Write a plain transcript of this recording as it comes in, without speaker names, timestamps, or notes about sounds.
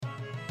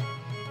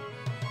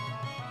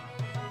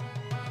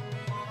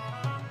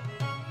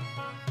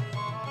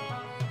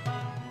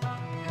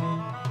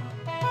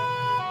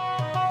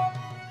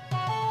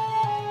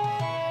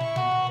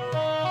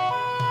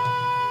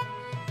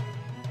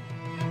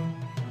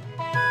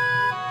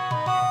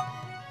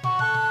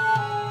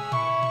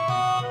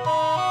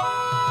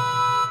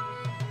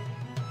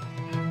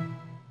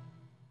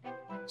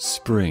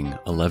Spring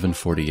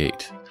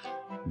 1148.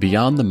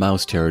 Beyond the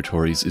mouse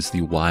territories is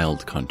the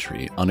wild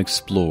country,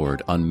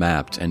 unexplored,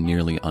 unmapped, and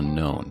nearly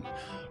unknown.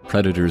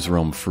 Predators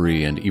roam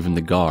free, and even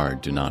the guard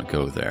do not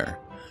go there.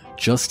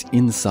 Just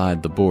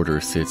inside the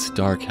border sits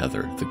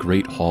Darkheather, the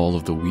great hall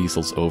of the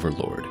Weasel's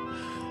overlord.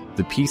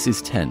 The peace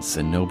is tense,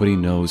 and nobody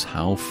knows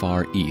how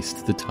far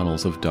east the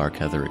tunnels of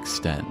Darkheather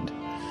extend.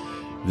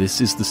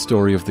 This is the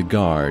story of the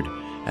guard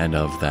and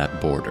of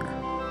that border.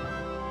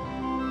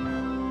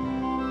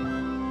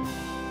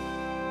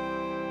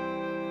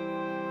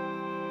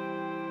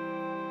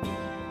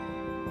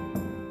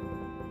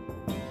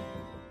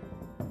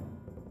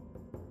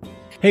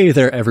 Hey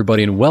there,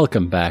 everybody, and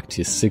welcome back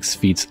to 6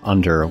 Feet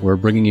Under. We're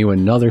bringing you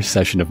another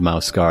session of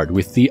Mouse Guard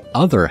with the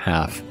other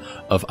half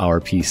of our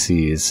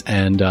PCs.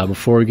 And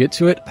before we get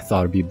to it, I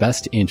thought it'd be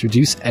best to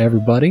introduce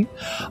everybody.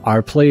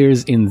 Our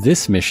players in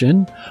this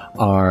mission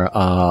are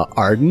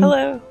Arden.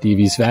 Hello.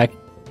 Devious Vacuum.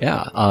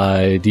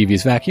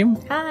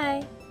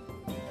 Hi.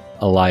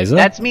 Eliza.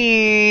 That's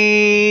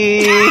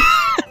me.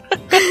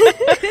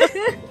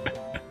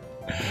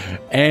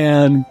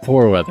 And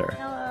Poorweather.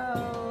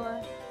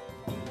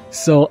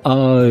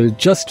 So,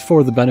 just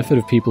for the benefit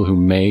of people who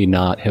may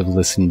not have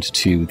listened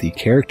to the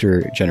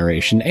character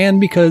generation, and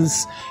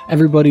because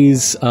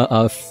everybody's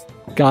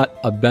got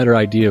a better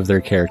idea of their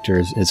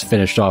characters, has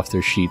finished off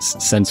their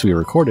sheets since we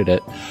recorded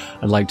it,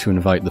 I'd like to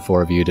invite the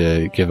four of you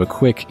to give a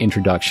quick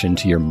introduction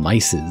to your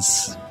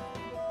mices.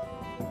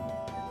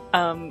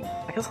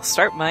 I guess I'll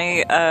start.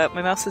 My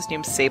mouse is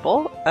named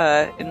Sable,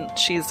 and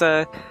she's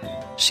a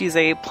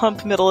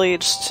plump,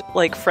 middle-aged,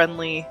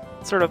 friendly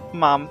sort of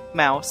mom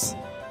mouse.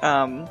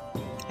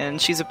 And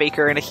she's a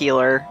baker and a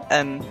healer,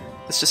 and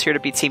is just here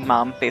to be Team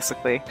Mom,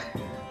 basically.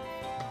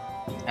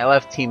 I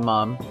love Team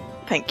Mom.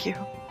 Thank you.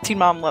 Team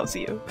Mom loves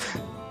you.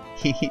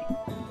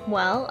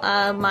 Well,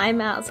 my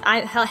mouse...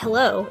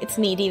 hello, it's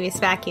me, Devious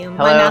Vacuum.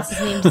 Hello. My mouse is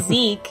named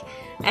Zeke,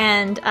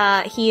 and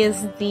he is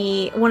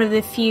one of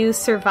the few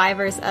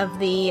survivors of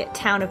the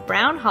town of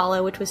Brown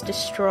Hollow, which was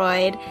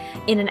destroyed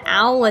in an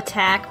owl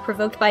attack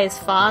provoked by his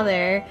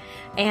father.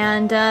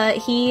 And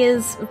he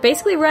is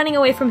basically running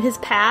away from his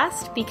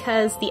past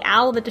because the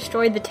owl that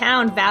destroyed the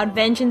town vowed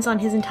vengeance on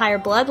his entire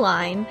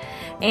bloodline.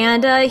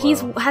 And he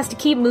has to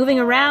keep moving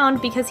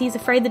around because he's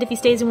afraid that if he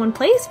stays in one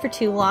place for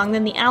too long,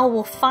 then the owl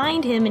will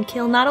find him and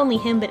kill not only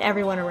him, but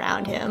everyone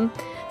around him.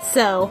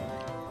 So,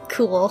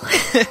 cool.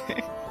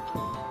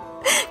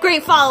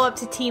 Great follow-up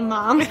to Team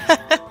Mom.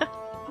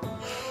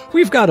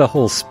 We've got a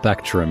whole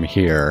spectrum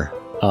here.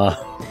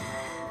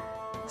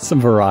 Some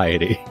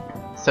variety.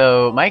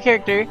 So, my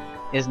character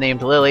is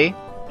named Lily,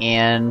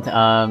 and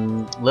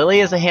Lily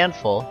is a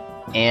handful,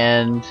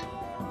 and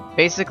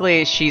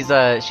basically she's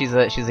a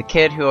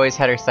kid who always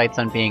had her sights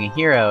on being a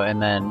hero, and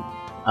then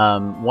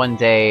one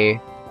day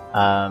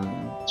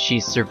she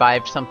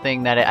survived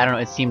something that I don't know,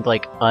 it seemed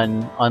like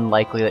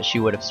unlikely that she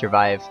would have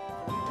survived,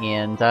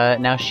 and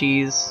now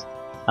she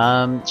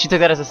took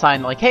that as a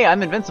sign like, hey,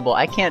 I'm invincible,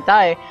 I can't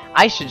die,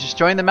 I should just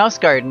join the Mouse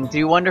Guard and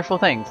do wonderful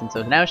things. And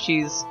so now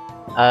she's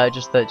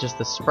just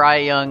the spry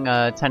young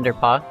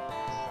Tenderpaw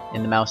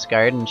in the Mouse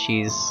Guard, and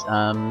she's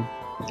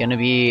gonna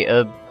be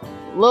a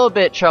little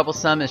bit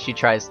troublesome as she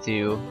tries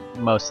to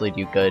mostly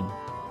do good.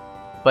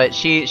 But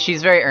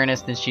she's very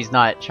earnest, and she's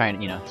not trying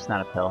to, she's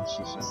not a pill,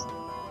 she's just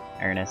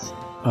earnest.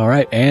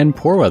 Alright, and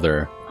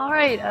Poorweather.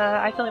 Alright,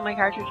 I feel like my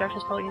character introduction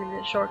is probably going to be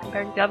a bit short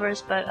compared to the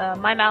others, but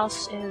my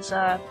mouse is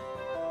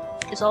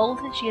old.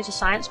 She is a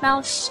science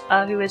mouse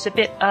who is a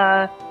bit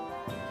bad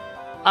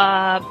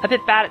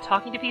at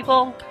talking to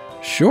people.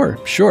 Sure.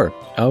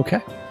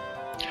 Okay.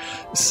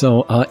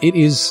 So, it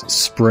is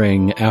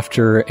spring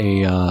after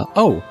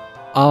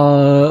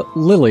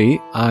Lily,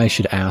 I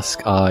should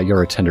ask,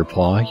 you're a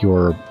Tenderpaw,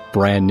 you're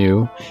brand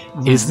new.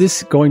 Mm-hmm. Is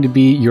this going to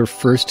be your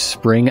first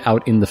spring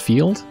out in the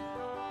field?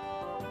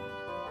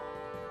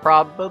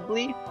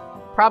 Probably.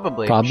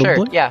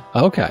 Sure, yeah.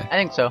 Okay. I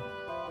think so.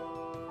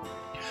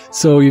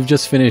 So you've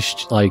just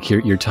finished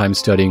your time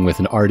studying with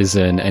an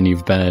artisan, and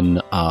you've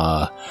been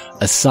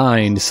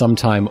assigned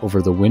sometime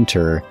over the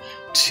winter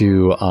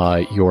to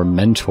your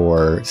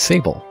mentor,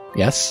 Sable.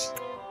 Yes?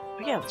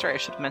 Oh, yeah, that's right. I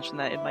should have mentioned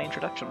that in my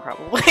introduction,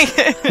 probably.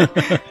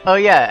 Oh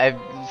yeah, I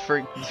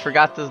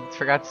forgot to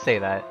say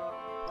that.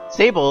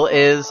 Sable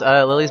is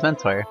Lily's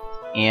mentor,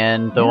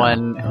 and the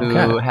one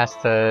who has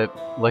to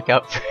look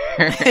out for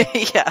her.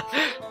 Yeah.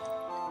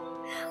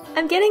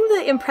 I'm getting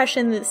the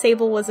impression that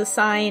Sable was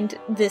assigned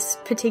this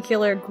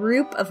particular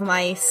group of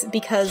mice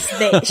because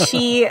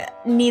she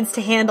needs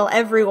to handle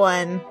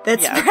everyone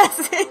that's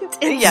present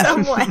in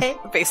some way.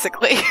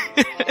 Basically.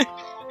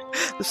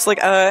 It's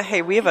like,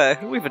 hey, we have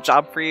a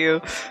job for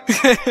you.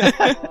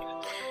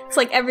 It's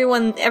like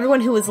everyone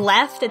who was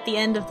left at the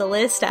end of the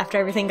list after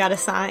everything got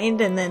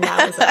assigned, and then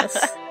that was us.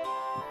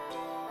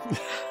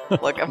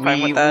 Look, I'm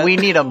fine with that. We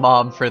need a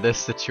mom for this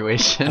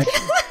situation.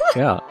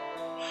 Yeah.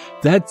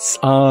 That's,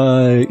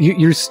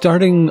 you're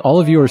starting, all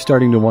of you are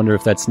starting to wonder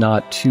if that's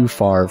not too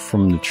far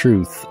from the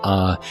truth.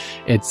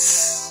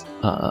 It's,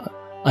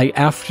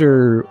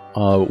 after,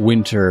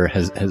 winter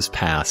has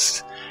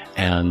passed,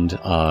 and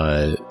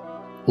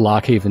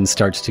Lockhaven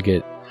starts to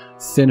get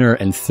thinner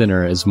and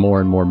thinner as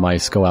more and more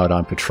mice go out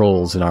on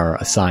patrols and are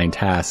assigned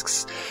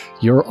tasks.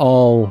 You're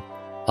all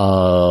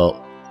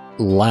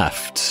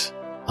left.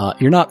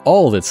 You're not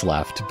all that's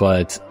left,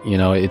 but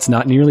it's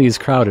not nearly as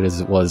crowded as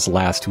it was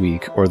last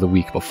week or the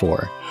week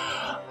before.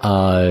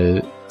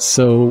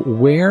 So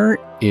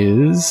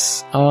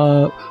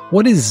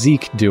what is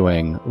Zeke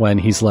doing when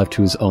he's left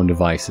to his own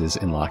devices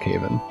in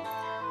Lockhaven?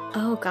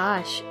 Oh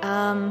gosh.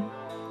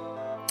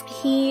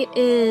 He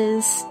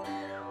is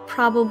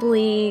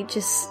probably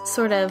just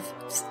sort of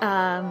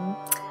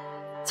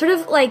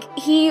like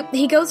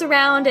he goes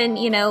around and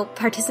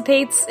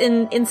participates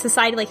in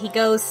society. Like he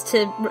goes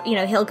to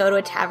he'll go to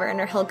a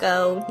tavern or he'll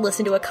go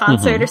listen to a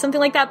concert or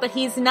something like that, but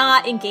he's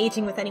not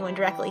engaging with anyone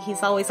directly.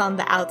 He's always on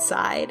the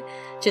outside,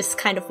 just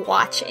kind of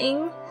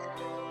watching.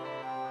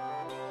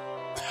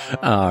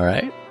 All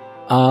right.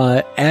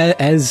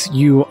 As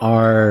you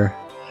are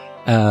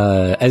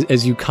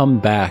as you come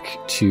back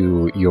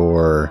to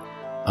your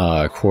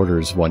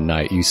quarters one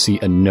night, you see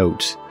a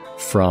note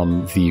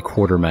from the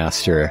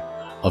quartermaster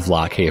of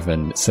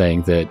Lockhaven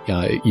saying that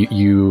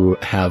you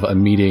have a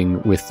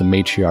meeting with the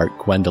matriarch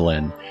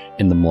Gwendolyn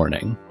in the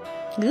morning.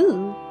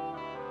 Ooh.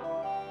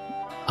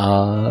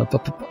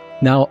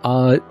 Now,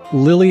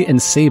 Lily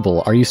and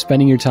Sable, are you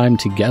spending your time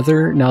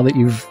together now that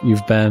you've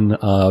been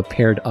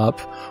paired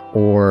up,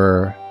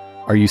 or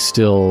are you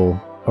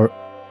still, or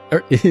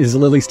is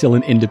Lily still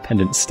an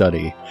independent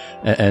study,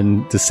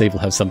 and does Sable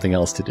have something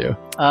else to do?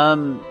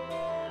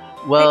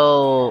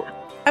 Well,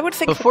 I would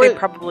think that they'd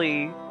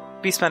probably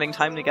be spending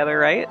time together,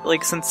 right?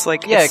 Like, since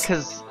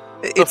because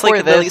it's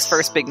like Lily's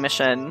first big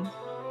mission.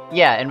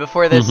 Yeah, and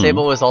before this,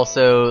 Sable was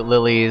also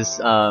Lily's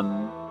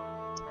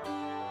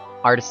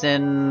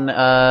artisan.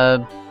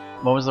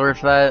 What was the word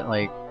for that?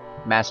 Like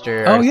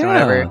master. Oh artisan, yeah,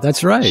 whatever.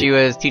 That's right. She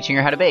was teaching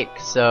her how to bake,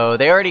 so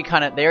they already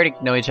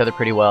know each other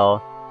pretty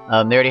well.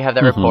 They already have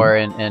that rapport,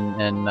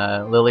 and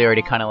Lily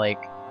already kind of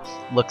like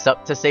looks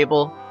up to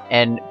Sable,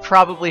 and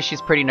probably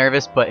she's pretty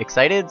nervous but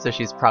excited. So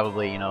she's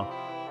probably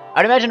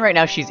I'd imagine right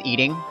now she's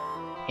eating,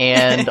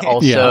 and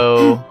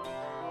also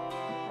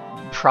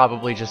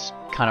probably just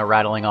kind of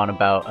rattling on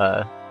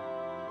about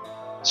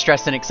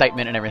stress and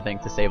excitement and everything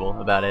to Sable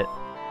about it.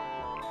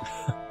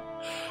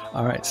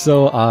 All right,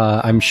 so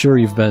I'm sure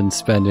you've been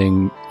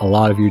spending a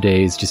lot of your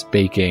days just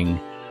baking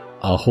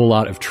a whole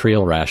lot of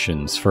trail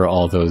rations for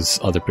all those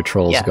other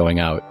patrols going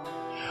out.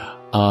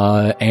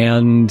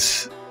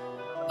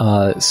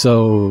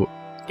 So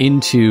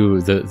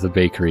into the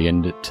bakery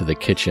and to the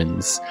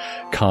kitchens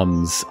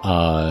comes,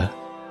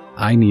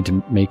 I need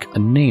to make a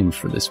name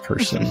for this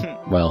person.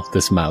 Well,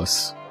 this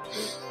mouse.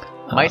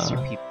 Mice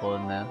are people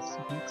in this.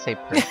 You can say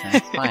person,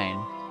 it's fine.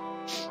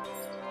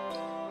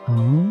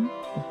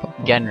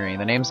 Genry.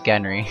 The name's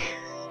Genry.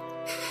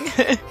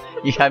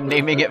 I'm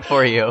naming it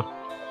for you.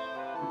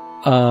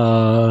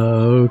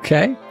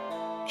 Okay.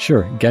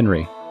 Sure,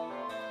 Genry.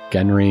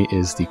 Genry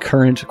is the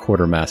current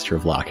quartermaster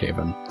of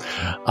Lockhaven.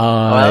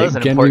 That was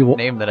an important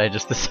name that I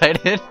just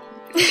decided.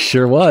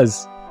 Sure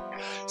was.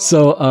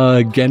 So,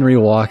 Genry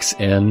walks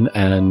in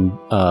and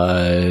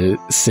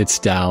sits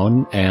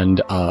down,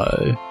 and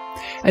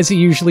as he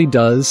usually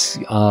does,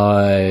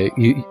 That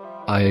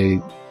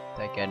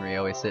Genry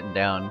always sitting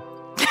down.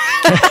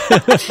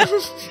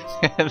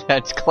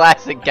 That's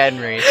classic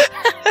Genry.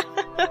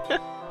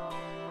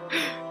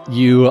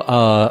 You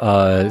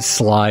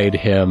slide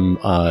him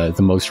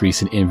the most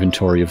recent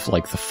inventory of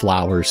like the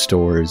flower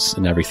stores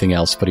and everything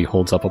else, but he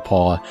holds up a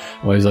paw.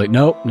 And he's like,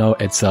 no,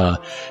 it's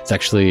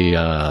actually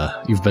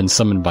you've been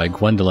summoned by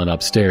Gwendolyn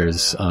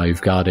upstairs.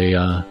 She's got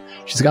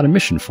a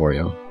mission for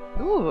you.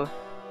 Ooh.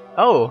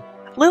 Oh,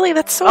 Lily,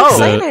 that's so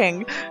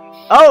exciting.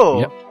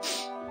 Yep.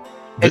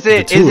 Is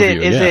it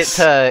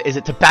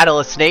to battle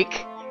a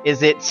snake?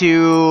 Is it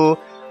to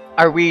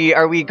are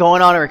we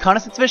going on a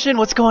reconnaissance mission?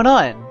 What's going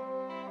on?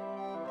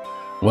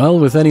 Well,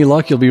 with any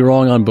luck, you'll be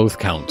wrong on both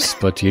counts,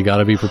 but you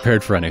gotta be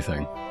prepared for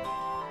anything.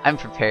 I'm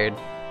prepared.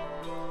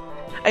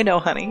 I know,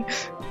 honey.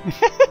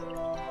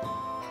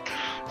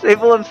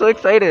 Sable, I'm so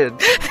excited.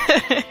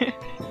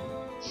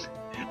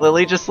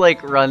 Lily just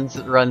like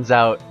runs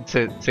out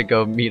to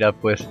go meet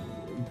up with.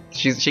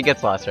 She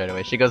gets lost right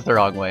away. She goes the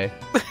wrong way.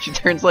 She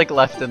turns like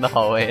left in the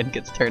hallway and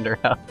gets turned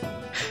around.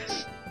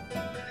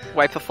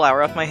 Wipe a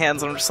flower off my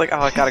hands, and I'm just like, oh,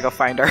 I gotta go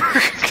find her.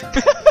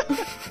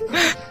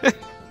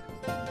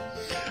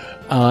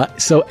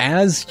 So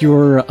as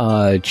you're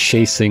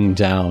chasing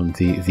down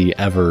the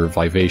ever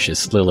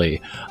vivacious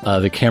Lily,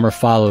 the camera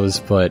follows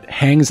but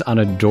hangs on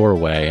a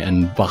doorway,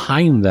 and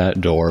behind that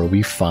door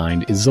we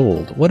find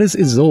Isolde. What is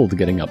Isolde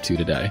getting up to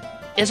today?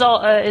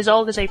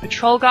 Isolde is a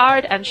patrol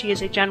guard, and she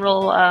is a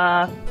general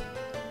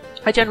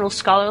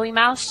scholarly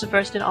mouse,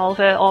 versed in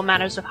all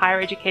manners of higher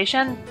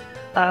education,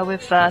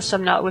 with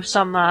some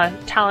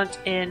talent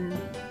in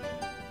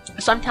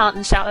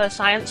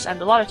science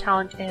and a lot of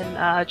talent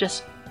in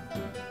just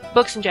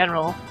books in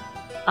general.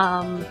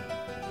 And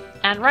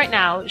right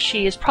now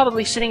she is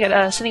probably sitting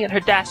at her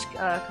desk,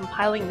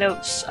 compiling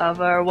notes of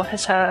what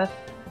has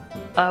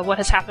what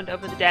has happened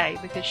over the day,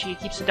 because she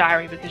keeps a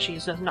diary because she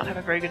does not have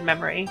a very good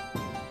memory.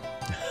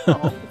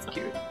 Oh, that's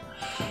cute.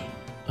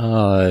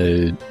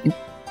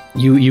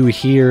 You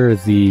hear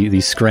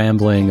the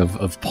scrambling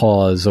of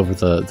paws over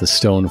the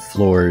stone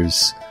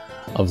floors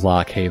of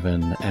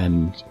Lockhaven,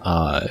 and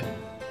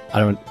I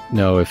don't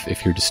know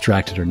if you're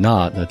distracted or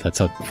not.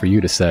 That's up for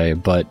you to say.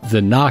 But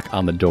the knock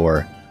on the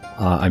door,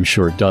 I'm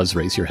sure, does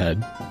raise your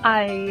head.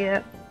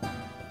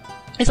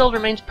 Isolde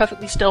remains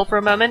perfectly still for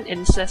a moment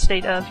in a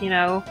state of,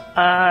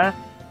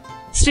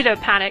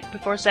 pseudo-panic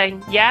before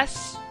saying,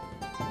 "Yes?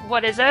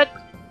 What is it?"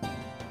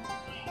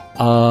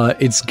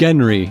 It's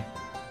Genry.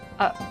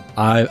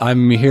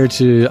 I'm here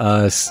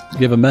to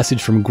give a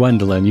message from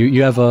Gwendolyn.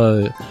 You have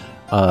a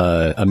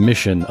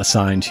mission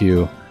assigned to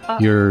you.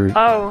 You're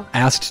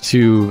asked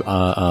to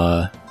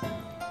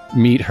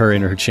meet her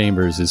in her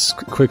chambers as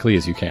quickly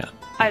as you can.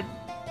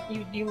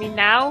 You mean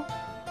now?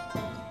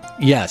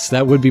 Yes,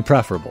 that would be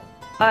preferable.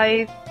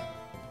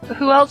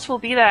 Who else will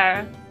be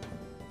there?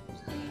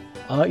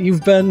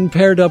 You've been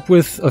paired up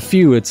with a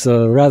few. It's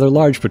a rather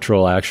large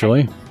patrol,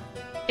 actually.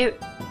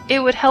 It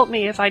would help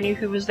me if I knew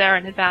who was there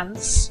in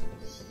advance.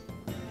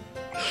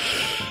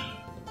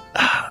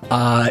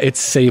 It's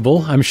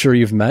Sable. I'm sure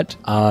you've met.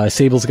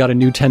 Sable's got a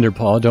new tender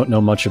paw. Don't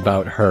know much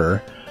about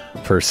her,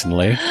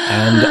 personally.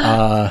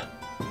 And,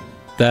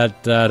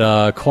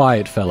 that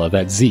quiet fella,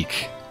 that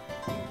Zeke.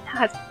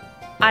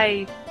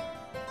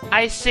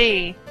 I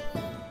see.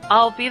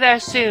 I'll be there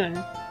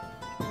soon.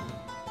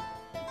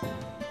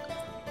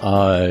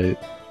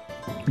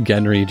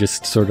 Genry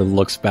just sort of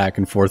looks back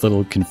and forth, a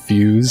little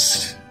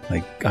confused.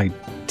 Like, I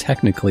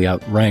technically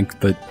outrank,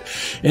 but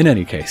in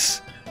any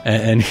case.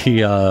 And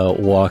he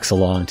walks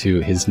along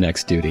to his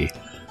next duty.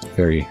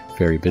 Very,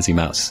 very busy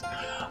mouse.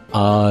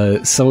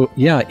 So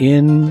yeah,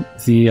 in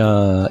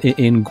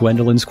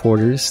Gwendolyn's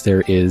quarters,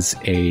 there is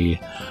a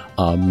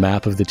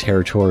map of the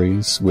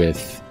territories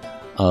with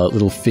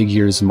little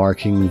figures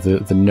marking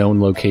the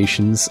known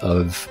locations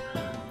of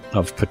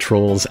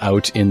patrols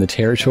out in the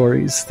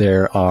territories.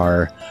 There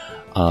are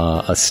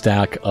a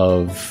stack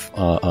of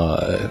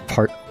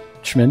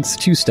parchments,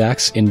 2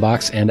 stacks,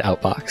 inbox and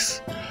outbox.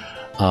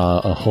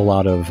 A whole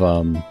lot of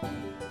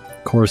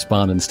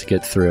correspondence to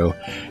get through,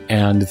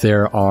 and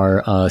there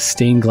are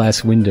stained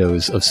glass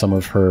windows of some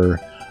of her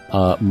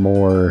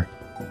more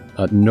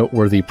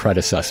noteworthy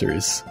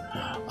predecessors.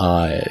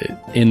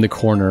 In the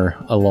corner,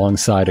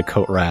 alongside a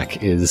coat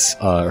rack, is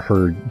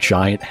her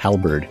giant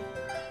halberd.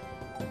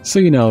 So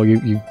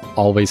you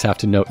always have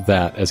to note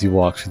that as you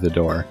walk through the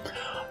door.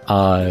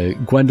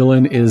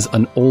 Gwendolyn is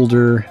an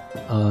older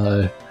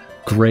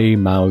gray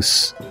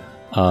mouse.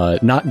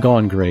 Not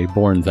gone gray,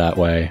 born that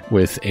way,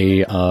 with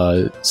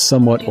a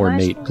somewhat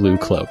ornate blue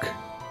cloak.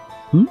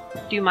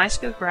 Do mice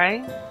go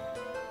gray?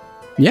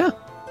 Yeah.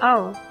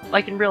 Oh,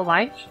 like in real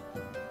life?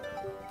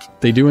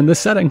 They do in this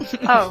setting.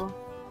 Oh.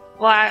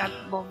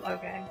 Well,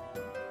 okay.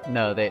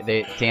 No,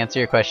 they to answer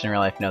your question in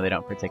real life, no, they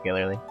don't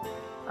particularly.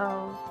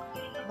 Oh.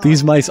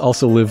 These mice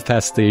also live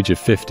past the age of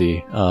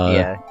 50.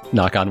 Yeah.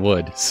 Knock on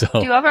wood. So.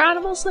 Do other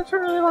animals live for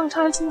really long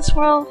times in this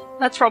world?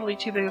 That's probably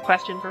too big a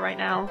question for right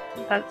now.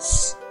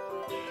 That's...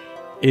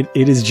 It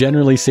is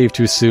generally safe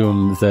to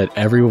assume that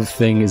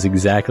everything is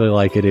exactly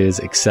like it is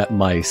except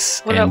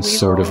mice and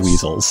sort of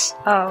weasels.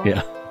 Oh.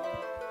 Yeah.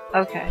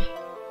 Okay.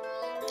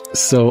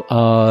 So,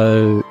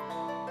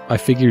 I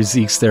figure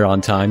Zeke's there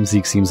on time.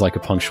 Zeke seems like a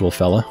punctual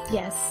fella.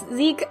 Yes.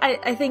 Zeke,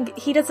 I think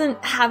he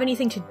doesn't have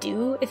anything to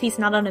do if he's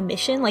not on a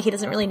mission. Like, he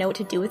doesn't really know what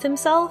to do with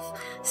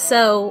himself.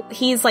 So,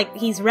 he's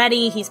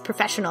ready, he's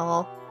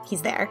professional,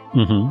 he's there.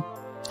 Mm-hmm.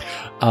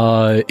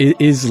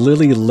 Is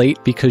Lily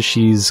late because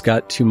she's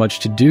got too much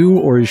to do,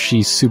 or is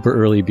she super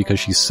early because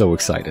she's so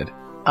excited?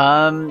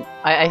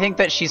 I think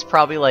that she's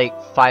probably like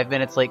 5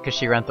 minutes late because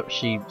she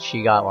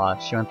got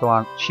lost. She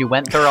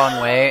went the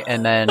wrong way,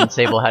 and then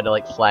Sable had to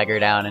like flag her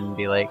down and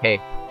be like, "Hey."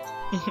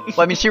 Well,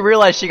 I mean, she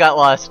realized she got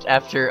lost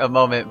after a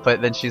moment,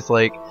 but then she's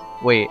like,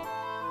 "Wait,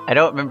 I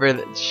don't remember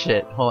that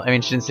shit." Well, I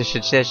mean, she didn't say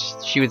shit.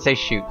 She would say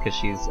shoot because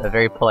she's a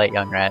very polite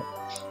young rat,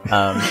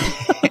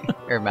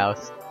 or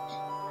mouse.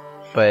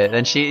 But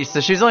then she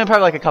was only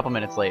probably like a couple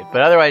minutes late.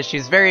 But otherwise,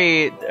 she's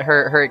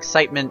her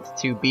excitement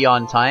to be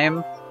on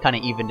time kind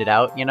of evened it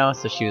out,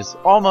 so she was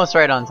almost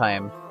right on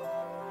time.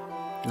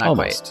 Not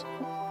almost.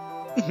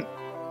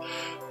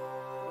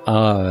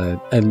 Quite.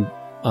 And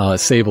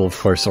Sable, of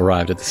course,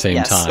 arrived at the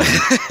same time.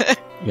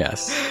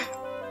 Yes.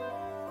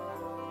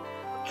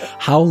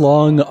 How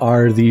long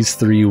are these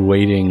three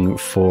waiting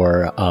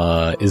for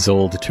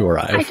Isolde to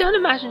arrive? I don't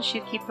imagine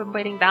she'd keep them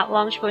waiting that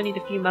long. She'll only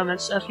need a few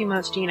moments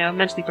to,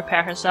 mentally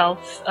prepare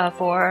herself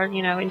for,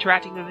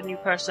 interacting with a new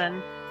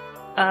person.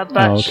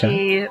 But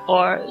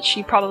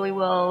she probably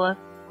will.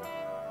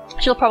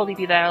 She'll probably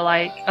be there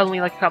only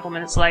a couple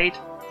minutes late.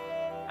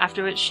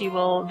 After which she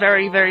will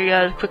very,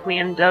 very quickly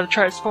and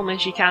try as formally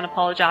as she can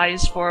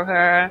apologize for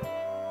her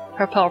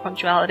poor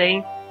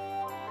punctuality.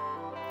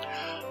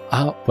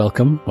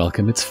 Welcome.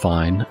 It's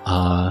fine.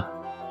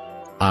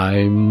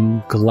 I'm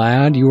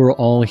glad you are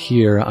all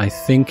here. I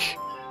think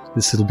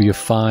This will be a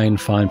fine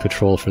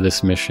patrol for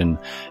this mission.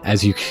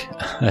 As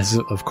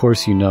of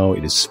course you know,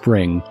 it is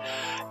spring,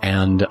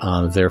 and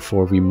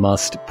therefore we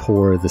must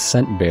pour the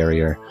scent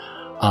barrier.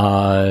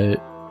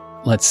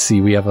 Let's see,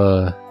 we have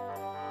a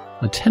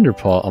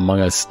Tenderpaw among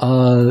us.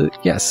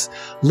 Yes.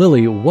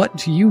 Lily, what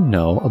do you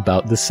know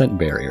about the scent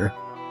barrier?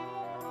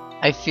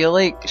 I feel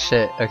like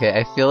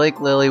I feel like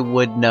Lily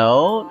would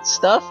know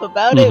stuff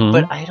about it,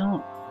 but I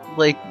don't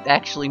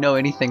actually know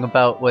anything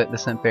about what the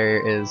scent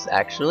barrier is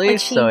actually. Like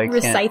she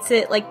recites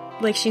it like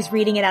she's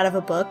reading it out of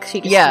a book.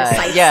 She just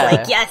recites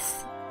like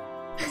yes.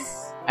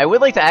 I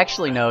would like to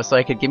actually know, so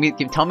I could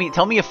tell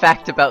me a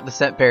fact about the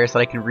scent barrier so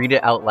that I can read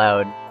it out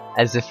loud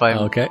as if I'm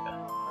okay.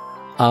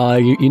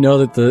 You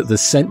know that the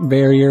scent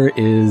barrier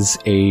is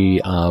a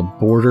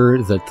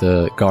border that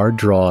the guard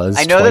draws.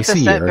 I know that the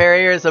scent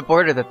barrier is a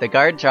border that the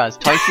guard draws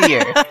twice a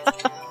year.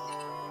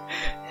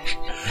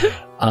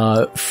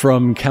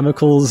 From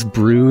chemicals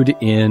brewed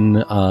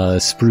in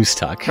Spruce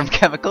Tuck. From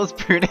chemicals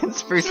brewed in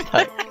Spruce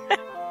Tuck.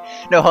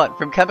 No, hold on.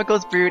 From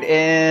chemicals brewed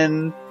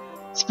in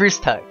Spruce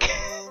Tuck.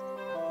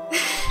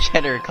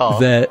 Cheddar call.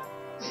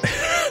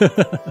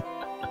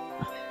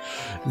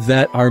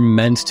 That are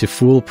meant to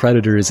fool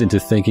predators into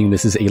thinking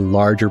this is a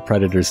larger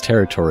predator's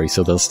territory,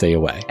 so they'll stay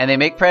away. And they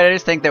make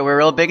predators think that we're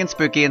real big and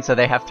spooky, and so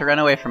they have to run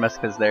away from us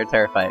because they're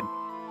terrified.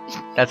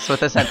 That's what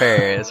the scent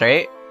barrier is,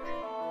 right?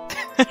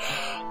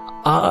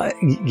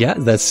 Yeah,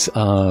 that's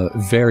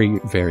very,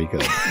 very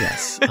good.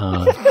 Yes.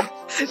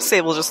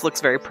 Sable just looks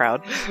very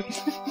proud.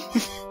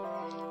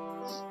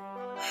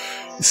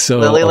 So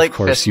Lily of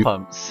course fist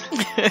pumps.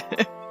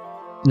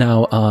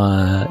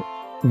 Now,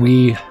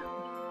 we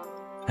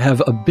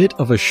have a bit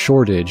of a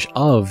shortage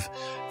of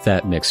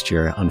that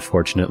mixture,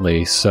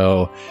 unfortunately.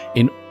 So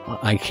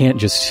I can't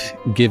just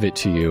give it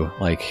to you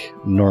like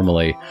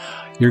normally.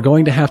 You're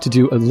going to have to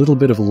do a little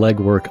bit of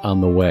legwork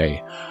on the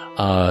way.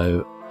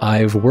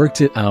 I've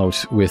worked it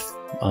out with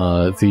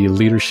the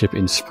leadership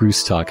in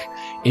Spruce Tuck.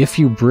 If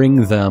you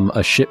bring them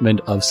a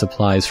shipment of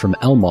supplies from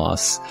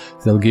Elmos,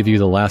 they'll give you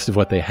the last of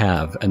what they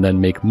have, and then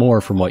make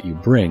more from what you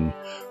bring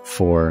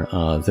for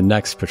the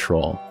next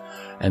patrol.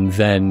 And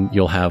then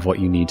you'll have what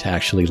you need to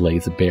actually lay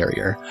the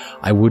barrier.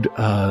 I would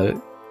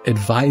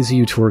advise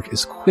you to work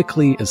as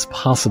quickly as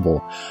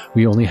possible.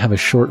 We only have a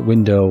short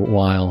window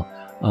while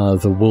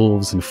the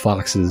wolves and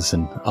foxes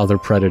and other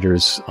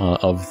predators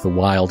of the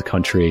wild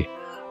country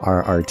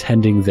are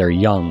tending their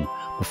young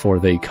before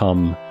they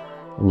come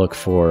look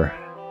for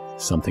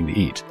something to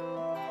eat.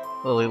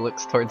 Lily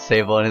looks towards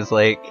Sable and is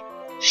like,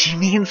 she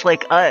means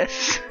like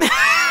us.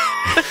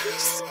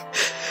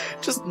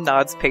 Just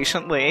nods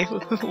patiently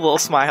with a little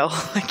smile,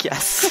 like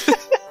yes.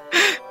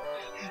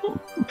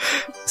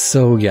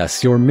 So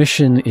yes, your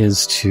mission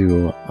is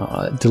to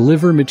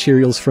deliver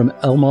materials from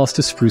Elmos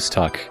to Spruce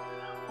Tuck,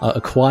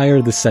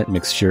 acquire the scent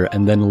mixture,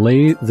 and then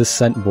lay the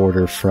scent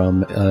border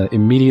from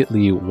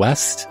immediately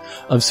west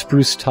of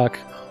Spruce Tuck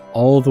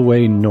all the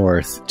way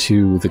north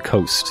to the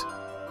coast.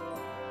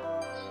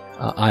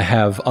 I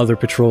have other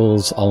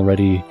patrols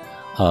already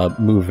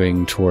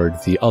moving toward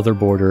the other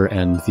border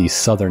and the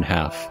southern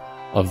half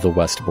of the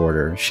west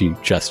border. She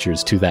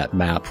gestures to that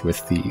map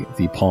with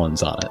the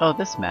pawns on it. Oh,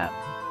 this map.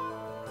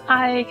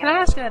 Can I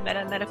ask a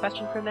meta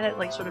question for a minute,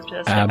 like sort of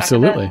to step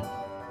Absolutely. back a bit?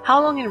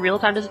 How long in real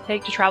time does it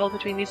take to travel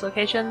between these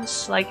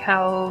locations? I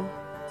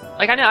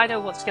know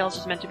what scales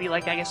is meant to be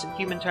like, I guess in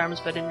human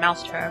terms, but in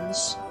mouse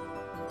terms.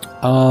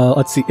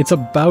 Let's see. It's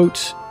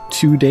about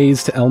 2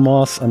 days to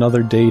Elmos,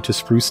 another day to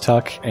Spruce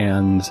Tuck,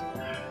 and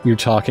you're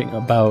talking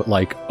about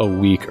like a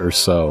week or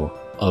so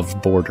of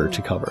border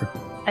to cover.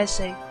 I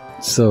see.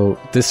 So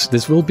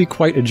this will be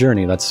quite a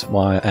journey. That's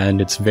why,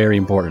 and it's very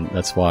important.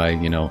 That's why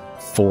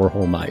 4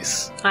 whole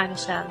mice. I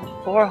understand.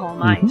 4 whole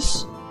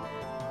mice.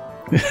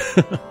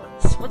 Mm-hmm.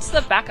 What's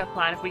the backup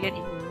plan if we get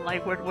eaten?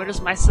 Like, where does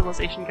my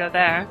civilization go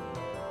there?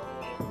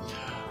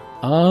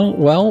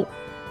 Well,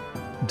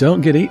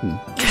 don't get eaten.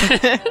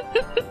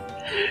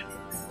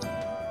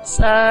 It's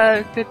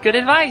good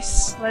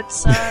advice.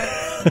 Let's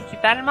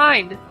keep that in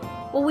mind.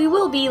 Well, we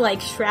will be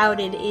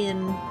shrouded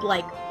in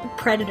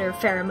predator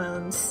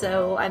pheromones,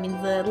 so I mean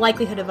the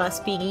likelihood of us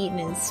being eaten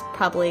is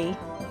probably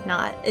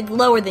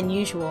lower than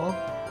usual.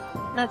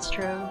 That's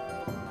true.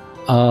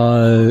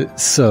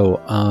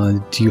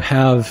 Do you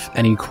have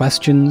any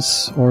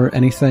questions or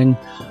anything?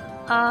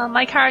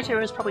 My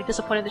character is probably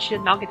disappointed that she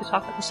did not get to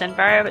talk about the scent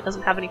barrier, but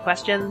doesn't have any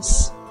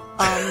questions.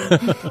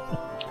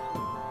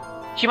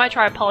 She might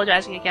try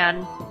apologizing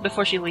again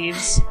before she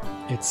leaves.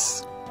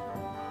 It's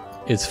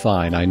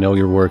fine. I know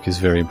your work is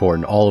very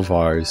important. All of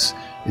ours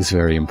is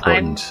very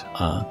important.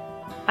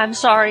 I'm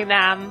sorry,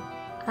 ma'am.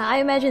 I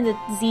imagine that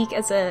Zeke,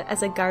 as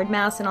a guard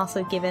mouse, and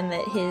also given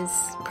that his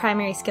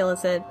primary skill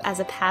as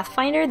a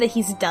pathfinder, that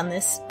he's done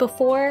this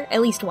before,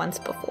 at least once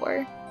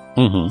before.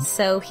 Mm-hmm.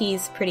 So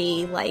he's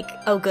pretty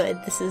oh good,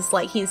 this is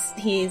he's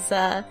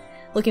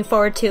looking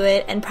forward to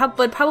it, and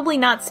but probably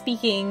not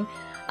speaking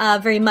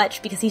very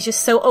much because he's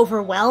just so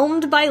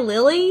overwhelmed by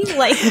Lily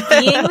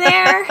being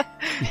there.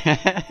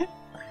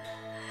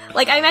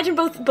 I imagine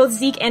both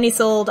Zeke and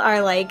Isolde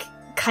are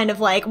kind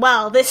of like,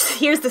 well,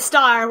 here's the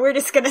star, we're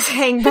just gonna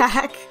hang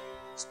back.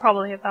 It's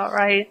probably about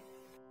right.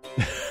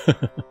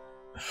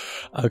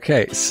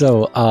 Okay,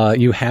 so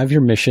you have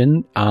your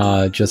mission.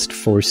 Just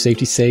for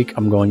safety's sake,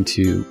 I'm going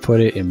to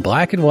put it in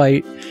black and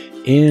white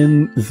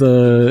in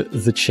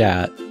the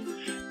chat,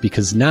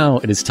 because now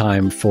it is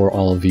time for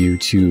all of you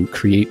to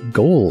create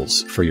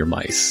goals for your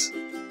mice.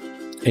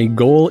 A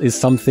goal is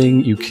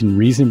something you can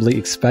reasonably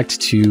expect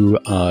to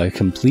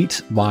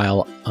complete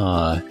while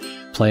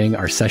playing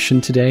our session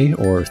today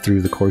or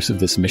through the course of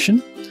this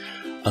mission.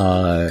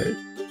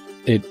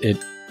 It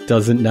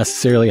doesn't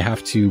necessarily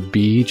have to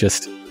be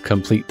just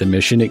complete the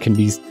mission. It can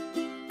be,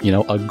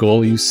 a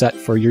goal you set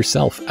for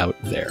yourself out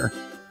there.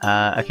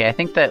 Okay, I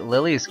think that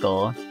Lily's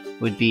goal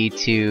would be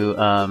to,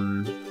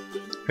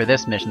 for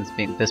this mission,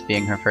 this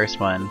being her first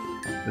one,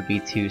 would be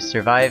to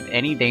survive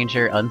any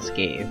danger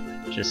unscathed.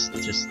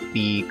 Just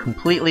be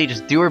completely,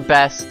 just do her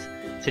best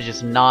to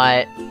just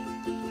not.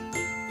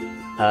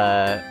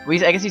 I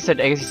guess you said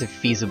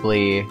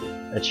feasibly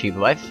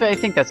achievable. I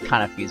think that's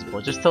kind of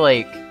feasible. Just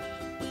to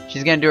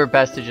she's gonna do her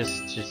best to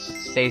just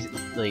stay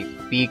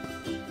be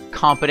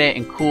competent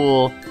and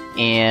cool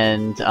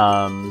and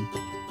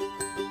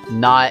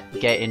not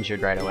get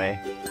injured right away.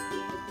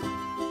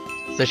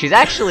 So she's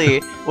actually,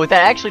 what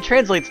that actually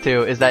translates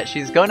to is that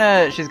she's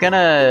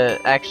gonna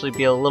actually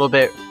be a little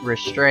bit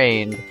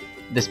restrained,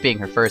 this being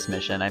her first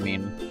mission. I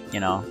mean,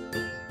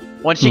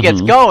 once she gets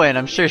going,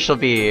 I'm sure she'll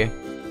be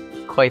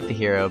quite the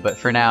hero, but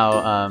for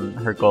now,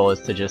 her goal is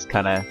to just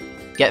kind of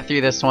get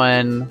through this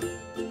one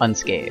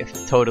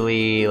unscathed.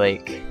 Totally,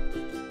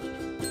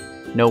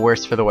 no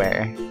worse for the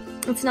wear.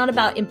 It's not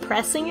about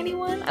impressing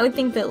anyone. I would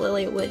think that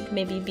Lily would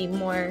maybe be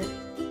more...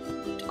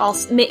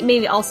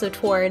 maybe also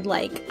toward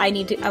I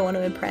want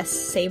to impress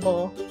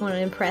Sable, I want to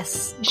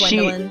impress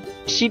Gwendolyn.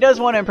 She does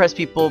want to impress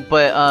people,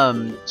 but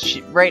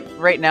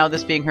right now,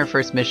 this being her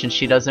first mission,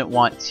 she doesn't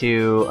want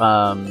to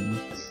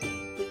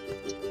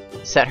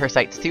set her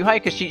sights too high,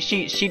 because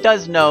she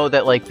does know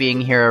that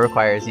being a hero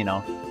requires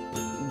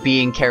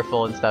being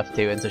careful and stuff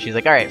too, and so she's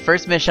like, all right,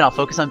 first mission, I'll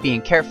focus on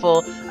being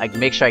careful. I can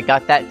make sure I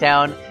got that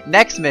down.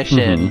 Next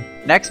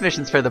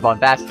mission's for the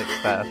bombastic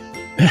stuff.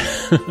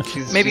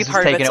 Maybe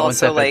part of it's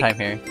also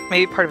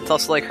maybe part of it's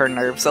also her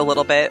nerves a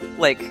little bit,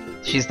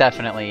 she's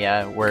definitely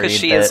worried because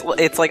she is.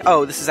 It's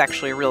oh, this is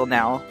actually real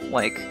now,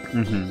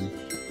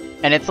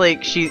 and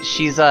it's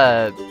she's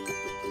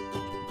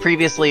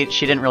previously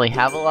she didn't really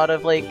have a lot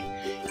of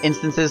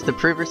instances to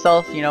prove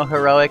herself,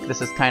 heroic.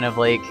 This is kind of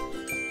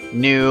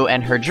new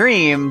and her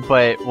dream,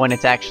 but when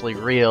it's actually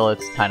real,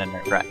 it's kind of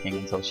nerve-wracking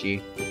until she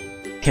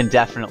can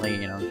definitely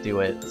do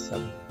it.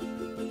 So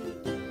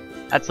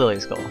that's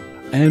Lily's goal.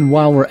 And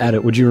while we're at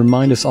it, would you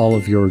remind us all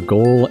of your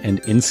goal and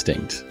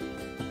instinct?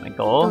 My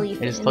goal? Belief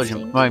I just and told you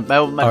instinct. my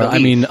belief. I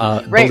mean,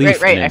 right.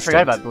 belief and I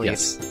forgot about belief.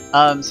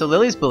 Yes. So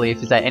Lily's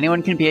belief is that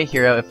anyone can be a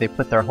hero if they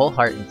put their whole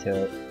heart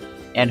into it,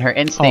 and her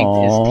instinct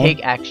Aww. is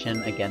take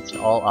action against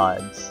all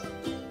odds.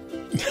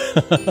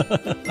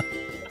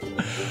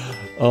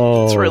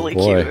 Oh, it's really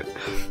boy. cute.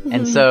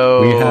 And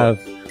so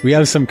we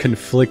have some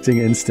conflicting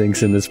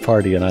instincts in this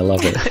party, and I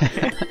love it.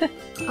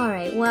 All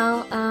right.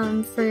 Well,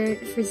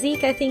 for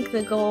Zeke, I think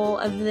the goal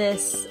of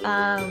this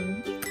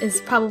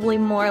is probably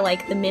more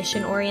the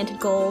mission-oriented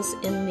goals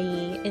in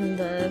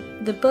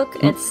the book.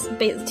 It's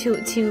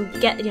to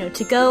get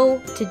to go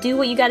to do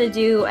what you got to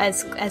do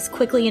as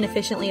quickly and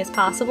efficiently as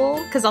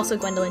possible. Because also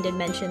Gwendolyn did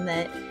mention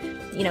that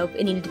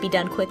it needed to be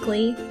done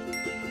quickly.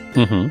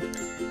 Mm-hmm.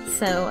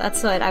 So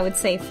that's what I would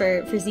say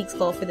for Zeke's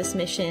goal for this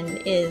mission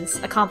is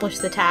accomplish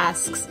the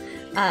tasks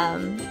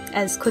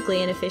as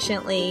quickly and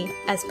efficiently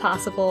as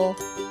possible.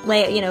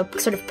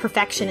 Sort of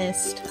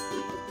perfectionist.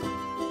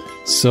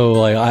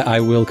 So, I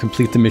will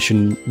complete the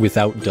mission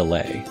without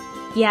delay.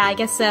 Yeah, I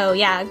guess so.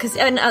 Yeah, because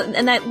and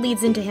that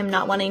leads into him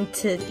not wanting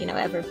to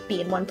ever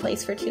be in one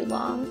place for too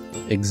long.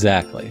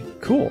 Exactly.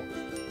 Cool.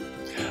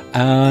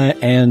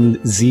 And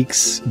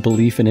Zeke's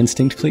belief and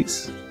instinct,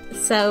 please.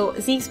 So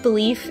Zeke's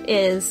belief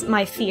is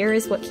my fear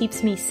is what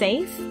keeps me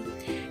safe,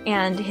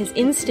 and his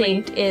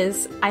instinct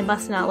is I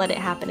must not let it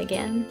happen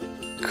again.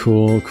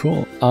 Cool.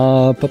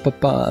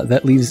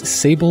 That leaves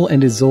Sable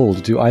and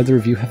Isolde. Do either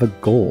of you have a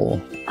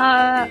goal?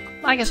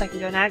 I guess I can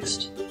go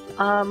next.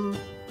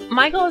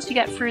 My goal is to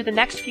get through the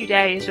next few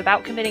days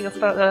without committing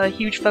a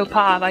huge faux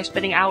pas by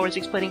spending hours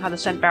explaining how the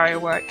scent barrier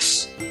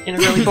works in a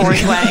really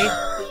boring way.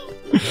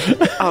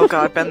 Oh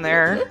god, been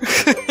there.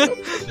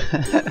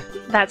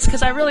 That's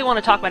because I really want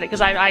to talk about it,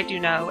 because I do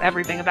know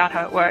everything about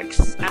how it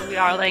works, and we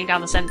are laying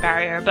down the scent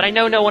barrier, but I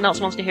know no one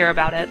else wants to hear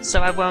about it,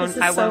 so I won't.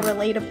 This is so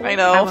relatable. I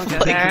know. I won't go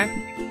there.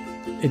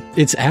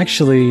 It's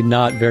actually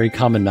not very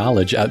common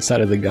knowledge outside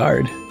of the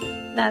Guard.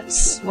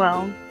 That's,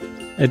 well...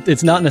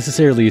 It's not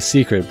necessarily a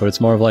secret, but it's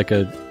more of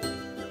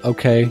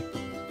okay,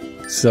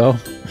 so...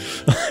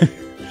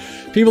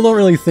 People don't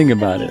really think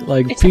about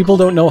it. People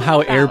don't know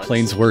how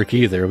airplanes work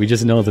either. We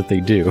just know that they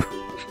do.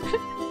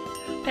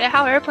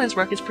 How airplanes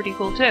work is pretty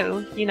cool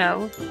too.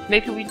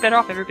 Maybe we'd be better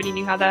off if everybody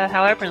knew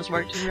how airplanes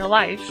worked in real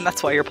life. And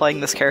that's why you're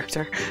playing this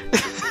character.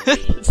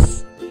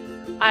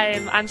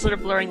 I'm sort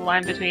of blurring the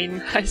line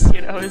between I see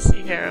and OC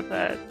here,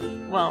 but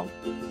well.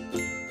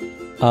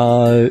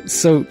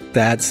 So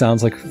that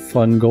sounds like a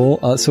fun goal.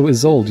 So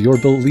Isolde, your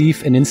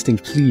belief and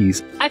instinct,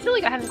 please. I feel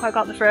like I hadn't quite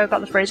got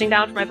the phrasing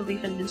down for my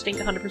belief and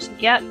instinct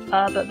 100% yet,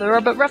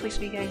 but roughly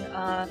speaking,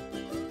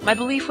 my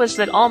belief was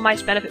that all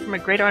mice benefit from a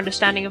greater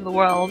understanding of the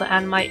world,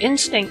 and my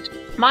instinct,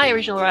 my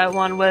original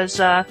one was,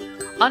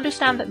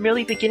 understand that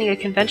merely beginning a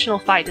conventional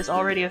fight is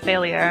already a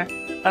failure,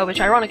 which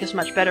ironic is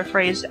much better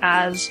phrased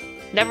as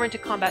never into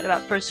combat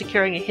without first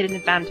securing a hidden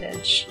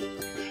advantage.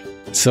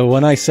 So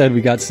when I said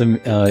we got some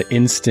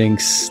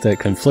instincts that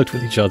conflict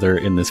with each other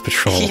in this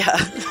patrol,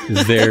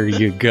 there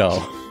you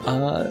go.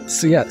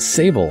 So yeah,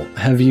 Sable,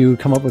 have you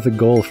come up with a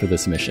goal for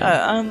this mission?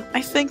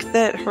 I think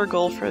that her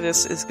goal for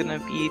this is going to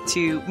be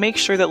to make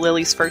sure that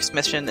Lily's first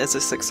mission is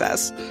a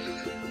success.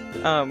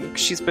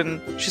 She's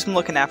been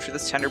looking after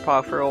this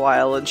Tenderpaw for a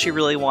while, and she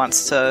really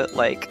wants to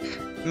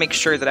make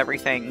sure that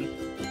everything,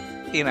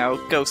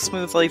 goes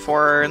smoothly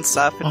for her and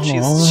stuff. And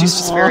she's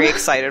just very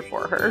excited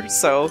for her.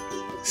 So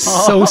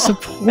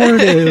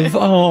supportive.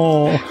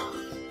 I'm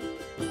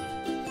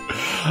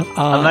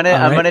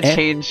gonna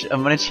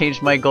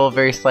change my goal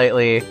very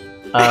slightly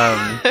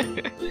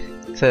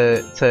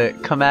to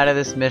come out of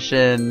this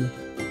mission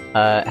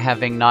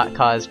having not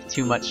caused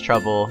too much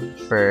trouble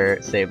for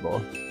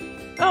Sable.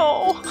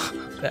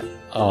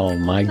 Oh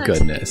my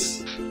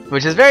goodness.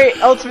 Which is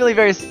ultimately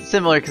very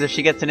similar, because if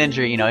she gets an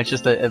injury, it's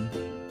just a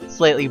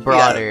slightly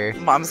broader. Yeah,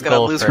 Mom's gonna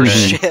lose her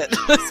shit.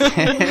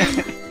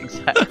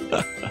 Exactly.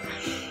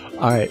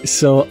 Alright,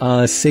 so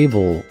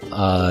Sable,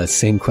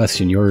 same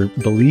question. Your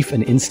belief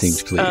and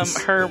instinct, please.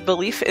 Her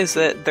belief is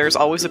that there's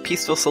always a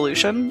peaceful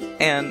solution,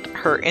 and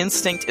her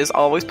instinct is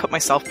always put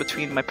myself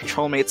between my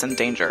patrol mates and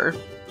danger.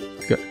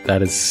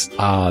 That is,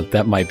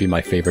 that might be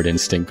my favorite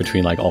instinct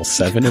between all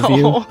 7 of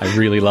you. I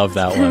really love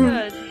that one.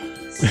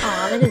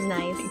 Aw, that is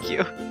nice. Thank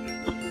you.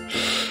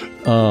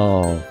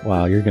 Oh,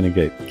 wow, you're gonna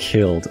get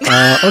killed.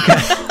 Okay.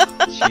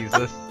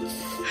 Jesus.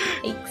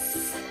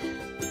 Thanks.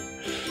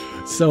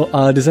 So,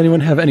 does anyone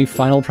have any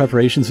final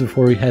preparations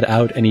before we head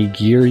out? Any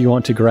gear you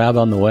want to grab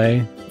on the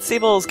way?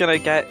 Sable's gonna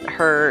get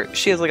her...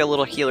 She has a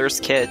little healer's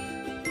kit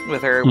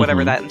with her,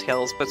 whatever that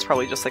entails, but it's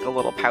probably just a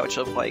little pouch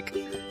of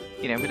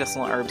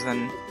medicinal herbs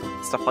and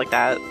stuff like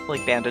that,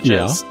 like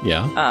bandages.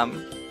 Yeah.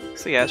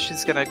 So yeah,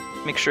 she's gonna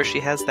make sure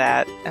she has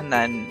that, and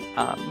then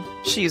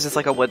she uses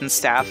a wooden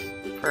staff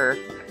for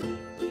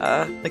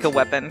a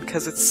weapon,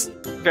 because it's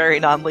very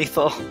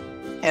non-lethal,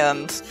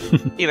 and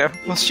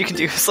most she can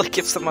do is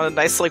give someone a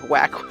nice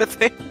whack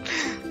with it.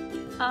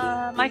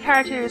 My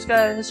character's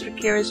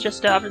gear is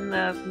just other than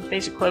the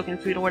basic cloak and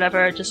food or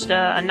whatever, just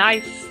a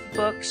knife,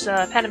 books,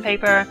 pen and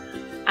paper,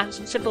 and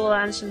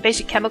some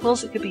basic chemicals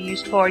that could be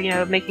used for,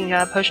 making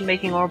potion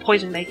making or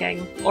poison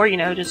making, or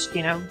just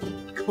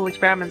cool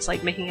experiments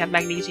like making a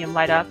magnesium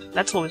light up.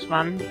 That's always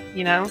fun,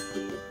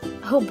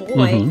 Oh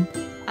boy,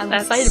 I'm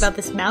excited about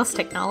this mouse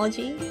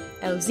technology.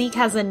 Oh, Zeke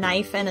has a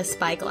knife and a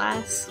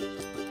spyglass.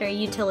 Very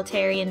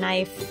utilitarian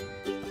knife.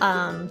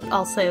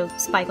 Also,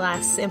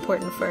 spyglass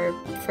important for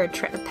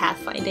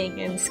pathfinding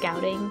and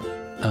scouting.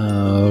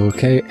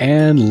 Okay,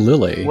 and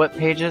Lily. What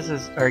pages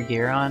is our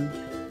gear on?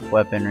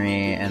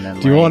 Weaponry, and then.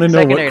 Do you want to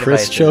know what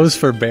Chris chose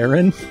for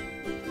Baron?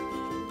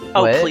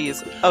 Oh, what?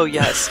 please. Oh,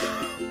 yes.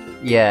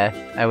 Yeah,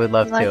 I would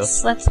love to.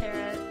 Let's hear it.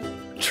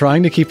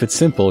 Trying to keep it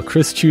simple,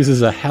 Chris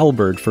chooses a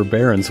halberd for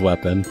Baron's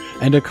weapon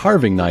and a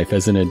carving knife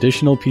as an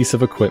additional piece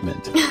of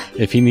equipment.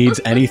 If he needs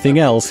anything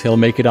else, he'll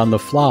make it on the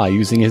fly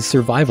using his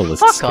survivalist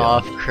Fuck skill.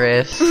 off,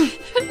 Chris.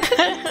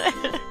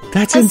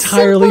 That's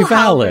entirely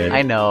valid.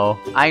 I know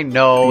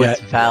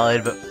it's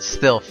valid, but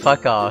still,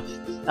 fuck off.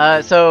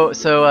 So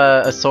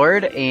a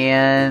sword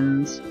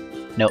and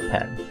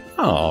notepad.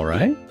 Oh, all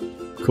right.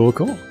 Cool.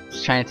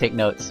 Just trying to take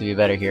notes to be a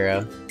better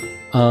hero.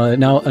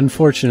 Now,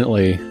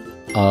 unfortunately,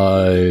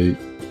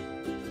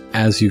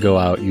 as you go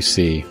out, you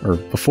see, or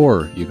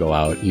before you go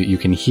out, you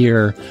can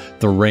hear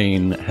the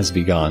rain has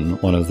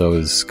begun. One of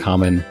those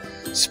common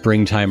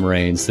springtime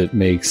rains that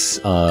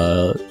makes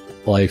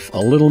life a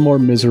little more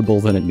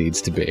miserable than it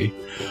needs to be.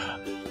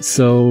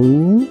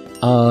 So,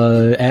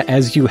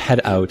 as you head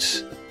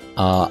out,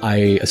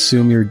 I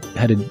assume you're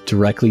headed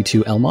directly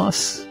to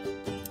Elmos?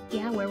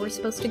 Yeah, where we're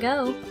supposed to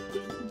go.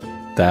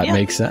 That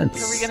makes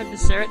sense. So we're gonna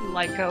desert and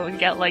go and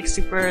get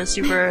super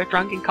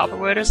drunk in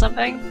Copperwood or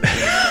something?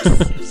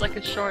 It's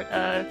a short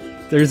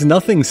There's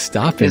nothing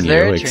stopping Is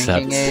there you a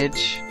except drinking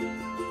age?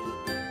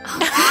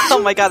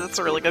 Oh my god, that's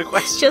a really good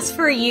question. Just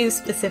for you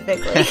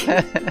specifically.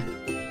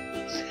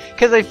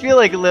 Because I feel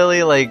like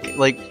Lily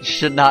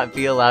should not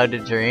be allowed to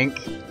drink.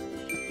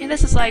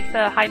 this is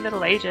the High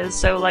Middle Ages,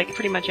 so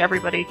pretty much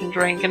everybody can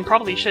drink, and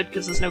probably should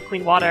because there's no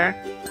clean water.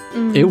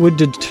 It would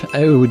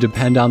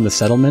depend on the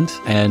settlement,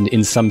 and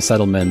in some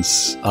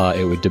settlements,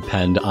 it would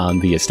depend on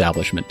the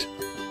establishment.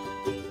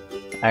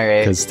 All right.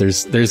 Because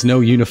there's no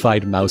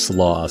unified mouse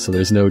law, so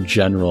there's no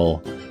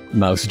general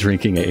mouse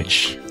drinking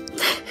age.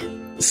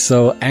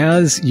 So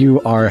as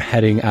you are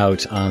heading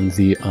out on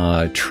the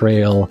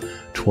trail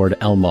toward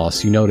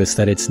Elmos, you notice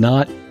that it's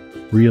not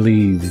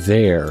really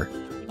there.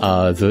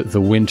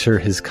 The winter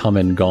has come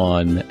and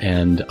gone,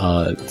 and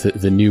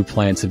the new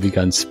plants have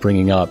begun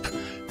springing up.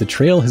 The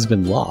trail has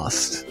been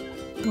lost.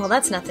 Well,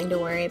 that's nothing to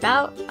worry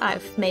about.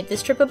 I've made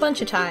this trip a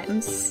bunch of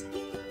times.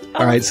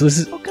 All right, so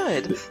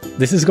good.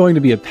 This is going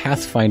to be a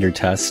Pathfinder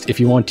test. If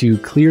you want to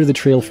clear the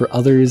trail for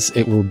others,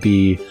 it will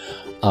be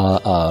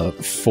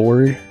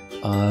 4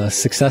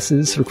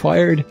 successes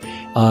required.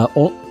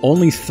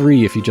 Only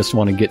 3 if you just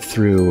want to get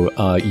through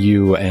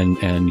you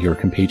and your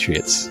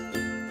compatriots.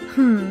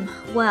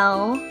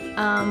 Well,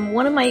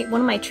 one of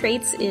my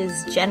traits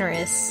is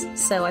generous,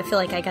 so I feel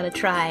like I gotta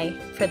try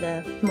for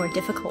the more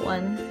difficult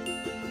one.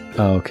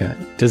 Okay.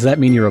 Does that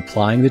mean you're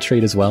applying the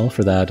trait as well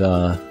for that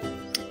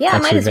yeah,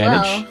 extra might as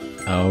advantage?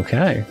 well.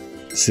 Okay.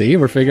 See,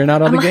 we're figuring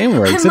out how the game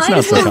works. It's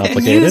not so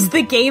complicated. Use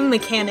the game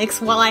mechanics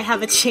while I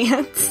have a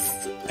chance.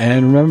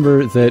 And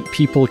remember that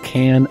people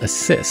can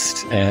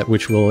assist,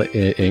 which will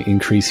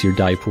increase your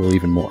die pool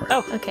even more.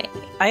 Oh, okay.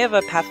 I have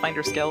a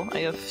Pathfinder skill.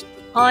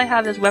 All I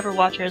have is Weather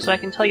Watcher, so I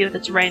can tell you if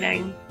it's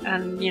raining,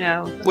 and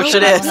which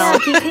it is. Yeah,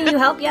 can you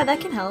help? Yeah, that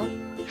can help.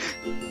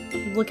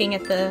 Looking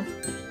at the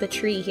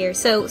tree here.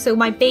 So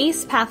my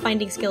base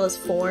pathfinding skill is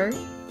 4.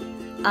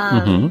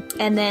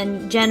 And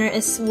then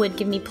generous would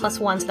give me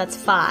 +1, so that's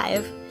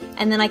 5.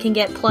 And then I can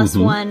get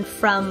 +1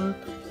 from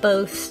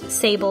both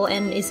Sable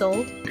and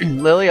Isolde.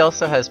 Lily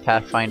also has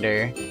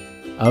Pathfinder.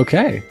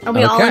 Okay. Are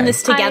we all in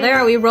this together?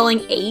 Are we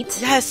rolling 8?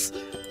 Yes.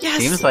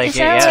 Seems like is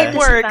there a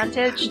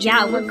disadvantage to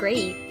Yeah, we're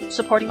great.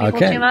 supporting people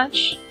too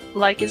much?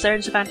 Like, is there a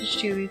disadvantage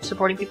to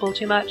supporting people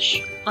too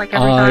much? Like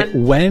every time?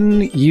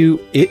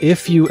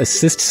 If you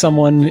assist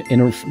someone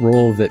in a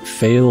role that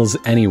fails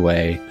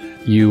anyway,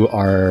 you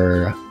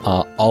are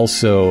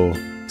also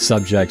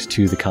subject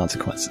to the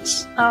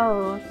consequences.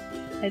 Oh,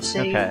 I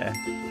see. Okay.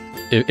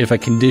 If a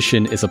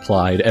condition is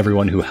applied,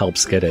 everyone who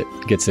helps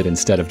gets it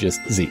instead of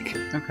just Zeke.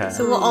 Okay.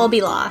 So we'll all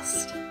be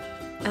lost.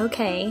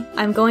 Okay,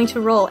 I'm going to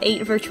roll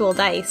 8 virtual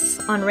dice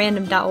on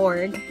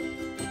random.org.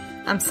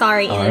 I'm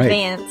sorry in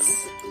advance.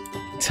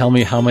 Tell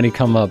me how many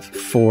come up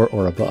 4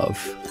 or above.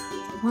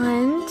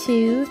 1,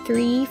 2,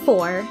 3,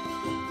 4.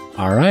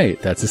 All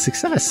right, that's a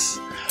success.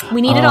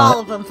 We needed all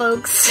of them,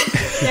 folks.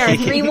 There are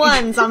 3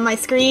 1s on my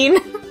screen.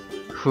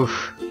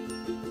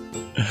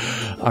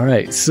 All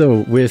right,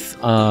 so with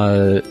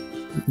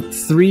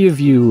 3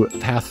 of you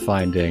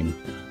pathfinding,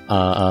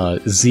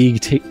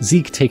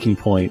 Zeke taking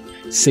point,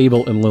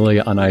 Sable and Lily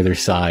on either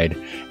side,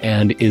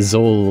 and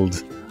Isolde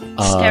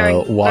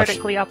staring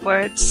vertically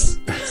upwards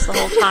the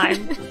whole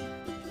time.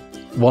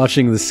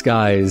 Watching the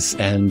skies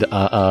and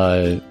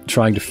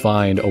trying to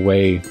find a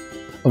way.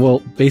 Well,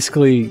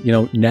 basically,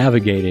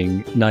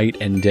 navigating night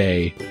and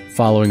day,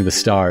 following the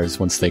stars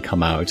once they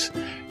come out.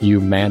 You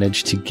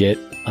manage to get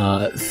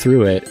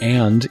through it,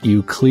 and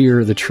you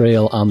clear the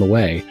trail on the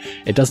way.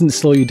 It doesn't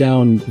slow you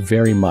down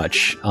very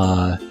much.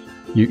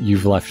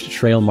 You've left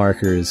trail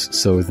markers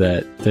so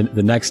that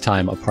the next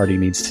time a party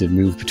needs to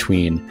move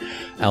between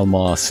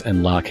Almos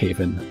and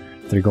Lockhaven,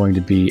 they're going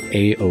to be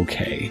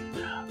A-okay.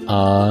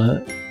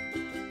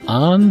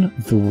 On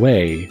the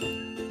way,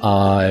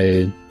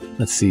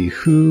 let's see,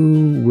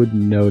 who would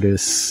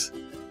notice?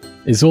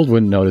 Isolde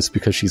wouldn't notice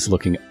because she's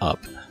looking up.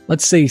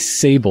 Let's say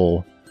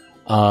Sable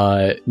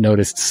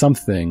noticed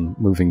something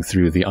moving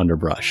through the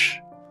underbrush.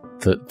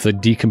 The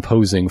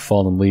decomposing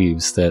fallen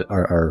leaves that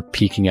are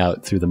peeking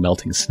out through the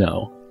melting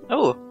snow.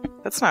 Oh,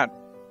 that's not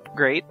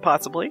great,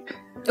 possibly.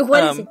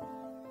 What is it?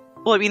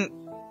 Well, I mean,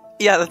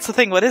 yeah, that's the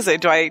thing. What is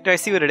it? Do I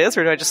see what it is,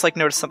 or do I just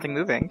notice something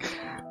moving?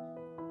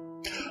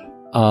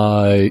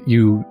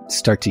 You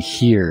start to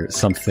hear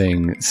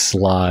something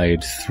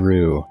slide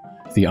through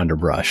the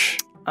underbrush.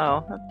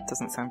 Oh, that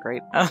doesn't sound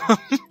great.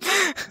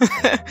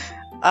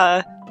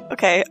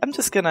 Okay, I'm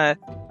just gonna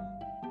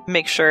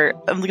make sure.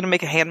 I'm gonna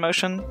make a hand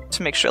motion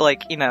to make sure,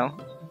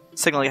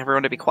 signaling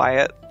everyone to be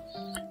quiet.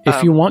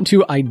 If you want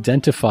to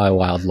identify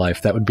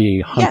wildlife, that would be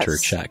a hunter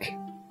check.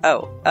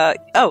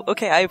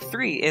 Okay, I have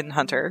 3 in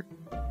hunter.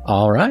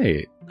 All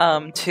right.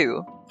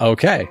 2.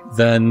 Okay,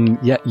 then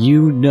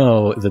you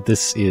know that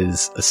this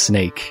is a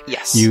snake.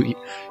 Yes.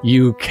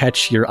 You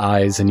catch your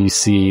eyes and you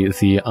see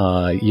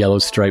the yellow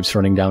stripes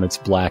running down its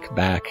black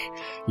back.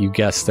 You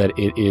guess that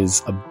it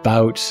is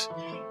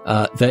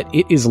that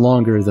it is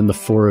longer than the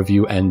 4 of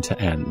you end to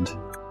end.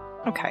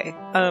 Okay.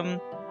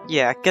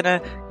 Yeah,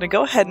 gonna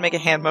go ahead and make a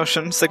hand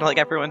motion signaling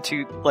everyone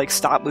to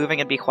stop moving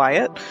and be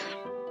quiet.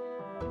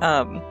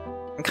 And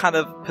kind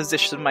of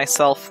position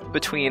myself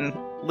between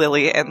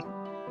Lily and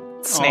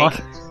Snake.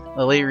 Aww.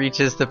 Lily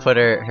reaches to put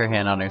her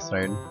hand on her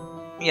sword.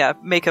 Yeah,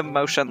 make a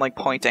motion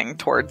pointing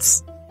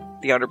towards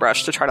the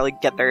underbrush to try to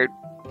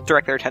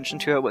direct their attention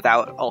to it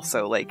without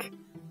also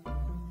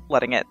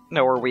letting it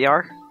know where we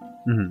are.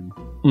 Mm-hmm.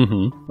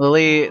 Mm-hmm.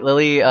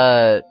 Lily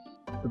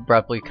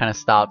abruptly kind of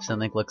stops and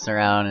looks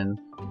around and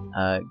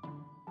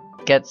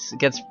gets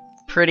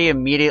pretty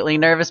immediately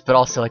nervous, but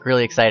also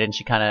really excited. And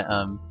she kind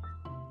of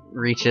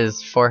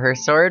reaches for her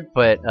sword,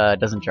 but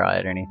doesn't draw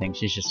it or anything.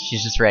 She's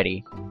just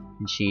ready,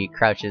 and she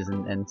crouches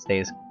and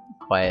stays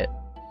quiet.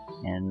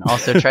 and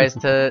also tries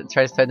to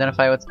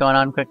identify what's going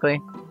on quickly.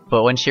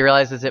 But when she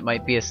realizes it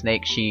might be a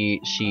snake, she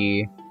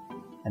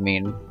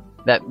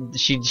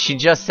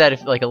just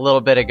said like a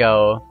little bit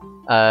ago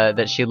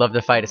that she'd love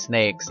to fight a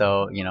snake.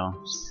 So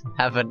she's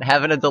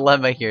having a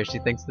dilemma here. She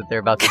thinks that they're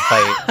about to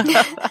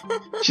fight.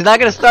 She's not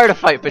gonna start a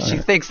fight, but she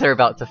thinks they're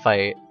about to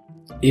fight.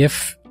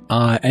 If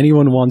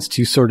anyone wants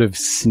to sort of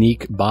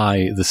sneak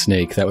by the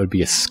snake, that would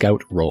be a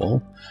scout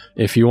roll.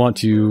 If you want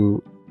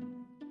to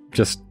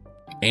just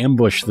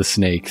ambush the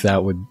snake,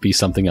 that would be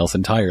something else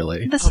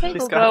entirely. The snake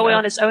will go away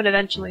on its own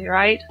eventually,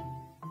 right?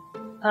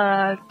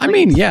 Yeah.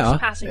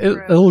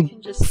 It'll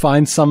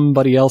find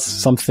something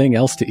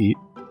else to eat.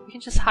 You can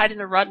just hide in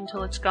a rut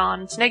until it's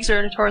gone. Snakes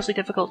are notoriously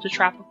difficult to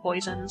trap with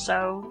poison,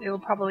 so it will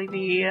probably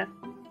be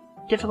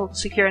difficult to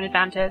secure an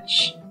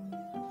advantage.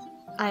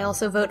 I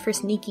also vote for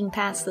sneaking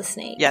past the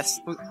snake.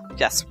 Yes,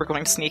 we're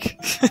going to sneak.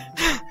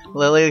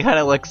 Lily kind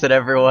of looks at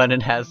everyone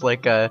and has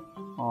like a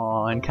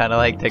and kind of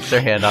like takes her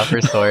hand off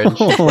her sword.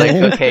 She's like,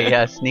 okay,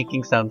 yeah,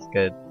 sneaking sounds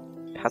good.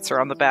 Pats her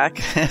on the back.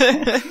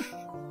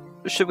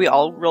 Should we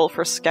all roll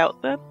for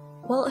scout then?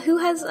 Well, who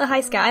has a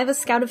high scout? I have a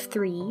scout of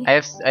 3. I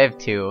have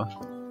 2.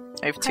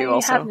 I have 2 I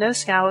also. have no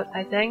scout,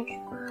 I think.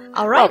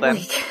 All right, then.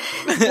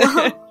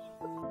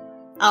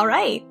 All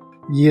right.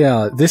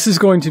 Yeah, this is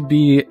going to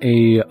be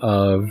a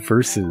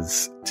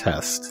versus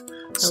test.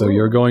 So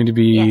you're going to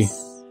be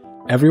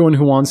everyone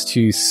who wants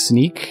to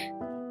sneak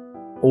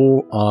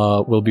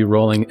will be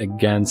rolling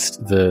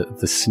against the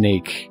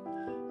snake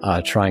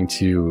trying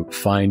to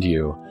find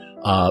you.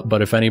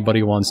 But if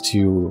anybody wants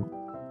to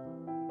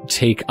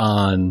take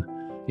on,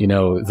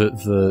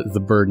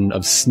 the burden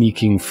of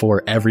sneaking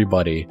for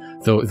everybody,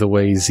 the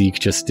way Zeke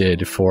just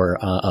did for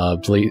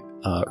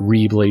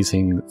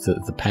reblazing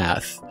the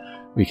path,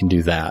 we can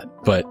do that.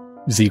 But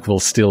Zeke will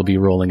still be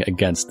rolling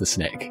against the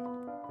snake.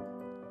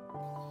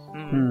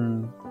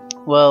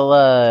 Well,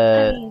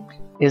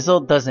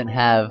 Isolde doesn't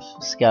have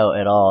scout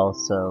at all,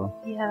 so...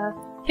 Yeah.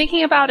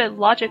 Thinking about it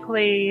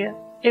logically,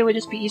 it would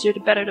just be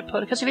better to put...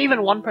 Because if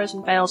even one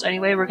person fails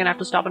anyway, we're gonna have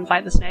to stop and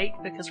fight the snake,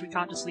 because we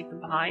can't just leave them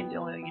behind.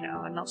 Although,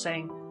 I'm not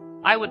saying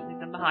I wouldn't leave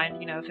them behind,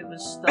 if it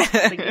was the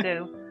thing to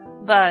do.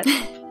 But,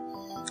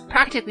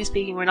 practically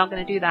speaking, we're not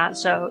gonna do that,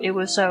 so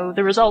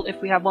the result,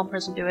 if we have one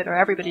person do it, or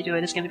everybody do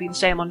it, is gonna be the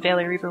same on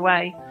failure either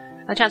way.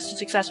 And the chances of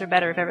success are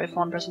better if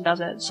one person does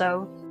it,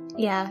 so...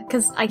 Yeah,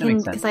 because I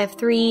have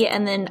 3,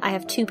 and then I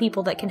have 2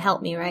 people that can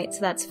help me, right? So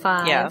that's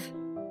 5.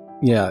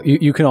 Yeah,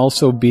 you can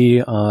also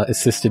be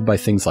assisted by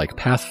things like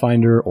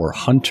Pathfinder or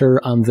Hunter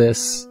on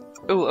this.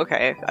 Oh,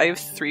 okay. I have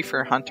 3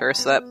 for Hunter,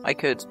 so that I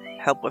could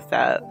help with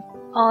that.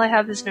 All I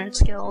have is nerd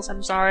skills.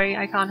 I'm sorry,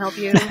 I can't help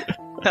you.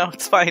 No,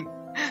 it's fine.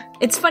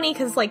 It's funny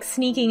because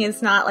sneaking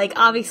is not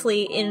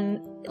obviously in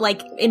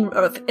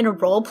a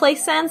role play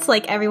sense,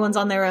 everyone's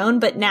on their own,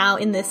 but now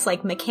in this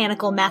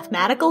mechanical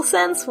mathematical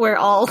sense, we're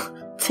all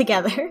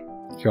together.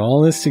 You're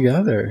all in this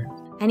together.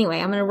 Anyway,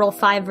 I'm gonna roll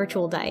 5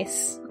 virtual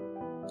dice.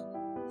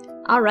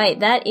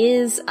 Alright, that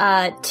is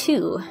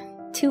 2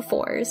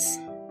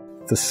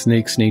 4s. The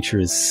snake's nature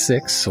is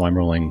 6, so I'm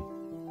rolling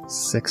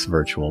 6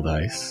 virtual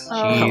dice.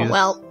 Oh,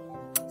 well,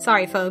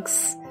 sorry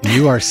folks.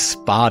 You are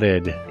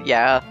spotted.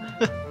 Yeah.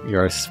 You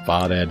are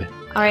spotted.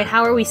 Alright,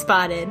 how are we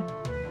spotted?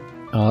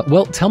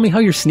 Well, tell me how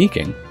you're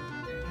sneaking.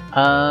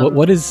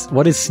 What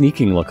does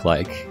sneaking look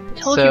like?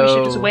 I told you we should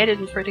have just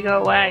waited for it to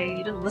go away.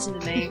 You didn't listen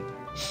to me.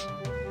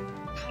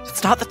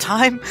 It's not the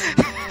time.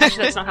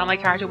 Actually, that's not how my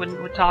character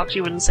would talk.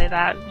 She wouldn't say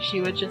that. She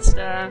would just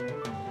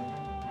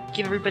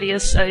give everybody a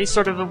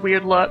sort of a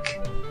weird look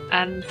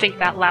and think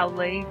that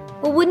loudly.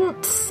 Well,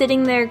 wouldn't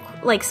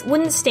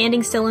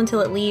standing still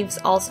until it leaves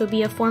also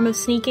be a form of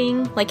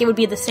sneaking? It would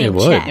be the same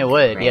check. It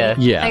would, right?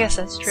 yeah. I guess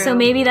that's true. So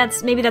maybe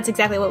that's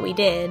exactly what we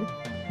did.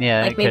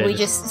 Yeah, maybe we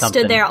just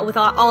stood there with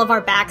all of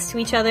our backs to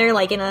each other,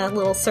 in a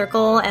little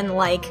circle, and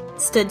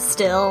stood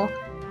still.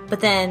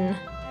 But then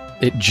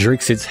it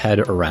jerks its head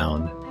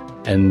around,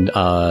 and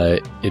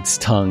its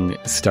tongue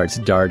starts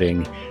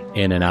darting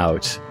in and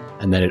out,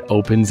 and then it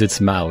opens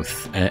its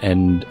mouth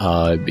and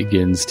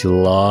begins to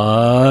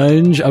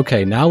lunge.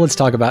 Okay, now let's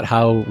talk about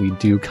how we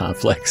do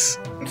conflicts.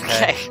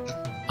 Okay.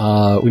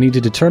 We need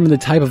to determine the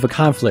type of a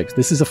conflict.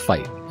 This is a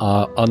fight.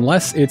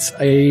 Unless it's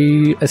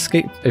a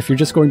escape. If you're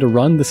just going to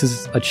run, this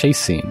is a chase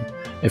scene.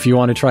 If you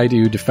want to try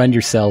to defend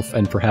yourself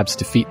and perhaps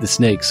defeat the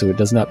snake so it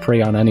does not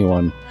prey on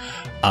anyone,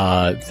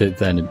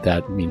 then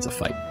that means a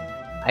fight.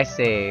 I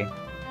say,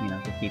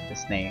 defeat the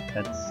snake.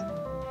 That's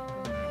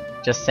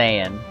just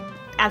saying.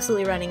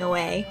 Absolutely running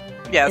away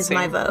is same.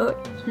 my vote.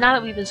 Now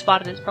that we've been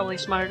spotted, it's probably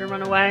smarter to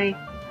run away.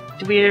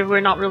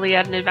 We're not really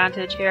at an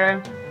advantage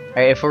here.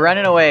 Alright, if we're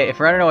running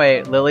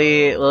away,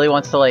 Lily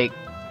wants to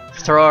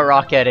throw a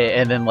rock at it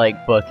and then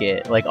book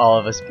it. All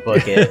of us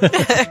book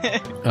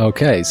it.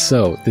 Okay,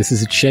 so this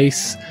is a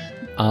chase.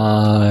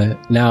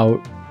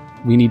 Now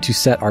we need to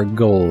set our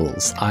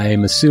goals.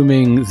 I'm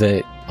assuming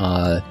that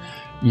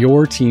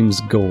your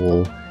team's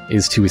goal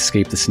is to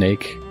escape the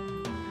snake.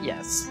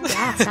 Yes.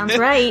 Yeah, sounds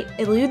right.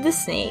 Elude the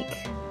snake.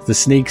 The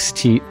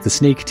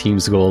snake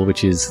team's goal,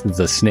 which is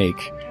the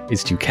snake,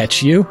 is to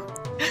catch you.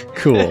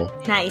 Cool.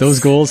 Nice. Those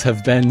goals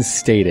have been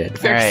stated.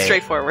 Very Alright.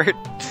 straightforward.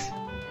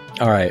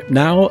 All right.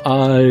 Now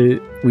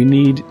we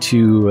need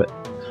to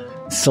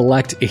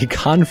select a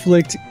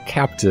conflict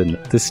captain.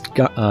 This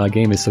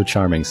game is so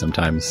charming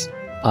sometimes.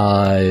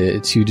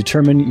 To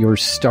determine your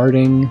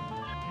starting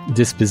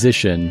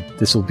disposition,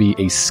 this will be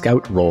a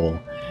scout roll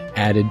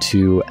added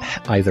to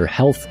either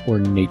health or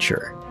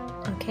nature.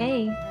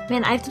 Okay.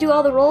 Man, I have to do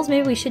all the rolls.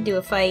 Maybe we should do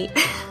a fight.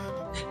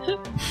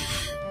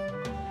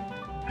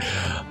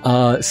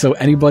 So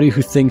anybody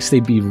who thinks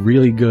they'd be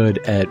really good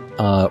at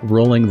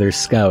rolling their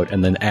scout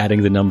and then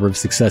adding the number of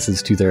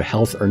successes to their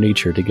health or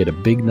nature to get a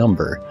big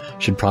number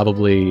should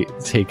probably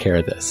take care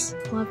of this.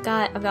 Well,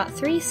 I've got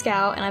 3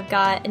 scout, and I've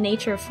got a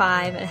nature of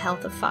 5 and a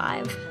health of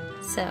 5.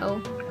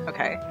 So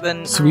Okay,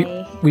 then So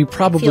we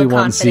probably feel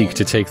want Zeke confident.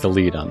 to take the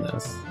lead on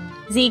this.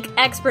 Zeke,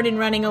 expert in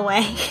running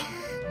away.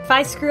 If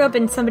I screw up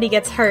and somebody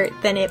gets hurt,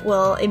 then it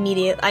will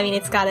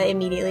it's gotta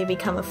immediately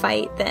become a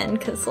fight then,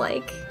 because,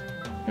 like,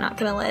 I'm not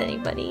gonna let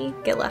anybody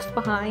get left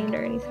behind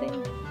or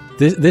anything.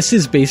 This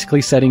is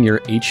basically setting your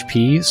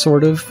HP,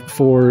 sort of,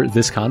 for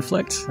this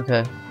conflict.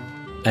 Okay.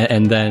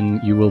 And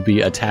then you will be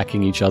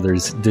attacking each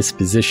other's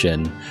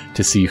disposition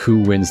to see who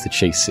wins the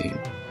chase scene.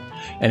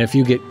 And if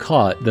you get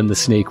caught, then the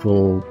snake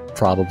will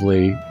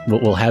probably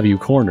will have you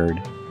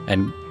cornered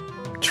and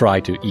try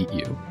to eat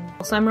you.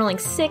 So I'm rolling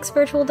 6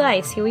 virtual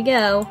dice. Here we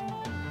go.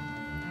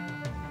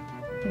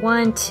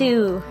 1,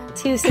 2.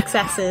 2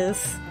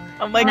 successes.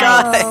 oh my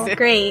Nice. god.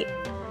 Great.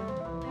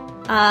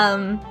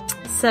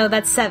 So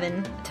that's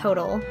 7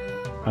 total.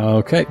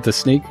 Okay, the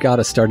snake got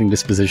a starting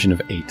disposition of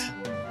 8.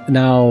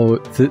 Now,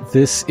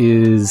 this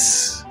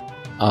is...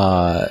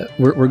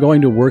 we're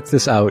going to work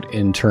this out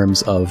in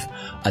terms of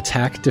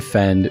attack,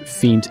 defend,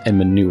 feint, and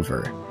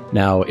maneuver.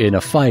 Now, in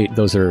a fight,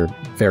 those are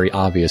very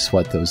obvious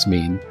what those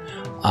mean.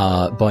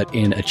 But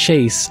in a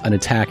chase, an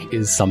attack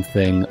is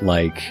something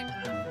like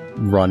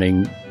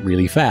running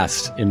really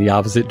fast in the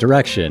opposite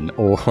direction,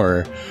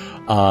 or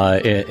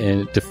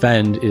and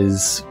defend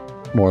is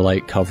more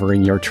like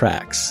covering your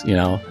tracks. You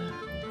know,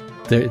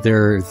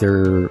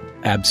 they're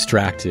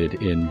abstracted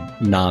in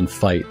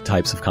non-fight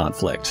types of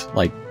conflict,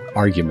 like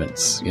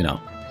arguments. You know.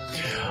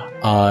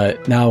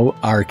 Now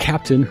our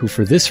captain, who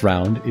for this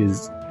round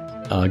is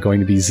going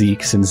to be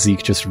Zeke, since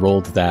Zeke just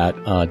rolled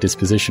that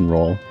disposition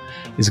roll,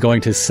 is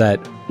going to set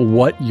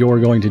what you're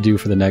going to do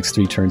for the next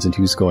 3 turns and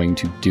who's going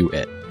to do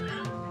it.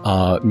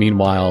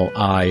 Meanwhile,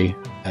 I,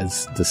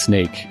 as the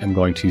snake, am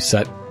going to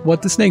set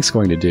what the snake's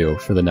going to do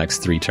for the next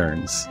 3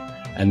 turns.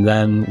 And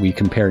then we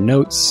compare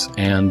notes,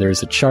 and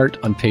there's a chart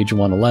on page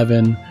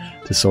 111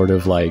 to sort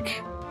of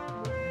like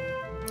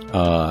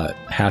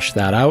hash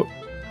that out.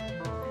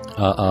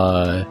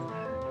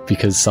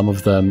 Because some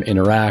of them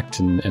interact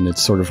and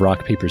it's sort of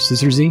rock, paper,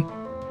 scissors-y.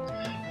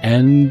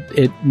 And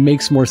it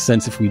makes more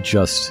sense if we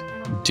just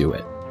do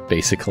it,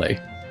 basically.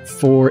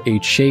 For a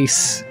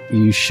chase,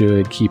 you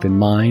should keep in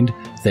mind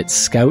that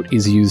Scout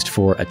is used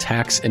for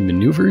attacks and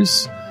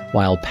maneuvers,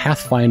 while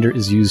Pathfinder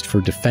is used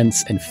for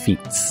defense and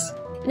feats.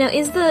 Now,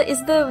 is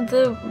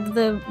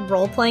the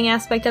role-playing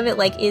aspect of it,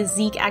 like, is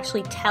Zeke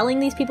actually telling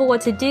these people what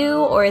to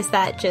do, or is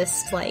that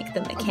just, like, the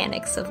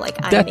mechanics of, like,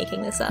 I'm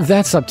making this up?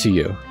 That's up to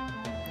you.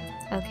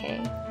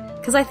 Okay.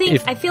 Because I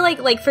feel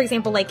like, for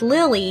example, like,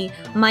 Lily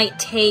might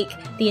take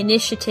the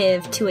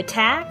initiative to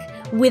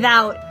attack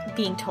without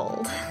being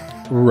told.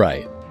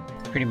 Right.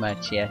 Pretty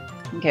much, yeah.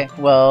 Okay,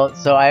 well,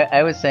 so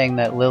I was saying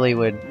that Lily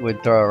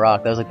would throw a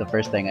rock. That was like the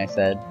first thing I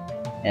said.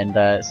 And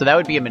so that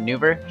would be a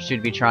maneuver. She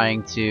would be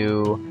trying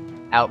to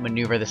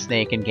outmaneuver the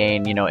snake and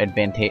gain,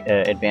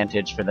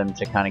 advantage for them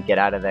to kind of get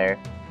out of there.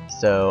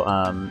 So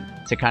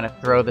to kind of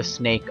throw the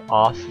snake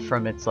off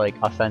from its like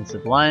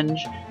offensive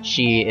lunge,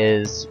 she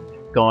is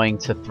going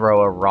to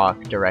throw a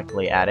rock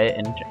directly at it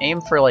and aim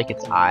for like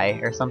its eye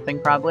or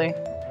something probably.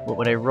 What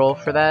would I roll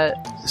for that?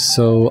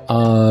 So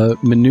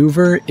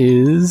maneuver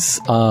is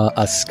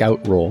a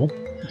scout roll.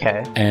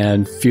 Okay.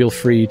 And feel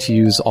free to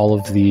use all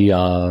of the,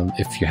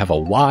 if you have a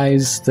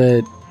wise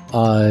that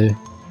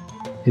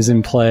is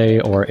in play,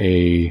 or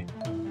I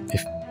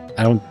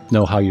don't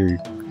know how your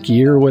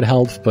gear would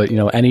help, but,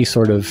 any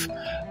sort of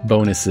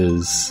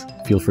bonuses,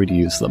 feel free to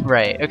use them.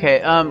 Right, okay,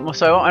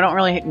 so I don't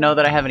really know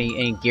that I have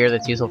any gear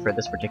that's useful for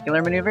this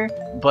particular maneuver,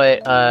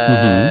 but,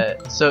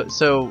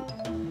 so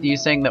you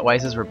saying that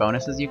wises were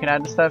bonuses you can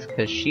add to stuff?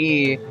 Because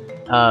she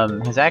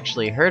has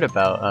actually heard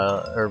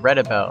about or read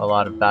about a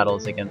lot of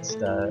battles against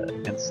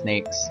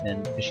snakes,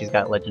 and cause she's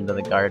got Legend of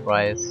the Guard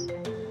wise.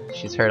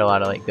 She's heard a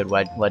lot of like good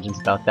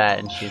legends about that,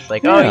 and she's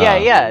like, oh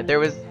yeah, there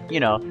was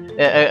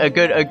a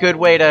good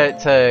way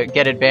to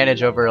get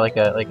advantage over like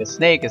a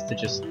snake is to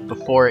just,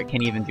 before it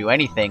can even do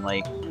anything,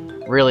 like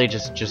really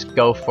just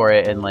go for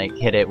it and like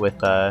hit it with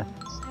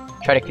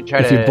try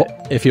to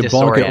if you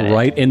bonk it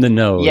right in the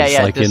nose.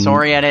 Yeah, like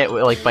disorient it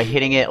like by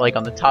hitting it like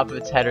on the top of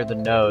its head or the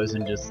nose,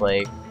 and just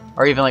like,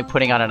 or even like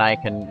putting on an eye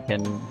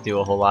can do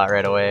a whole lot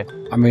right away.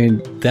 I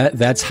mean,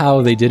 that's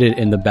how they did it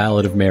in the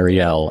Ballad of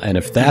Marielle, and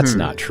if that's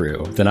not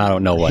true, then I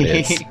don't know what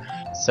is.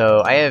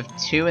 So I have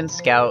 2 in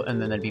Scout,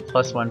 and then it'd be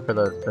 +1 for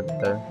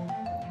the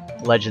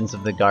Legends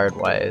of the Guard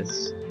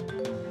wise.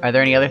 Are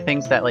there any other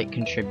things that like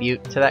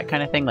contribute to that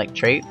kind of thing, like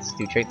traits?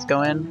 Do traits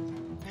go in?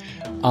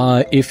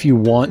 If you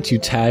want to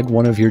tag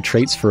one of your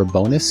traits for a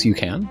bonus, you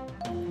can.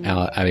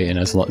 I mean,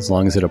 as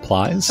long as it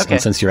applies. Okay.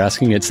 And since you're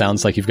asking, it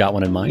sounds like you've got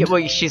one in mind. Yeah,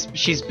 well,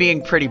 she's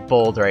being pretty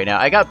bold right now.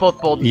 I got both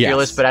bold and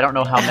fearless, but I don't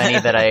know how many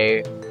that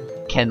I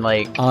can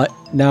like.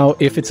 Now,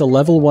 if it's a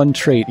level 1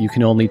 trait, you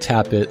can only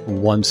tap it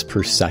once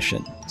per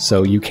session.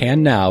 So you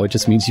can now. It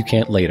just means you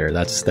can't later.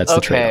 That's the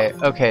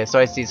trade-off. Okay. So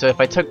I see. So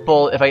if I took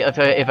bold,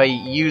 if I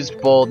used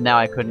bold now,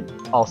 I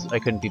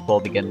couldn't be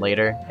bold again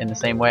later in the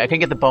same way. I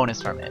couldn't get the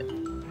bonus from it.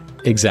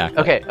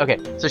 Exactly. Okay.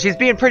 So she's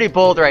being pretty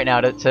bold right now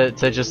to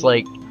just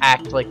like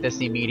act like this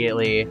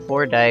immediately.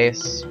 4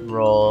 dice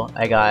roll.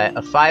 I got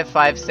a 5,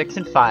 5, 6,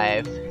 and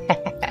 5.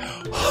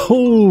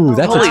 Oh,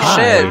 that's Holy a tie.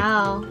 shit.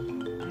 Wow.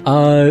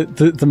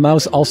 The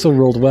mouse also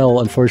rolled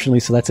well,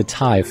 unfortunately, so that's a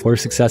tie. 4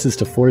 successes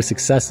to 4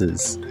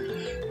 successes.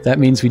 That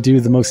means we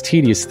do the most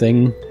tedious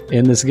thing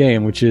in this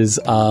game, which is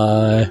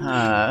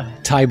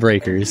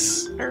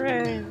tiebreakers.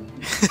 Hooray.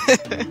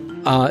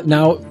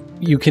 Now,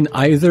 you can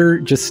either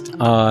just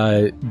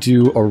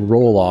do a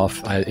roll-off.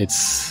 I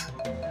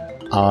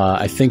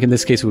think in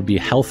this case it would be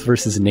health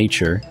versus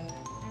nature.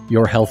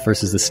 Your health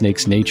versus the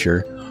snake's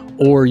nature.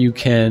 Or you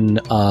can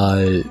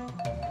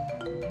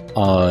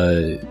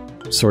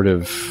sort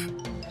of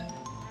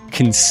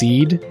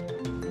concede,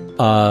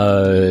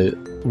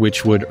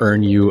 which would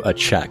earn you a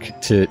check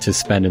to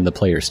spend in the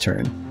player's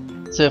turn.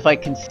 So if I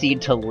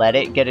concede to let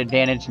it get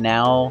advantage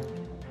now...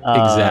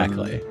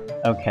 Exactly.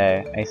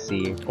 Okay, I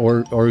see.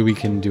 Or we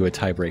can do a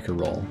tiebreaker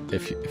roll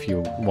if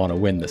you want to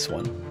win this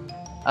one.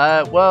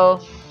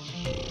 Well...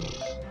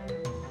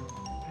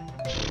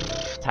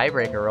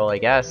 tiebreaker roll, I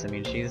guess. I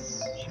mean,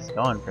 she's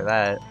going for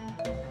that.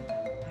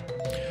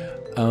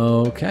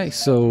 Okay,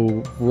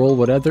 so roll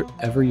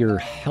whatever your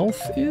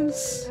health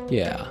is?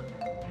 Yeah.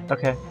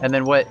 Okay, and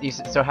then what?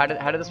 So how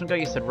did this one go?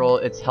 You said roll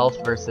its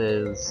health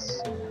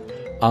versus...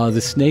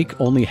 The snake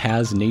only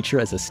has nature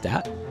as a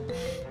stat.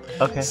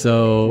 Okay.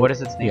 So what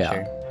is its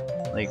nature?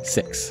 Yeah, like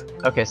 6.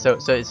 Okay, so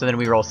then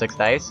we roll 6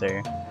 dice,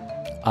 or?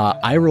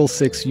 I roll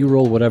 6. You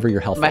roll whatever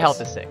your health is. My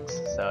health is 6,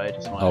 so I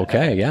just want.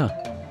 Okay, yeah.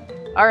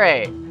 All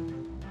right.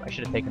 I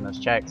should have taken those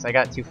checks. I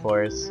got 2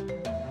 4s,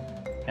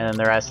 and then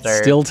the rest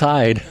are still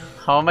tied.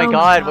 Oh my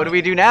god! What do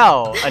we do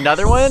now?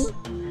 Another one?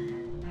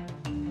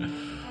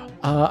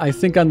 I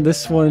think on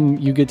this one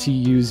you get to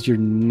use your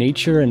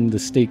nature, and the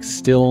snake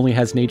still only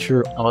has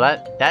nature. Oh,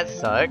 that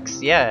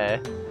sucks. Yeah.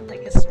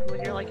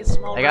 When you're like a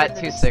small. I got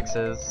 2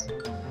 6s.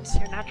 It's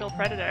your natural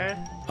predator.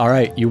 All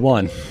right, you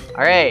won.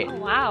 All right. Oh,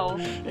 wow.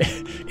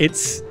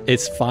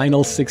 Its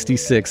final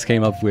 66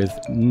 came up with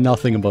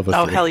nothing above a 3.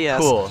 Oh, hell yes.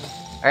 Cool.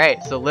 All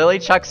right, so Lily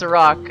chucks a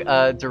rock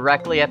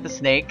directly at the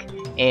snake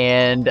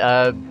and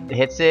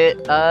hits it.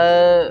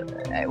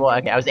 Well,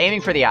 okay, I was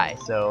aiming for the eye,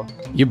 so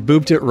You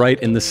booped it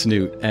right in the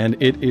snoot, and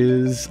it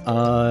is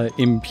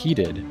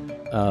impeded.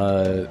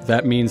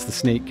 That means the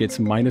snake gets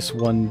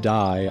 -1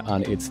 die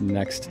on its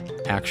next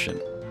action.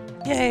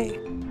 Yay.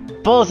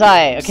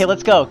 bullseye. Okay,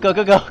 let's go. Go.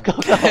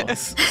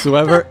 So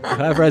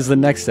whoever has the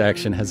next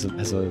action has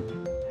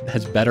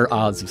better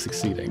odds of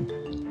succeeding.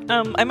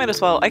 I might as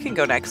well. I can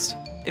go next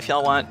if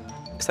y'all want,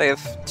 because I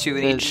have 2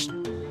 in each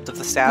of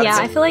the stats. Yeah,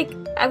 I feel like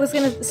I was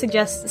gonna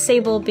suggest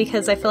Sable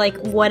because I feel like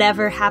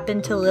whatever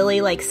happened to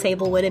Lily, like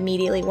Sable would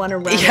immediately want to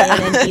run in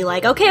and be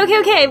like,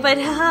 okay, but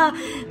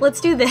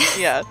let's do this.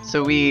 Yeah.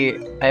 So I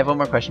have one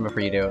more question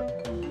before you do.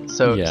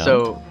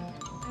 So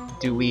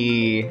do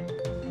we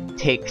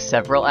take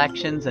several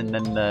actions and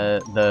then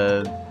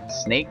the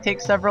snake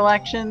takes several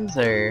actions,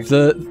 or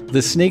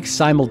the snake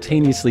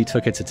simultaneously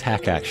took its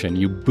attack action?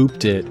 You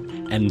booped it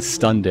and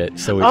stunned it,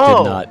 so it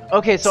did not.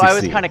 Okay, so succeed. I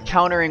was kind of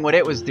countering what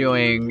it was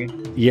doing.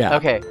 Yeah.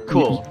 Okay,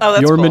 cool. Oh,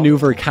 that's Your cool.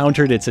 maneuver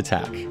countered its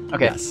attack.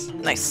 Okay. Yes.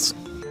 Nice.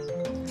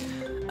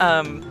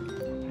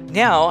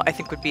 Now I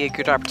think would be a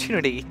good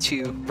opportunity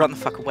to run the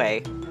fuck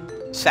away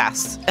as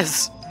fast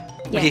as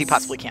we Yes.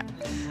 possibly can.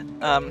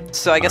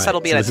 So I guess All right,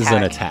 that'll be so an this attack. is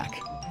an attack.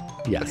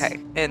 Yes. Okay,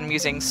 and I'm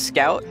using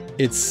Scout.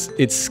 It's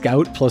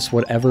Scout plus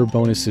whatever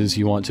bonuses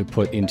you want to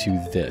put into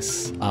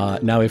this.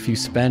 Now, if you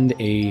spend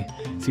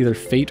it's either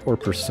Fate or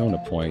Persona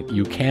point,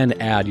 you can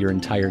add your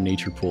entire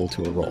nature pool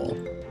to a roll.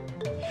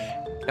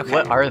 Okay.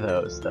 What are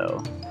those,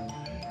 though?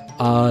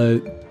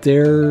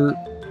 Their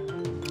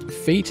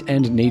Fate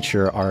and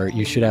Nature are,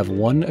 you should have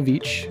one of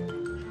each.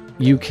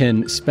 You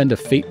can spend a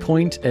Fate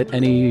point at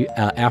any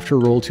after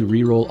roll to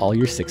reroll all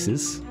your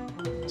 6s,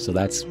 so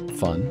that's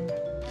fun.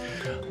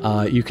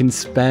 You can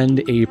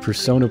spend a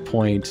Persona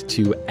point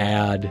to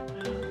add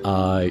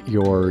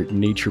your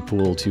nature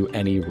pool to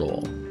any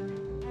roll,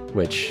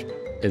 which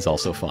is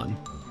also fun.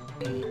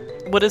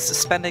 What does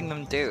spending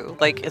them do?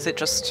 Like, is it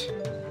just...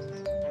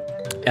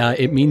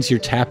 It means you're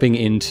tapping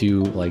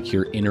into like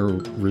your inner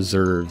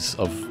reserves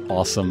of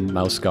awesome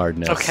mouse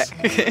guardness.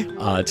 Okay.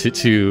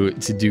 To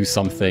do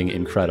something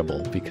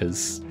incredible,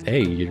 because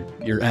hey,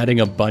 you're adding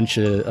a bunch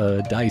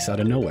of dice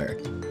out of nowhere.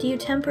 Do you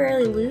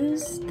temporarily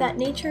lose that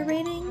nature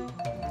rating?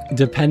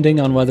 depending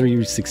on whether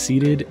you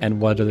succeeded and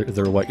whether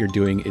what you're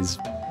doing is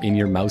in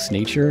your mouse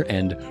nature,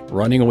 and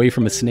running away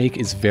from a snake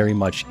is very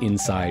much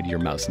inside your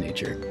mouse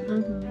nature.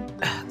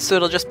 Mm-hmm. So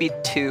it'll just be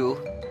 2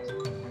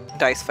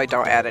 dice if I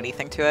don't add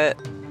anything to it?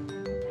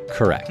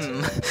 Correct.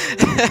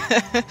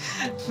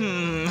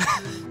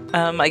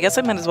 I guess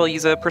I might as well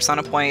use a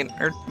persona point,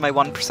 or my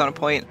 1 persona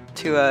point,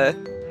 to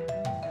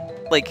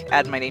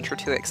add my nature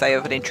to it, because I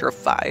have a nature of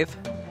 5.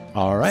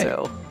 All right.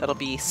 So that'll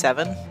be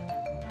 7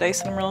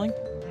 dice that I'm rolling.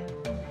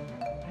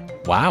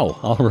 Wow.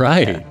 All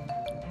right. Yeah.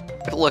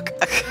 Look,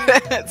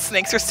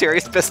 snakes are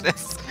serious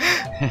business.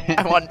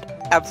 I want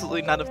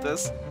absolutely none of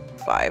this.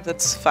 5.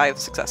 That's 5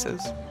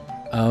 successes.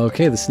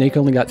 Okay, the snake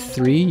only got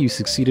 3. You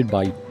succeeded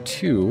by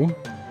 2.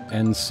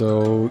 And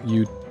so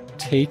you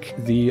take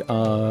the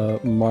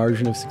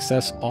margin of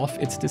success off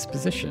its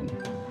disposition.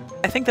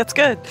 I think that's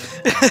good.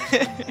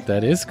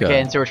 That is good.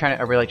 Okay, and so are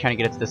we trying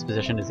to get its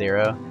disposition to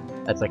 0?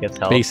 That's like its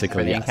health basically,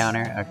 for the yes.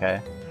 encounter?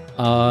 Okay.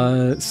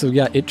 So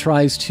yeah, it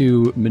tries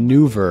to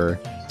maneuver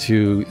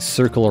to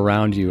circle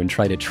around you and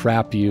try to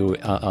trap you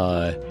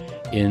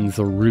in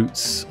the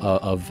roots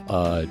of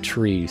a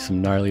tree,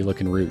 some gnarly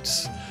looking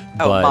roots.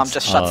 Oh, but, Mom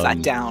just shuts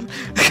that down.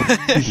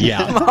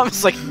 Yeah.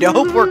 Mom's like,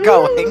 nope, we're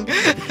going.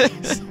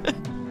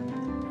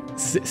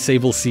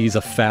 Sable sees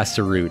a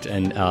faster route,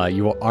 and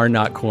you are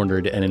not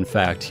cornered, and in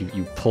fact,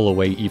 you pull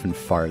away even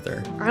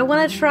farther. I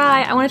want to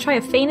try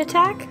a feint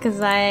attack, because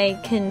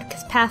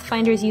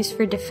Pathfinder is used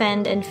for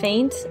defend and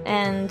feint,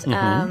 and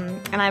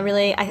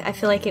I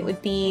feel like it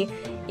would be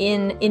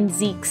in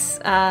Zeke's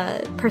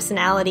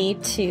personality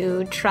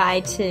to try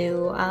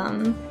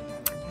to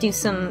do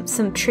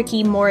some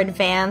tricky, more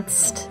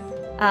advanced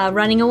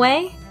running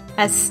away,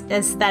 as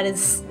that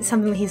is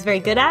something that he's very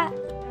good at.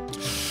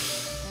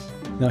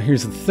 Now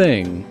here's the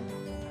thing.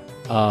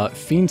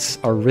 Feints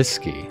are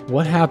risky.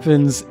 What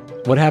happens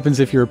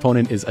if your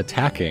opponent is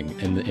attacking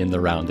in the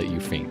round that you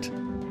feint?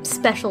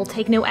 Special,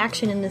 take no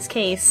action in this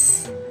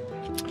case.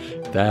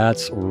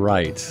 That's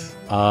right.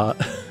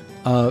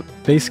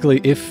 Basically,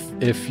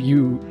 if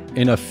you,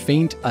 in a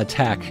feint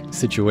attack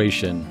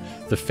situation,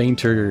 the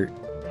feinter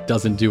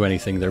doesn't do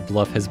anything, their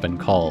bluff has been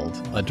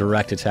called, a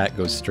direct attack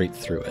goes straight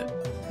through it.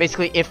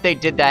 Basically, if they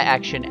did that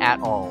action at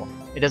all,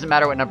 it doesn't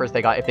matter what numbers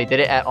they got. If they did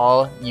it at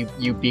all,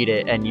 you beat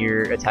it, and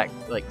your attack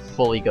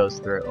fully goes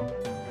through.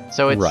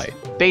 So it's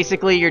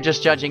basically you're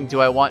just judging: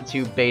 do I want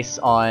to base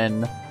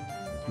on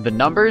the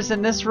numbers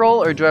in this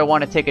roll, or do I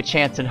want to take a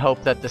chance and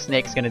hope that the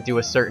snake's going to do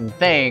a certain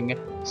thing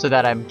so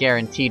that I'm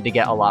guaranteed to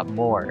get a lot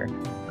more?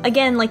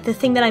 Again, the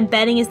thing that I'm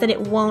betting is that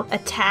it won't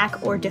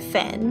attack or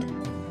defend.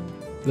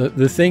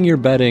 The thing you're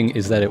betting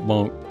is that it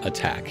won't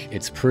attack.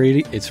 It's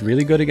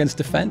really good against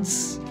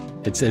defense.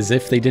 It's as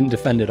if they didn't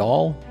defend at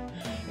all.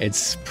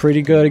 It's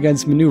pretty good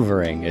against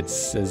maneuvering.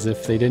 It's as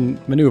if they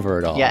didn't maneuver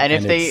at all. Yeah, and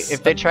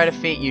if they try to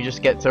feint, you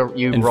just get to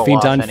roll feint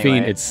off on anyway.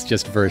 feint, it's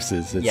just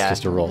versus. It's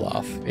just a roll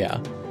off.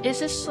 Yeah. Is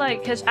this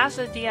because as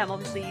a DM,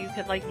 obviously you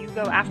could you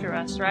go after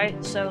us, right?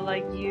 So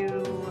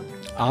you.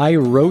 I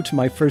wrote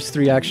my first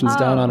 3 actions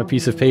down on a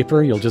piece of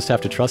paper. You'll just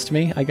have to trust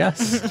me, I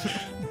guess.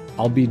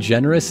 I'll be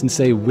generous and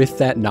say, with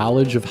that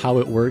knowledge of how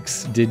it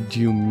works, did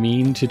you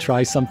mean to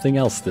try something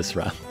else this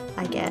round?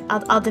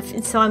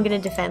 So I'm gonna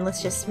defend.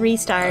 Let's just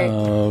restart.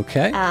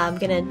 Okay. I'm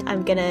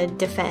gonna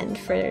defend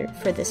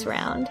for this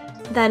round.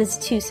 That is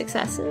 2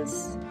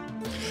 successes.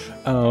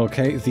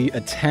 Okay. The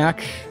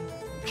attack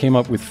came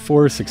up with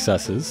 4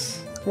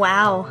 successes.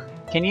 Wow.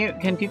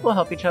 Can people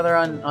help each other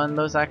on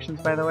those actions,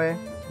 by the way?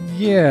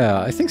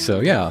 Yeah, I think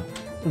so. Yeah.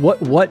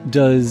 What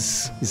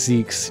does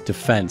Zeke's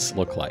defense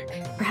look like?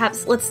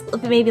 Perhaps let's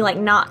maybe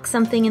knock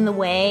something in the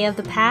way of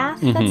the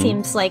path. Mm-hmm. That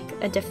seems like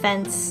a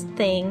defense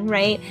thing,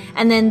 right?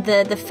 And then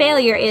the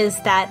failure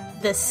is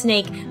that the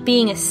snake,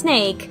 being a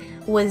snake,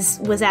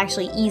 was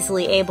actually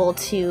easily able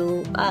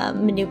to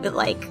maneuver,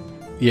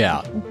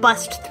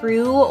 bust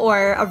through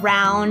or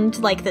around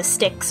the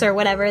sticks or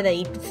whatever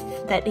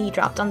that he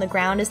dropped on the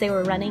ground as they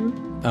were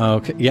running.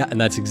 Okay, yeah,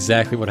 and that's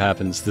exactly what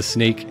happens. The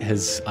snake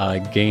has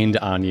gained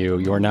on you.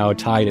 You're now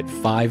tied at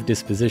 5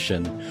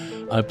 disposition.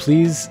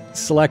 Please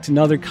select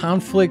another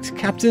conflict,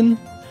 Captain,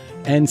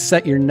 and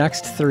set your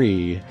next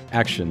 3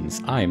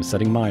 actions. I am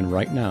setting mine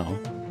right now.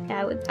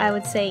 I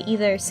would say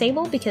either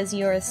Sable, because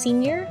you're a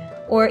senior,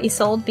 or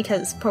Isolde,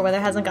 because poor Weather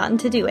hasn't gotten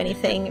to do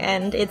anything,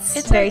 and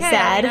it's very okay.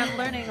 sad. I'm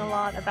learning a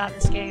lot about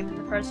this game in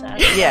the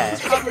process. Yeah.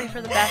 It's probably for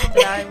the best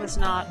that I was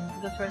not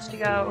the first to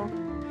go.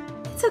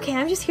 It's okay,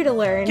 I'm just here to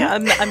learn. Yeah,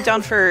 I'm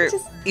down for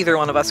either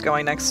one of us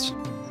going next.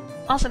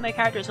 Also, my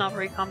character is not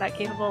very combat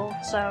capable,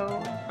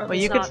 so... Well,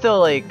 you could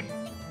still,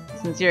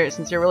 since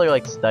you're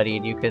really,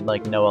 studied, you could,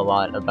 know a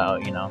lot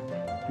about,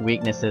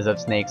 weaknesses of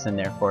snakes and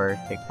therefore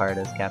take part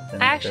as captain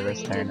for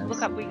this turn. I did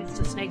look up weaknesses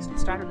of snakes at the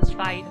start of this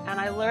fight, and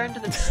I learned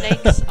that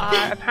snakes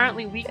are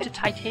apparently weak to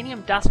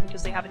titanium dust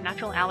because they have a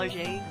natural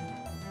allergy.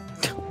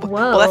 Whoa.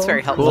 Well, that's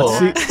very helpful.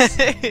 Cool.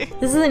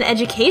 This is an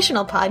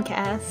educational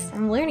podcast.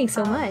 I'm learning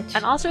so much.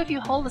 And also, if you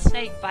hold the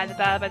snake by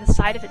the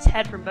side of its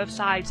head from both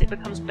sides, it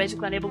becomes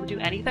basically unable to do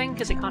anything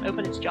because it can't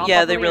open its jaw.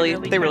 Yeah, they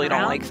properly really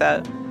don't like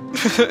that.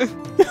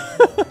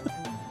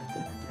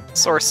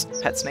 Source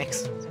pet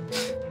snakes.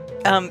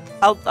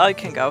 I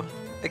can go.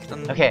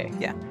 Okay.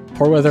 Yeah.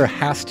 Poorweather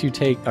has to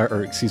take,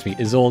 or excuse me,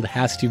 Isolde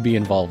has to be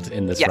involved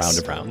in this round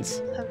of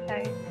rounds.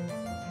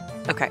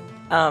 Okay.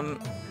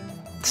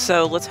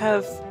 So let's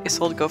have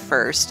Isolde go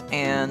first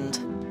and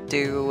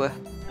do.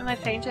 Am I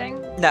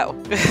fainting? No.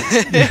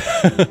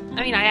 I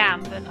mean, I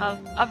am, but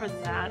other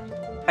than that.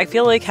 I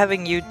feel like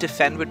having you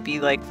defend would be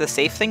like the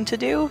safe thing to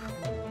do,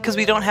 because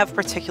we don't have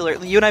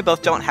you and I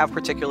both don't have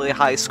particularly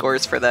high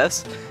scores for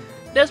this.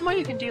 There's more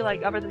you can do,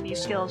 like, other than these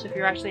skills if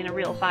you're actually in a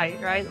real fight,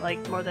 right?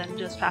 Like, more than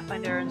just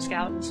Pathfinder and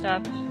Scout and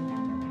stuff.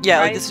 Yeah,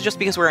 right? like, this is just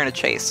because we're in a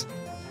chase.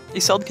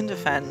 Isolde can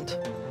defend.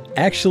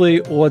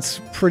 Actually, what's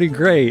pretty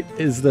great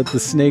is that the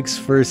snake's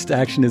first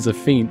action is a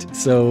feint,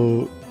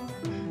 so...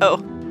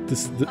 Oh. Oh,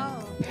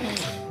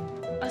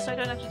 so I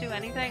don't have to do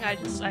anything? I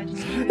just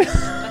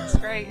that's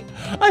great.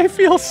 I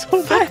feel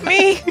so Fuck bad.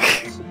 me!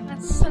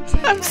 That's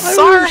okay. I'm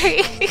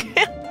sorry!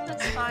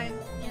 That's fine.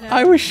 You know.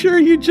 I was sure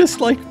you'd just,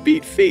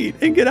 beat feet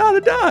and get out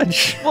of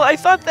dodge. Well, I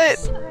thought that...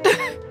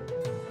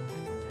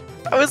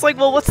 I was like,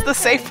 well, what's the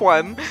safe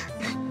one?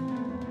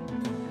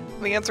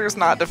 The answer is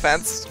not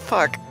defense.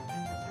 Fuck.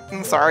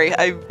 I'm sorry,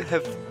 I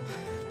have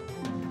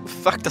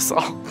fucked us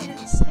all.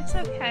 It's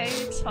okay,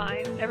 it's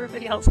fine.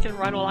 Everybody else can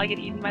run while I get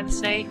eaten by the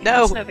snake.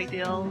 No. It's no big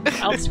deal.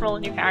 I'll just roll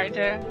a new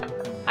character.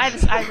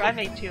 I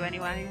made 2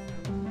 anyway.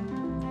 Oh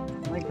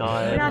my We're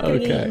god. not going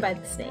to get Okay. eaten by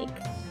the snake.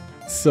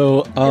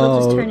 So,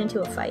 It'll just turn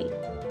into a fight.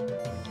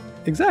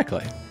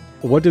 Exactly.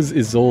 What does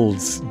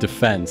Isolde's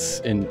defense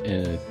in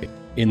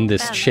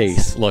this Defense.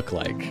 chase look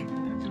like?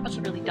 That's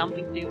a really dumb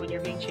thing to do when you're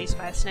being chased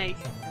by a snake.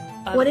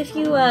 What if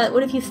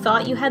you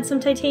thought you had some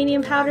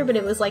titanium powder, but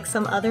it was like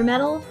some other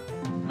metal?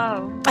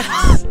 Oh.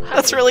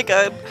 That's really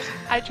good.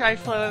 I tried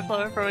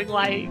throwing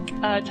like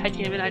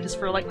titanium and I just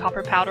throw like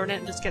copper powder in it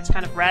and it just gets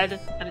kind of red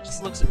and it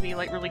just looks at me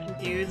like really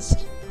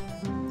confused.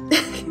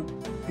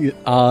 It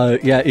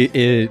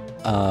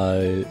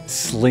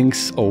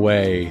slinks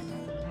away.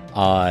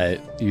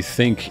 You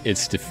think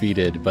it's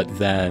defeated, but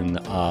then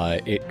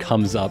it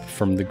comes up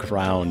from the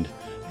ground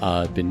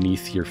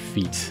beneath your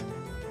feet.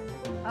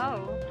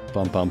 Oh.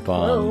 Bum bum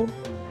Whoa. bum.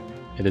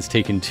 It has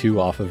taken 2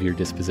 off of your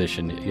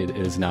disposition. It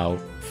is now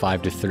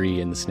 5-3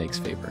 in the snake's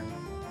favor.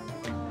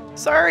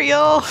 Sorry,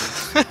 y'all.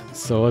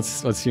 So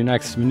what's your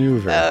next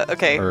maneuver?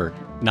 Okay. Or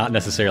not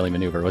necessarily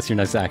maneuver. What's your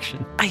next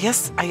action? I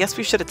guess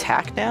we should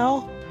attack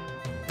now.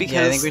 Because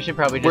Yeah, I think we should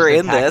probably just we're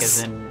in attack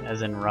this.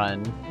 as in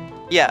run.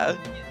 Yeah.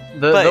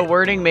 The But-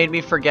 wording made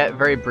me forget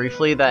very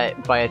briefly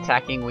that by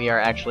attacking we are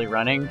actually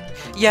running.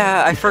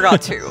 Yeah, I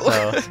forgot to.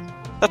 So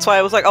That's why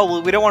I was like, oh,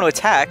 well, we don't want to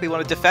attack. We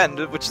want to defend,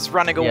 which is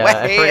running yeah, away.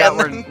 I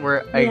forgot and then-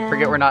 Yeah. I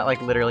forget we're not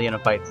like literally in a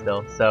fight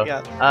still. So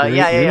Yeah.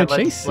 You're in a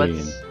chase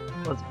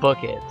Let's book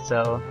it.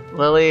 So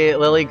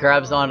Lily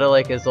grabs onto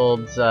like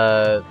Isolde's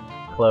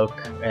cloak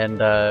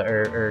and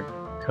or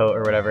coat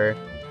or whatever,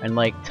 and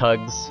like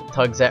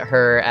tugs at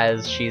her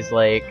as she's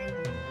like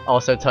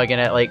also tugging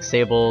at like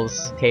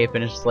Sable's cape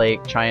and is just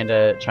like trying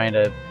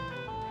to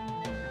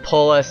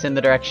pull us in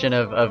the direction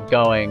of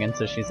going. And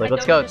so she's like,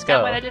 let's go.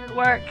 Why that didn't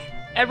work.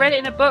 I read it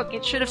in a book.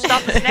 It should have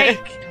stopped the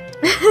snake.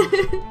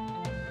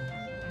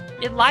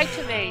 It lied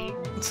to me.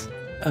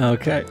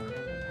 Okay.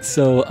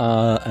 So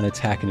an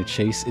attack and a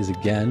chase is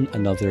again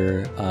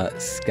another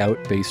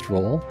scout-based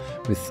roll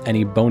with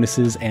any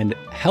bonuses and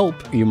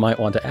help you might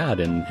want to add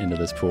into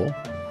this pool.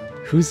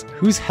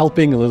 Who's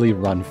helping Lily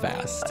run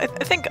fast? I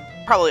think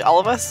probably all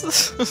of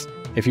us.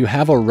 If you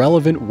have a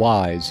relevant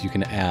wise, you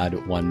can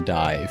add 1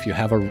 die. If you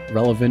have a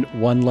relevant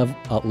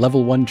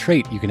level 1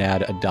 trait, you can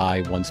add a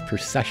die once per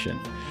session.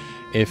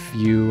 If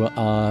you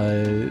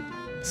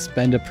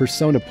spend a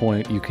persona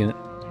point, you can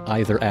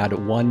either add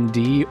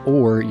 1d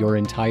or your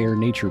entire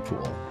nature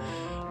pool.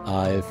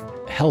 If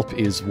help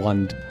is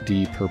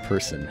 1d per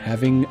person.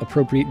 Having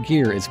appropriate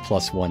gear is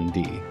plus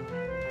 1d.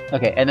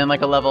 Okay, and then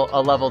like a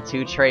level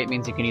 2 trait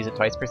means you can use it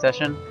twice per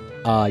session.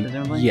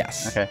 Presumably?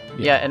 Yes. Okay.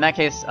 Yeah. In that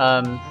case,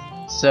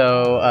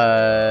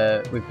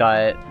 so we've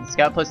got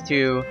Scout plus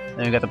 2,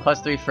 then we've got the plus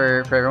 3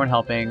 for everyone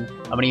helping.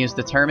 I'm gonna use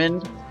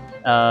Determined,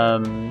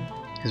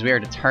 because we are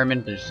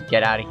determined to just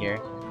get out of here.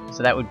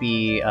 So that would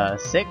be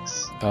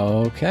 6.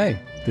 Okay.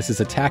 This is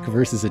attack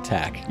versus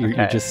attack. You're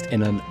Okay. just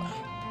in an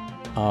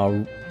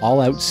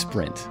all-out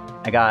sprint.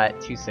 I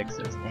got 2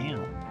 6s.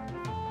 Damn.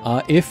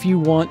 If you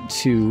want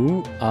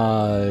to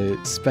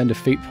spend a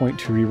fate point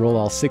to reroll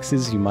all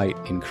 6s, you might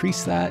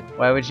increase that.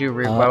 Why would you?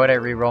 Why would I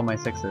re-roll my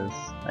 6s?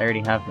 I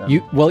already have them.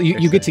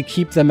 You get to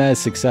keep them as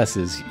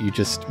successes. You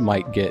just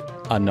might get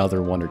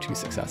another 1 or 2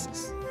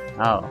 successes.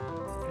 Oh.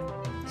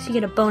 So you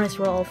get a bonus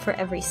roll for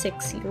every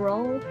 6 you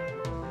roll.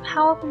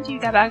 How often do you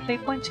get back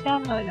fate points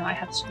again? Oh no, I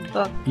have this in the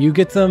book. You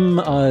get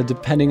them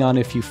depending on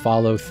if you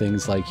follow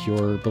things like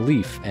your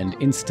belief and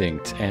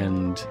instinct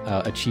and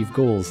achieve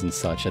goals and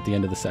such at the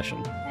end of the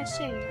session. I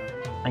see.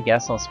 I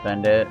guess I'll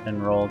spend it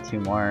and roll 2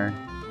 more.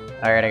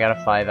 Alright, I got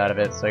a 5 out of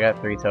it, so I got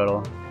 3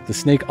 total. The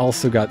snake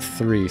also got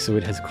 3, so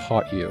it has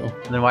caught you.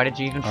 Then why did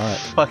you even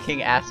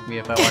fucking ask me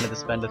if I wanted to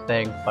spend a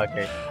thing,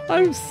 fucker?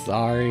 I'm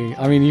sorry.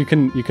 I mean, you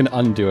can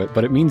undo it,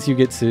 but it means you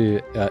get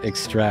to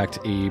extract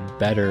a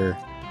better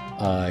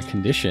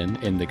condition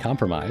in the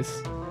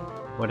compromise.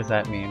 What does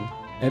that mean?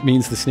 It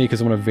means the snake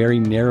has won a very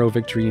narrow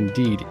victory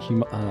indeed.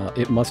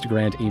 It must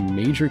grant a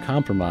major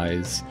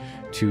compromise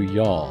to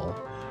y'all.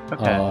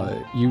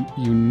 Okay.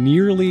 You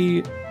nearly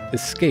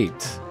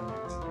escaped.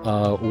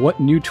 What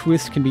new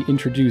twist can be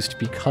introduced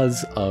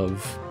because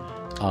of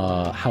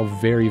how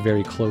very,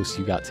 very close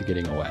you got to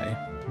getting away?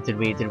 Did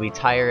we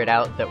tire it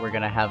out that we're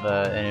gonna have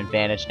an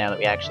advantage now that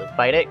we actually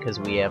fight it because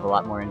we have a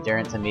lot more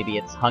endurance and maybe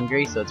it's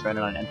hungry, so it's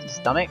running on an empty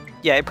stomach?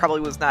 Yeah, I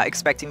probably was not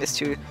expecting this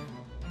to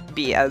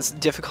be as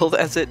difficult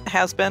as it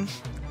has been.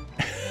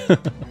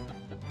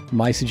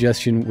 My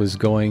suggestion was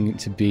going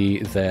to be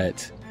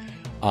that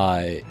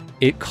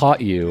it caught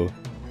you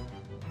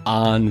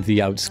on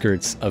the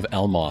outskirts of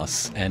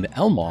Elmos, and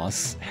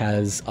Elmos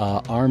has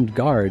armed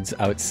guards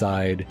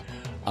outside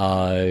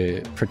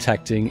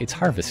protecting its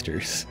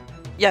harvesters.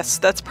 Yes,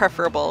 that's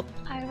preferable.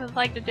 I would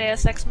like the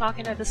Deus Ex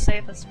Machina to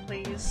save us,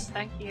 please.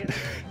 Thank you.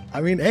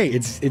 I mean, hey,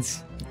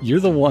 it's you're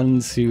the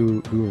ones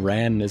who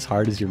ran as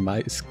hard as your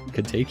might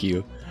could take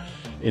you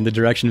in the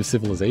direction of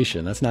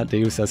civilization. That's not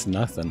Deus Ex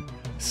nothing.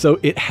 So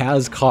it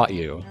has caught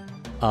you.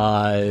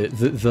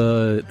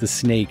 The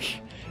snake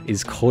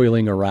is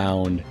coiling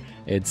around.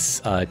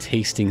 It's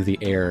tasting the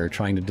air,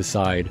 trying to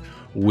decide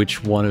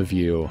which one of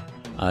you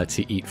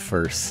to eat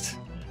first,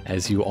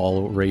 as you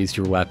all raise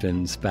your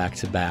weapons back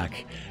to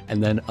back,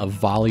 and then a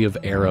volley of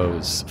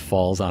arrows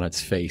falls on its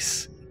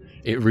face.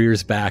 It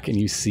rears back, and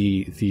you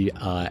see the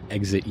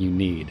exit you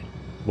need.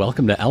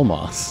 Welcome to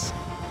Elmos.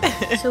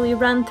 So we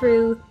run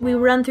through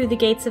the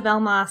gates of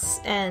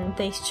Elmos, and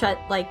they shut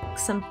like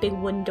some big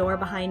wooden door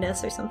behind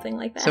us or something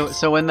like that.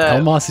 So when the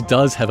Elmos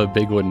does have a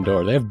big wooden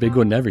door. They have big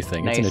wooden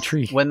everything. Nice. It's in a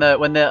tree. When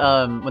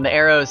the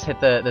arrows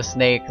hit the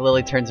snake,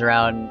 Lily turns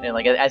around and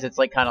like as it's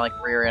like kind of like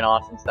rearing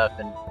off and stuff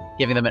and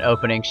giving them an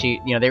opening.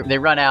 They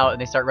run out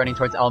and they start running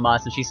towards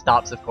Elmos, and she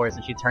stops, of course,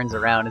 and she turns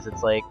around as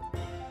it's like,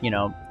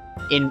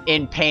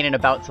 in pain and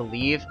about to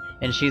leave.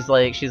 And she's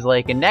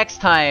like, and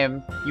next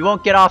time you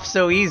won't get off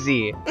so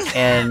easy,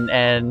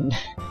 and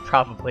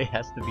probably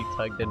has to be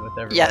tugged in with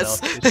everyone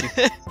else.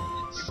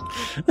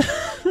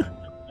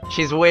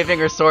 She's waving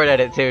her sword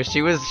at it too.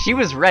 She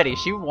was ready.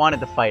 She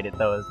wanted to fight it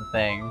though, is the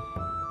thing.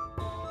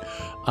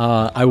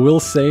 I will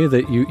say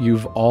that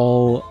you've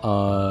all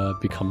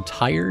become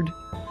tired.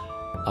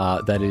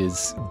 That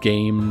is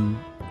game,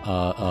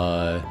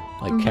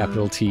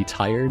 capital T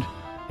tired.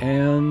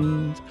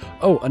 And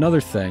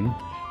another thing.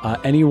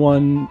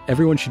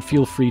 Everyone should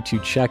feel free to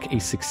check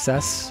a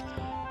success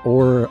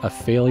or a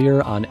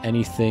failure on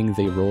anything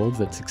they rolled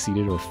that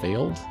succeeded or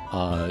failed,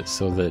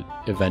 so that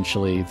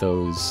eventually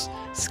those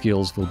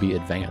skills will be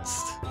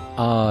advanced.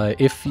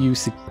 If you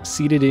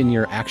succeeded in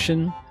your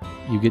action,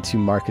 you get to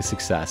mark a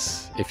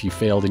success. If you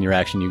failed in your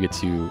action, you get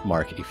to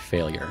mark a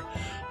failure.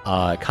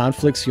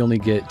 Conflicts, you only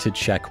get to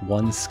check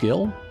one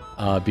skill,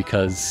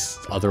 because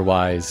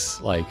otherwise,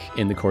 like,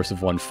 in the course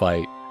of one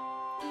fight,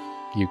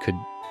 you could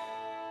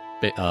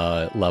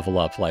level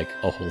up like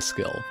a whole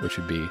skill, which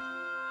would be a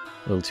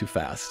little too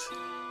fast.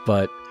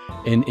 But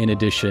in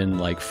addition,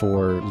 like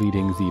for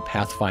leading the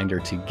Pathfinder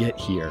to get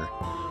here,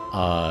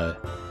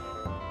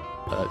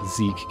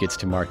 Zeke gets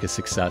to mark a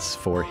success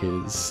for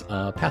his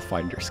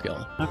Pathfinder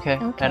skill. Okay.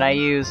 And I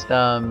used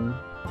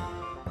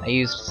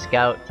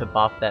Scout to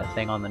bop that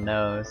thing on the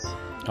nose.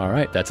 All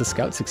right, that's a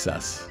Scout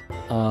success.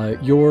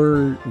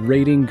 Your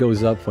rating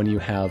goes up when you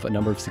have a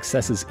number of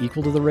successes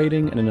equal to the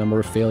rating and a number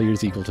of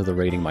failures equal to the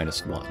rating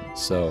 -1.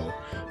 So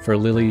for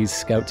Lily's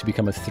Scout to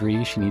become a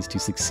 3, she needs to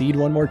succeed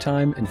one more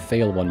time and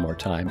fail one more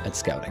time at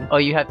Scouting. Oh,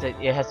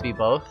 it has to be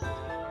both?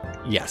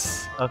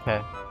 Yes. Okay.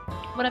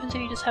 What happens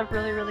if you just have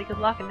really, really good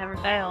luck and never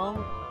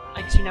fail?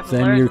 I guess you never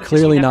Then learn. you're because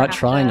clearly you never not have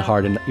trying to...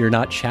 hard and you're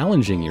not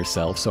challenging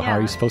yourself, so how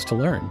are you supposed to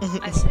learn?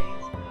 I see.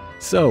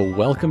 So,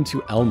 welcome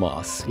to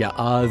Elmos. Yeah,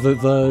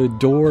 the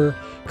door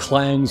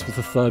clangs with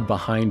a thud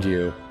behind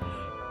you.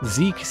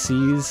 Zeke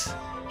sees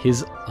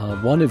his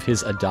one of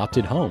his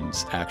adopted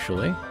homes,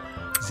 actually.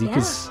 Zeke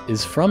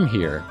is from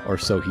here, or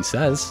so he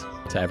says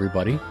to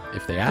everybody,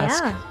 if they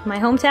ask. Yeah, my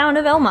hometown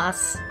of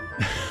Elmos,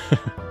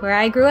 where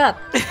I grew up.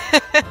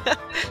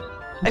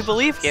 I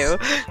believe you.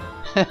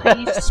 I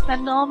used to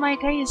spend all my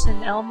days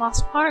in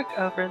Elmos Park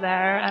over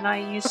there, and I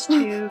used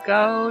to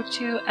go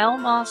to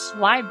Elmos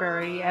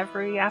Library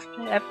every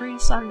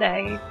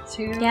Sunday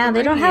to Yeah,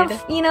 they don't read.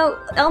 have,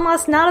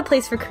 Elmos not a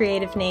place for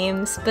creative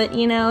names, but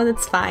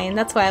that's fine.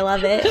 That's why I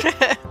love it.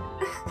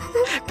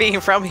 Being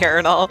from here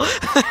and all.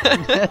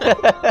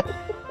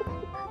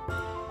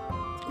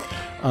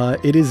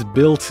 It is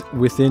built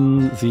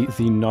within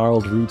the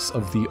gnarled roots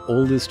of the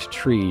oldest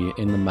tree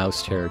in the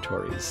Mouse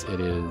territories.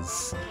 It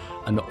is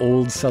an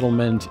old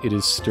settlement, it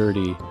is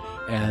sturdy,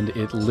 and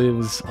it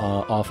lives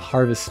off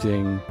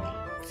harvesting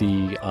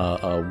the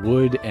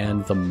wood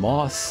and the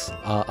moss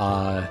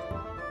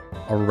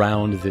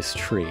around this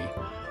tree,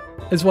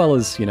 as well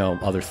as,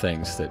 other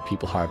things that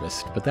people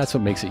harvest, but that's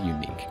what makes it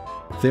unique.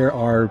 There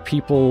are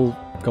people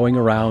going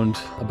around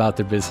about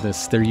their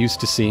business. They're used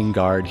to seeing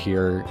guard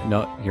here.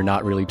 No, you're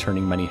not really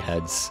turning many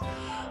heads.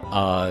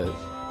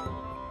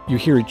 You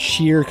hear a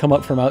cheer come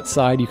up from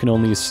outside. You can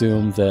only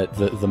assume that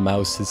the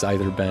mouse has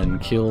either been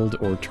killed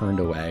or turned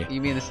away. You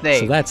mean the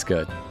snake? So that's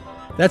good.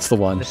 That's the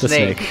one, the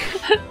snake.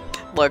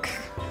 Look,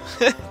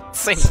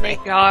 same Snake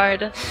thing.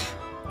 guard.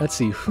 Let's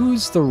see,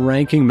 who's the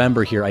ranking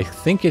member here? I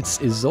think it's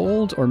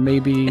Isolde, or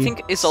maybe... I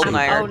think Isolde and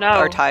I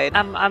are tied.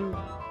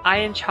 I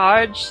in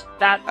charge.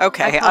 That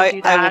Okay, I can't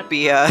do that. I would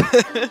be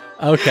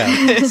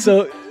Okay,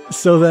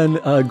 so then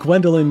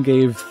Gwendolyn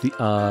gave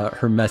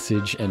her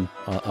message and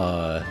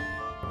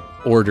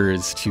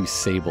orders to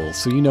Sable,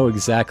 so you know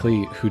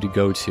exactly who to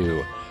go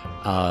to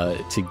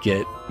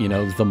get,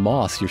 the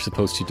moss you're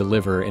supposed to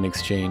deliver in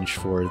exchange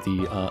for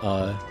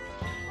the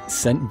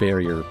scent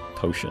barrier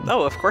potion.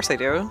 Oh, of course I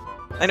do.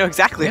 I know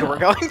exactly who we're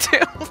going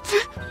to.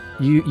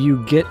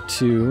 You get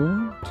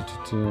to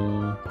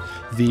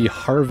the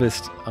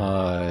Harvest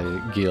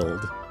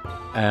Guild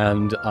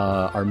and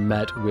are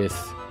met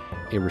with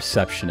a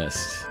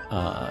receptionist,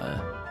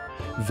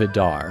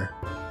 Vidar,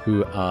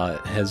 who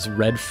has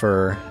red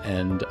fur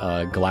and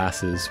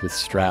glasses with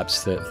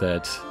straps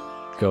that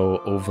go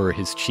over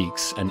his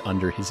cheeks and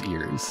under his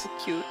ears.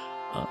 Cute.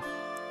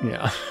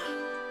 Yeah.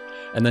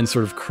 And then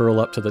sort of curl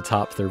up to the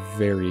top.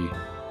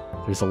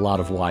 There's a lot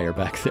of wire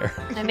back there.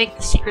 I make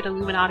the secret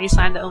Illuminati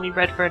sign that only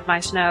red-furred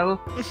mice know.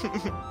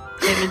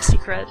 I'm in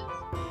secret.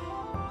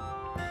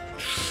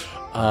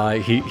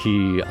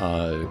 He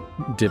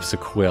dips a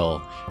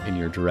quill in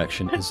your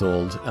direction,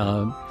 Isolde.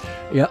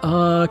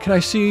 Can I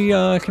see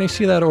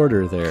that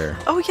order there?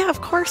 Oh yeah,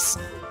 of course.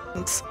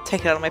 Let's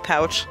take it out of my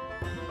pouch.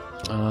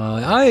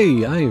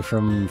 Aye,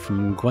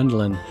 from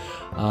Gwendolyn.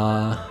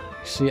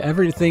 See,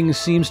 everything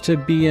seems to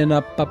be in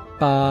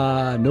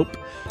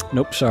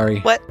Nope, sorry.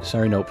 What?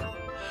 Sorry, nope.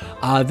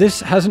 This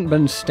hasn't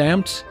been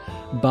stamped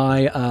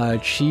by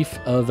Chief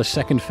of the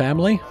Second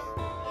Family,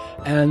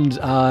 and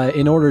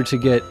in order to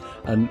get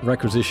a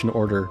requisition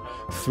order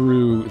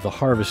through the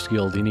Harvest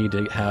Guild, you need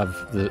to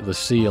have the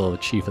seal of the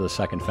Chief of the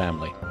Second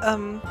Family.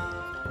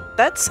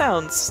 That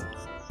sounds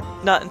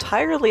not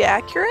entirely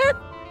accurate.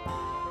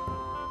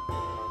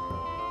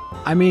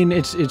 I mean,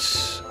 it's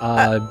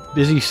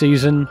busy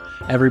season.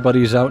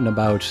 Everybody's out and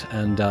about,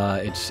 and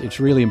it's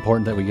really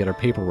important that we get our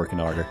paperwork in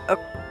order.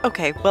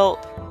 Okay, well,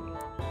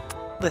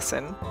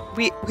 listen,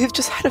 we've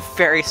just had a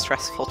very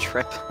stressful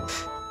trip.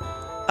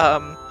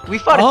 We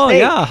fought a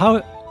snake.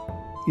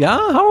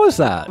 How was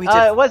that?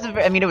 It wasn't.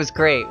 It was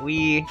great.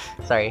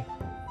 Sorry.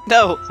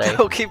 No,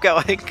 keep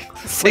going.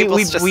 We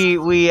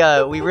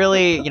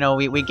really,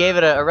 we gave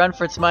it a run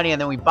for its money, and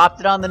then we bopped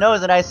it on the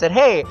nose, and I said,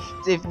 hey,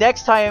 if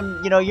next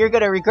time, you're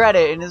gonna regret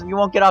it, and you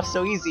won't get off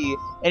so easy.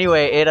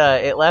 Anyway,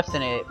 it left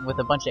in it with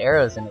a bunch of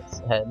arrows in its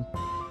head.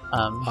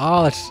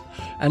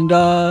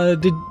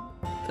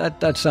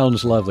 That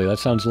sounds lovely. That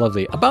sounds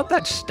lovely. About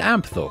that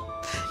stamp, though.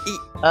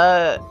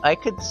 I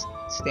could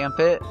stamp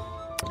it.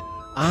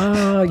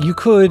 You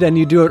could, and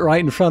you do it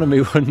right in front of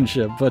me, wouldn't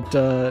you? But,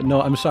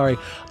 no, I'm sorry.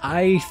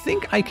 I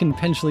think I can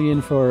pencil you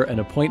in for an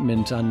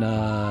appointment on,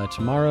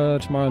 tomorrow,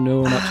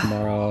 no, not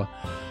tomorrow,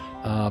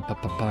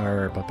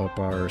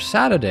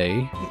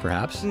 Saturday,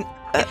 perhaps.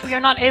 If we are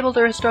not able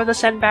to restore the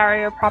scent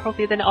barrier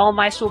properly, then all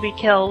mice will be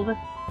killed.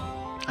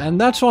 And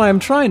that's why I'm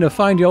trying to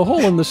find you a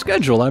hole in the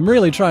schedule. I'm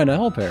really trying to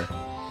help her.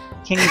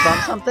 Can you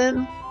bump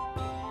something?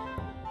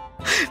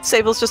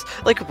 Sable's just,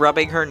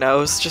 rubbing her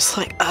nose, just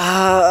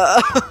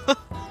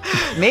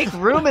Make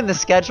room in the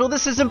schedule.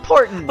 This is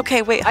important.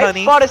 Okay, wait,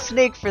 honey. I fought a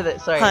snake for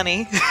this. Sorry.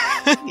 Honey.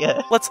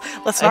 Yeah. Let's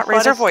not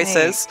raise our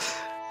voices.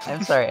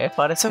 I'm sorry. I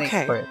fought a snake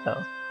for it,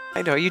 though.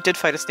 I know, you did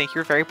fight a snake. You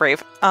were very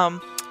brave.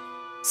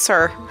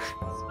 Sir.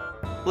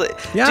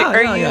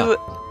 Are you...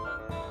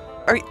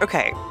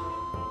 Okay.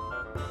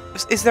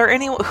 Is there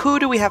who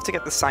do we have to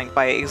get this signed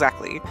by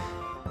exactly?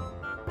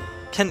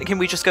 Can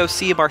we just go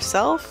see him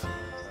ourselves?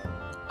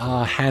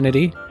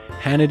 Hannity.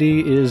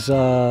 Hannity is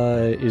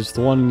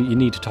the one you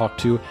need to talk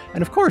to,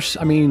 and of course,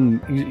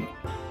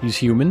 he's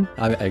human.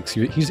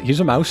 He's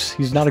a mouse.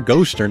 He's not a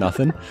ghost or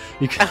nothing.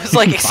 You can, I was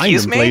like,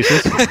 excuse me.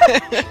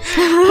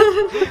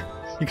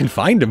 You can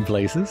find him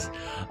places,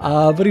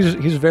 but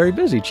he's very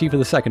busy, Chief of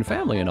the Second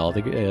Family and all.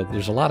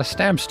 There's a lot of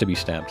stamps to be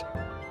stamped.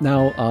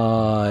 Now,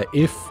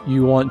 if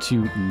you want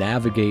to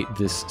navigate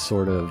this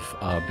sort of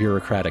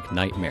bureaucratic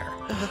nightmare,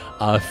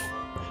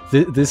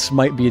 this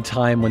might be a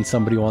time when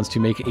somebody wants to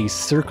make a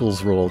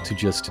circles roll to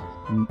just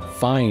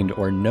find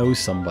or know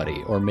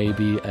somebody, or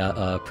maybe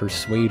a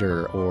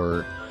persuader,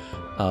 or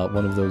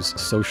one of those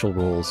social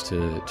rolls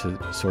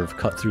to sort of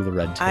cut through the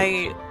red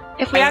tape.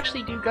 If we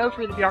actually do go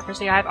through the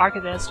bureaucracy, I have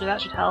Archivist, so that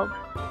should help.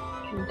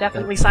 You can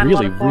definitely sign a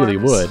lot of forms. Really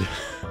would.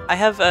 I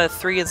have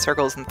 3 in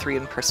circles and 3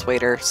 in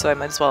persuader, so I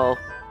might as well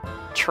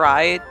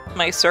try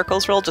my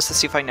circles roll just to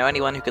see if I know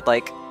anyone who could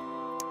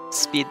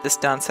speed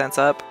this nonsense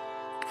up.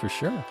 for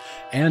sure.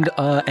 And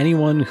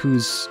anyone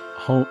who's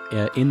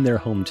in their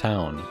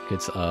hometown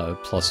gets a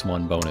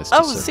 +1 bonus to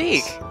circles.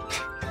 Zeke!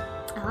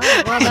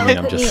 Oh, well, that would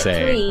put me at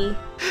 3,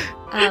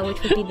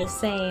 which would be the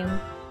same.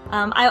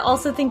 I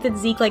also think that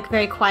Zeke,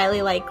 very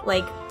quietly,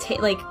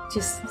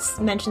 just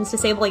mentions to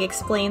Sable,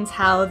 explains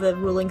how the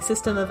ruling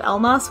system of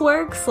Elmas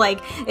works.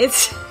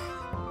 It's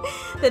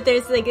that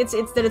there's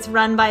it's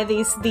run by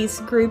these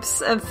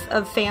groups of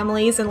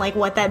families, and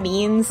what that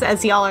means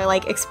as y'all are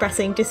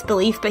expressing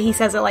disbelief. But he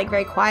says it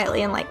very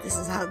quietly, and this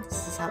is how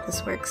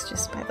this works.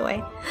 Just by the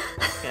way.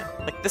 Yeah,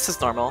 this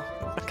is normal.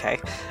 Okay.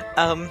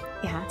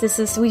 Yeah,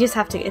 we just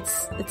have to.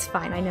 It's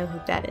fine. I know who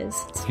that is.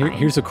 It's fine.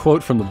 Here's a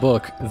quote from the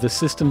book: "The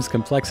system's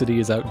complexity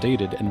is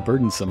outdated and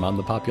burdensome on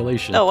the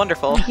population." Oh,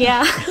 wonderful.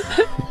 Yeah.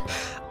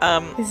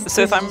 This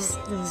is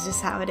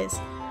just how it is.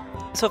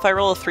 So if I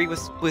roll a 3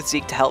 with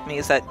Zeke to help me,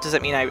 does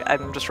that mean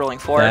I'm just rolling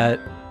 4?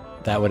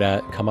 That would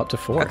come up to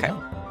 4. Okay.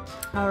 Yeah.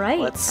 All right.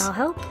 I'll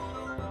help.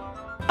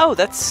 Oh,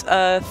 that's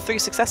 3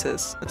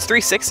 successes. It's 3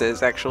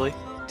 6s actually.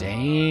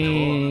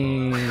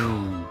 Dang.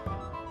 Cool.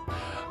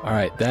 All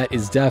right, that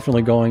is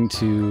definitely going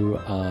to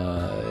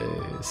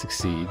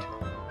succeed.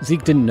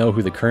 Zeke didn't know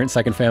who the current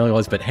second family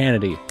was, but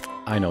Hannity,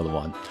 I know the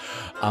one,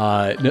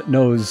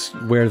 knows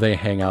where they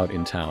hang out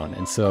in town.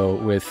 And so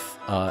with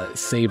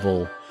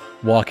Sable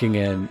walking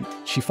in,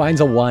 she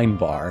finds a wine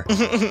bar,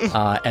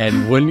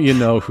 and wouldn't you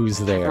know who's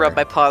there? Rub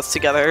my paws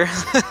together.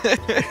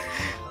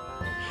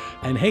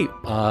 And hey,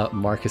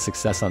 mark a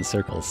success on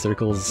circles.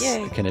 Circles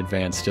Yay. Can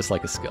advance just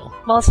like a skill.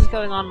 While this is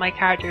going on, my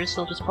character is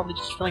still probably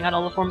filling out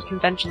all the forms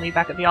conventionally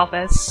back at the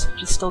office.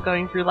 Just still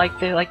going through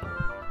the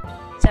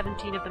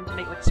 17 of them to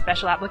make a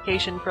special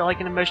application for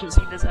an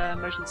emergency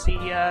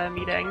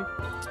meeting.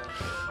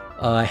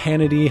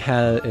 Hannity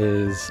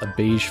is a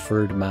beige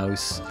furred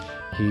mouse.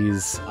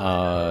 He's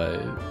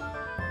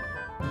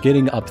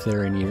getting up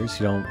there in years.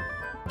 You don't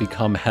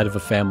become head of a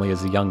family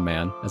as a young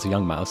man, as a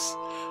young mouse.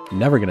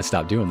 Never gonna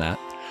stop doing that.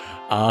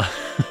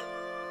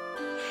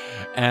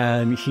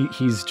 And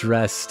he's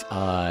dressed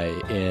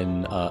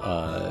in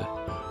a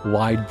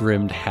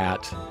wide-brimmed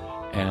hat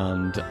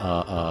and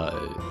a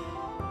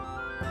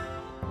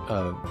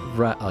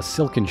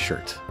silken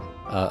shirt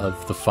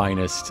of the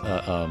finest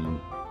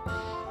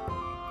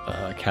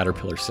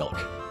caterpillar silk.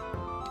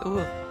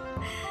 Ooh.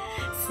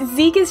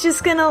 Zeke is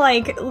just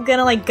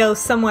gonna go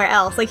somewhere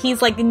else. He's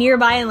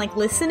nearby and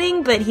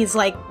listening, but he's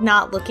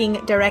not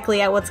looking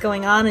directly at what's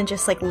going on and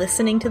just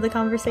listening to the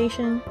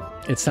conversation.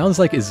 It sounds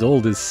like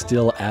Isolde is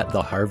still at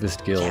the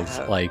Harvest Guild,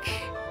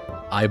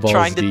 eyeballs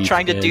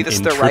trying to do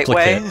this the right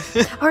way.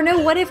 Or no,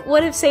 what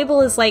if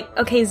Sable is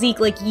okay,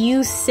 Zeke,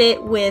 you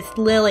sit with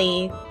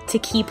Lily to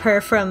keep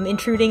her from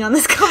intruding on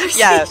this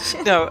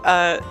conversation. Yeah,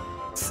 no,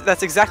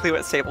 that's exactly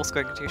what Sable's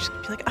going to do. She's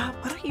going to be why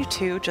don't you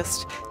two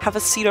just have a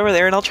seat over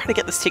there and I'll try to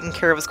get this taken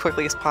care of as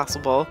quickly as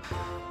possible.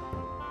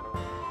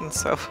 And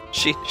so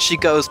she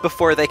goes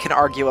before they can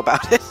argue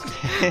about it.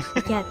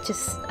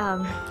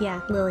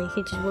 Yeah, Lily,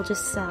 we'll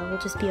just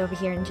be over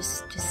here and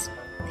just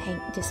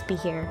be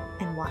here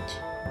and watch.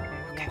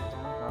 Okay.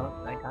 Well,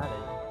 I got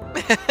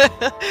it.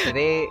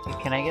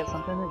 Can I get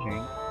something to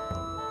drink?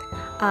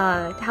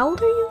 How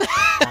old are you?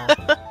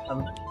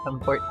 I'm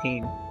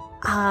 14.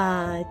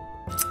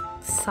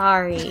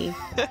 Sorry.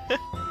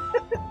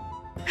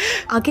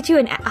 I'll get you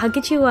an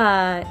apple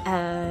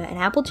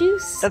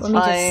juice. That's Let me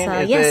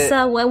fine.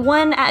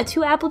 Just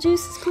 2 apple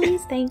juices,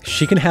 please. Thanks.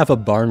 She can have a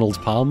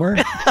Barnold Palmer.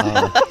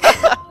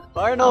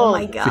 Barnold. Oh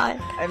my god.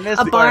 I miss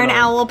a barn Barnold.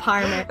 owl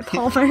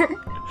Palmer.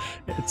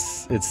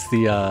 It's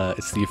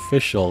the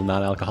official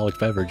non-alcoholic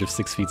beverage of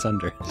 6 Feet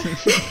Under.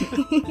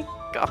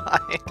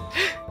 God.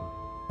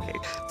 Okay.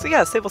 So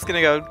yeah, Sable's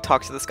gonna go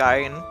talk to this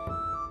guy and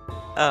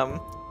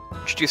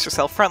introduce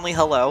herself. Friendly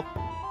hello.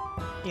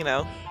 You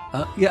know.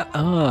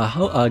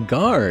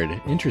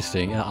 Guard.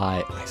 Interesting.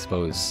 I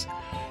suppose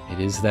it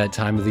is that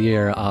time of the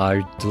year.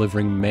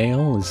 Delivering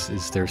mail.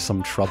 Is there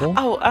some trouble?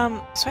 Oh,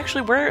 so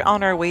actually we're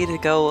on our way to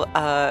go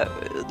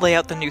lay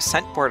out the new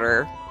scent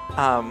border.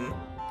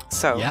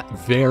 So yeah,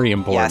 very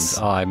important. Yes.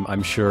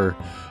 I'm sure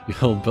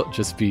you'll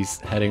just be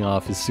heading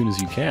off as soon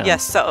as you can.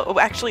 Yes, so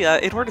actually,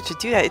 in order to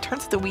do that, it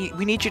turns out that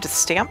we need you to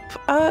stamp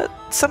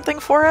something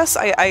for us.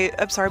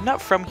 I'm sorry, I'm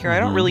not from here. I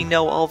don't really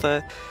know all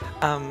the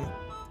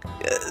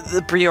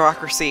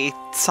bureaucracy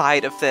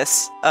side of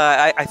this.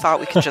 I thought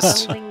we could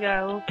just...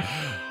 Lingo.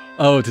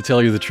 Oh, to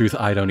tell you the truth,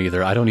 I don't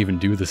either. I don't even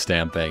do the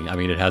stamping. I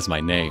mean, it has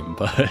my name,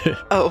 but...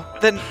 Oh,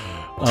 then...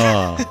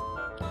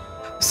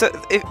 So,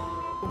 if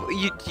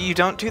you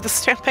don't do the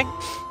stamping?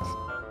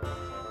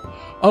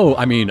 Oh,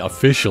 I mean,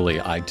 officially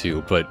I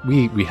do, but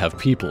we have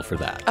people for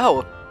that.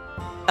 Oh.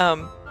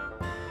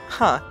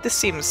 This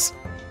seems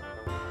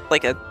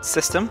like a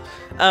system.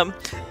 Do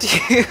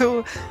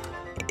you...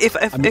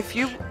 If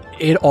you...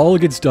 It all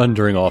gets done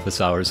during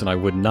office hours, and I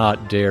would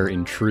not dare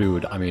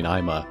intrude. I mean,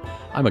 I'm a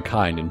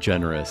kind and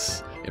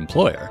generous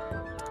employer.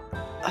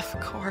 Of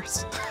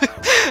course.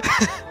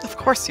 Of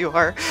course you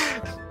are.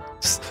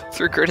 Just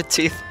through gritted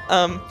teeth.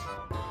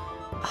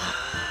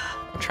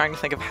 trying to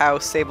think of how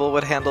Sable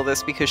would handle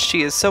this because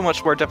she is so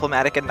much more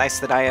diplomatic and nice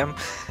than I am.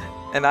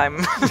 And I'm...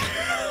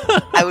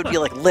 I would be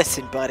like,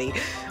 listen, buddy.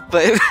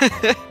 But...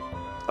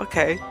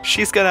 okay,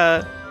 she's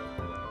gonna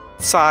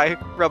sigh,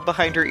 rub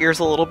behind her ears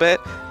a little bit,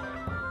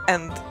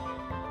 and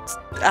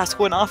ask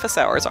when office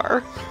hours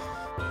are.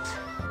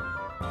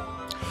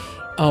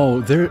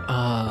 Oh,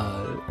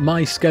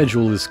 my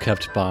schedule is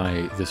kept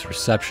by this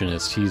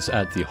receptionist. He's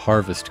at the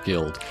Harvest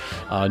Guild.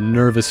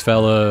 Nervous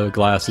fella,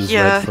 glasses,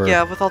 red fur.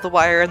 Yeah, with all the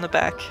wire in the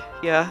back.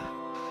 Yeah.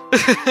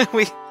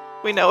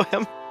 we know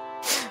him.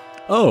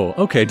 Oh,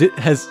 okay.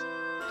 Has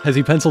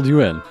he penciled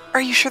you in?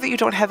 Are you sure that you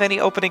don't have any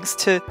openings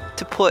to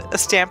put a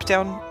stamp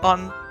down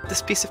on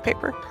this piece of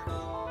paper?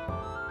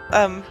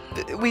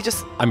 We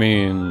just... I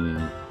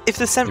mean... If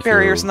the scent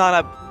barrier's not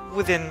up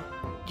within,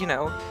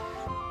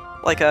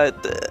 like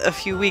a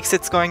few weeks,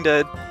 it's going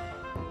to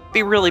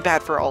be really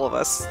bad for all of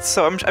us.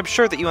 So I'm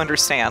sure that you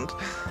understand.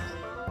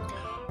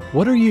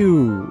 What are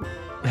you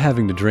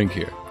having to drink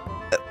here?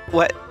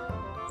 What?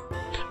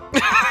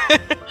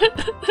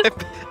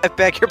 I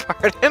beg your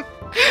pardon.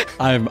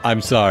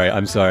 I'm sorry.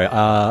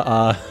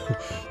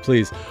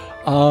 Please.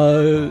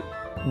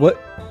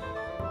 What?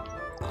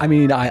 I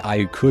mean,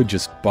 I could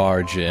just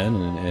barge in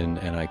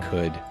and I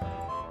could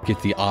get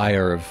the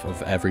ire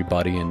of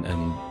everybody and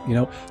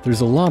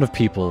there's a lot of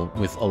people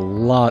with a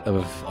lot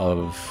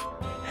of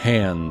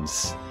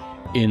hands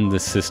in the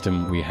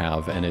system we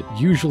have, and it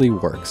usually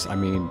works. I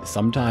mean,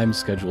 sometimes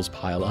schedules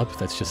pile up.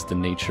 That's just the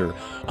nature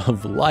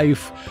of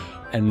life.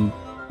 And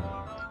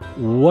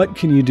what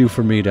can you do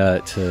for me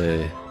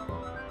to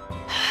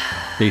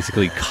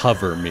basically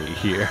cover me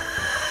here?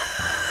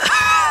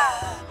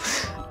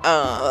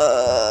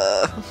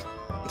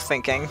 I'm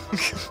thinking.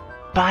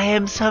 Buy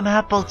him some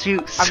apple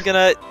juice. I'm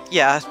gonna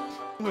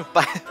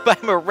buy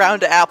him a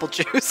round of apple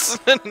juice.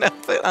 No,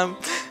 but,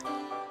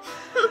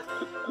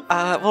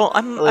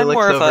 I'm Lily looks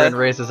more over of a... and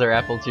raises her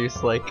apple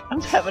juice like,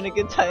 I'm having a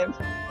good time.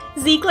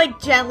 Zeke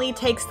gently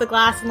takes the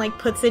glass and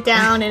puts it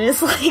down and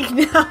is like,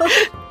 no.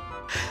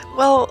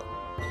 Well,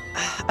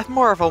 I'm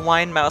more of a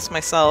wine mouse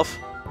myself.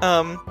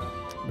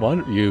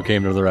 You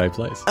came to the right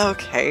place.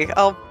 Okay,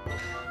 I'm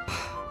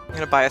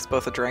gonna buy us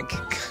both a drink.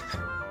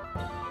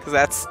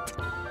 Because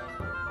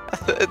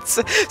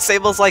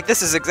Sable's like,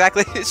 this is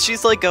exactly...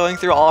 She's going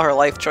through all her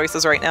life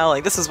choices right now.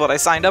 This is what I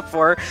signed up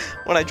for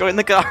when I joined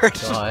the Guard.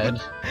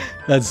 God.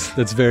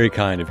 That's very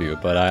kind of you,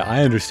 but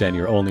I understand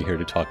you're only here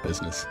to talk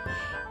business.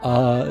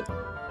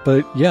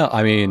 But yeah,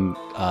 I mean,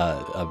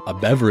 a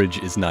beverage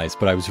is nice,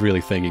 but I was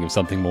really thinking of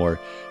something more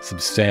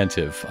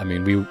substantive. I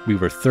mean, we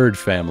were third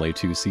family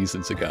 2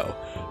 seasons ago,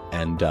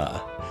 and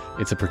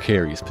it's a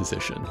precarious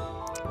position.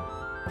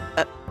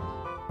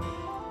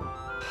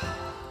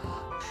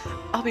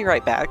 I'll be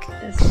right back.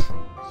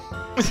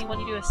 Does he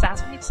want you to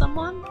assassinate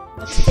someone?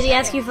 Did he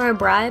ask you for a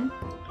bribe?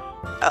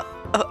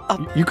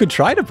 You could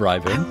try to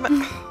bribe him.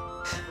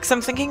 Because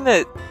I'm thinking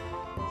that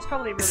It's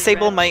probably really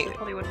Sable rich. It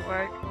probably wouldn't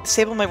work.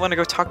 Sable might want to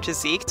go talk to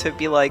Zeke to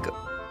be like,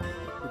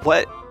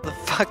 what the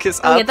fuck is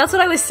Oh up? yeah, that's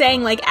what I was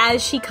saying.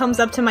 As she comes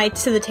up to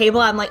the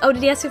table, I'm like, oh,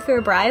 did he ask you for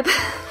a bribe?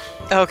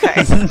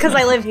 Okay. Because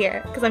I live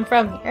here. Because I'm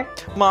from here.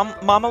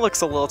 Mama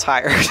looks a little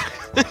tired.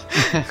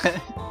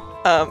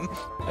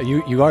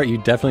 You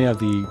definitely have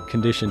the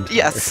condition.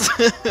 Yes.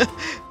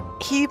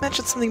 He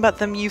mentioned something about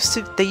they used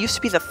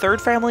to be the third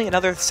family and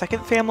now they're the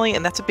second family,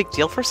 and that's a big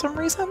deal for some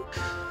reason.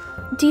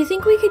 Do you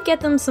think we could get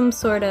them some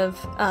sort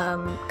of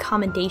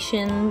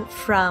commendation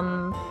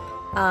from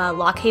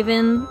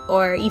Lockhaven,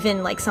 or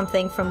even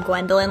something from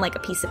Gwendolyn, a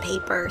piece of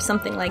paper or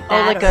something like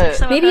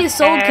that? Maybe a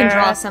soul can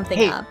draw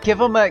something up. Give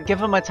him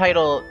a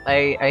title.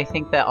 I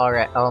think that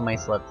all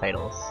mice love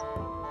titles.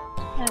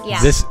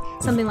 Yeah,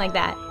 something like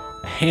that.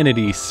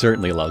 Hannity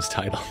certainly loves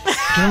titles.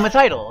 Give him a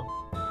title.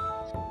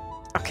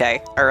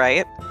 Okay,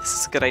 alright.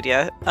 This is a good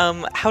idea.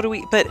 How do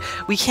we... But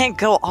we can't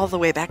go all the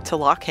way back to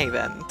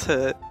Lockhaven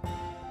to...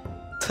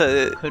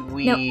 Could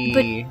we... No,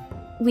 but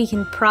we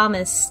can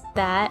promise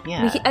that.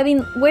 Yeah. I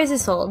mean, where's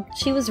Isolde?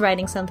 She was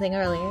writing something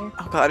earlier.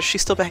 Oh god, is she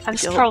still back in I'm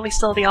the guild? probably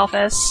still at the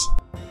office.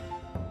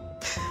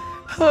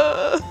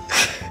 I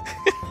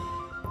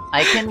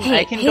can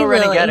Hey, go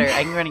run and Lily. get her.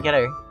 I can run and get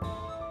her.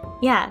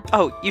 Yeah.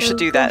 Oh, you should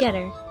do that. Go get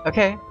her.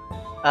 Okay.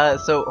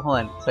 So hold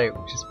on. Sorry,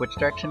 just which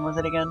direction was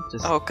it again?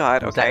 Just Oh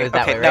god, okay. It was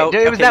that okay, way, no, right?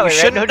 It was okay, that you way, right?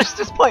 shouldn't- No,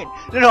 just point.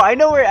 No, I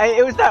know where.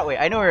 It was that way.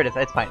 I know where it is.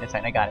 It's fine.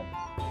 I got it.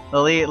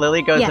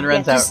 Lily goes and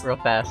runs out real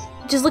fast.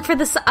 Just look for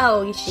the...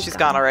 she's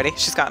gone already.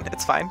 She's gone.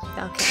 It's fine.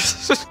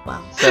 Okay.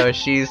 Wow. So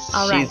she's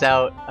Alright.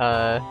 out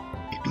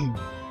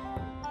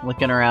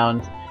looking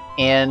around,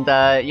 and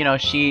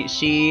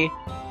she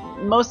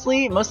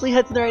mostly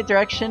heads in the right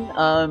direction.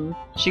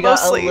 She got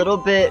Mostly. a little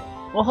bit.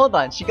 Well, hold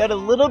on. She got a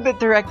little bit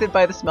directed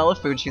by the smell of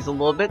food. She's a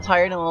little bit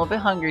tired and a little bit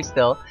hungry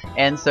still,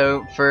 and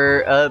so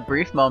for a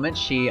brief moment,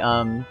 she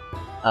kind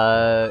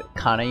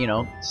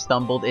of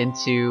stumbled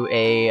into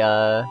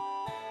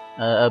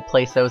a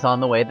place that was on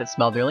the way that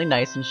smelled really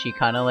nice, and she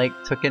kind of like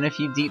took in a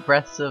few deep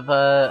breaths of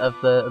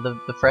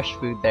the fresh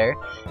food there,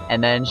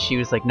 and then she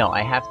was like, no,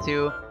 I have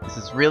to, this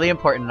is really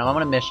important, I'm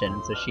on a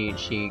mission. So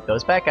she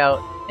goes back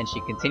out and she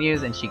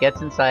continues and she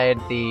gets inside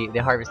the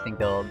harvesting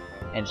guild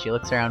and she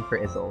looks around for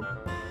Isolde.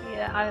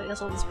 Yeah,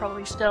 Isolde is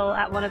probably still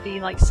at one of the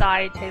like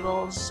side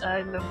tables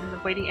in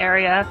the waiting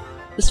area,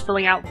 just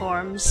filling out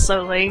forms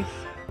slowly.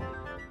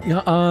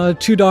 Yeah,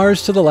 2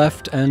 doors to the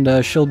left,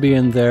 and she'll be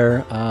in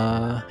there.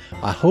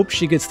 I hope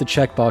she gets the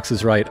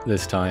checkboxes right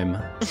this time.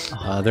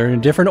 They're in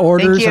different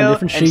orders on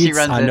different sheets.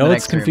 I know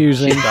it's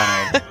confusing,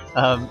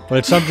 but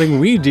it's something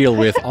we deal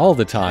with all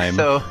the time.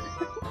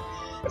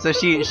 So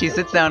she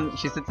sits down.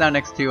 She sits down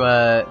next to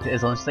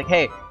Isolde. And she's like,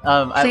 "Hey,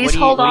 please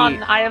hold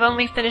on. I have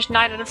only finished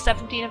 9 out of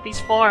 17 of these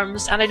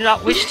forms, and I do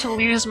not wish to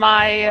lose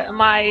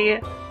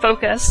my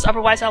focus.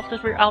 Otherwise, I'll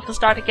have to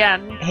start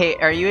again." Hey,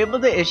 are you able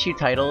to issue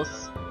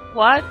titles?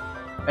 What?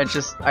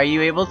 Are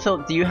you able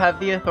to, do you have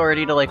the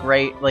authority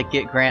to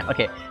get grant?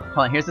 Okay, hold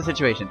on, here's the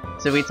situation.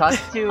 So we talked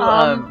to,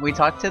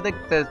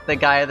 the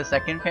guy of the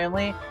second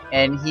family,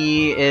 and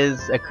he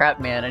is a crap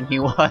man, and he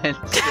wants,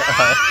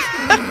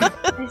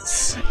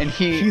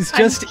 he's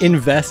just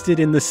invested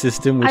in the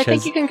system, which I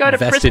think you can go to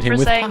prison for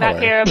saying power.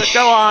 that here, but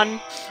go on.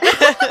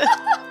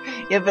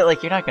 Yeah, but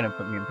like, you're not gonna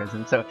put me in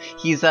prison. So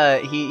he's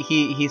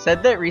he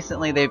said that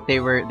recently they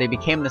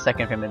became the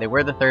second family. They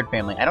were the third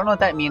family. I don't know what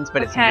that means,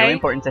 but it's really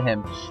important to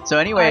him. So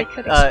anyway,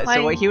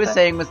 so what he was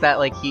saying was that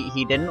like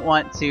he didn't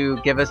want to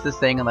give us this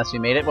thing unless we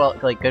made it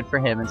good for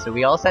him. And so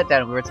we all sat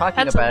down and we were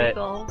talking about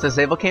illegal. It. So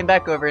Sable came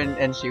back over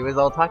and she was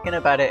all talking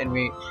about it, and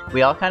we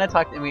all kind of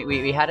talked, and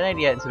we had an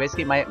idea. And so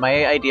basically my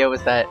idea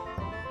was that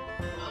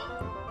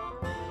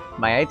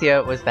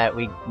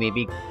we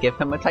maybe give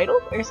him a title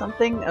or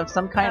something of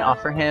some kind,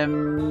 offer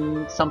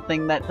him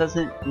something that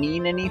doesn't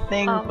mean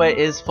anything but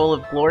is full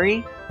of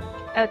glory.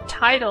 A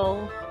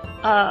title?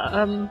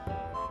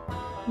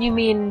 You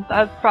mean,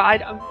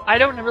 I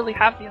don't really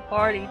have the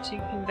authority to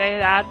convey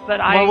that, but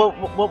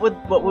what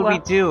would we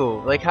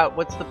do? Like,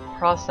 what's the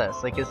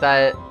process? Like, is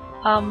that...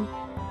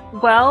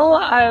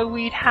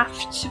 we'd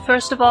have to,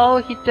 first of all,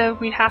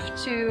 we'd have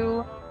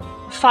to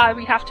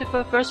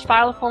first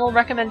file a formal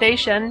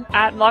recommendation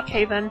at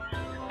Lockhaven,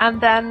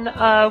 and then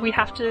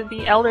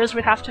the elders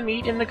would have to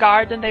meet in the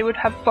guard, and they would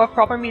have a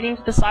proper meeting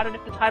to decide on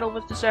if the title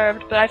was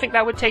deserved, but I think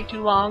that would take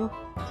too long.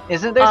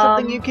 Isn't there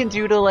something you can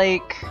do to,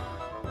 like,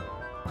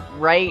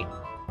 write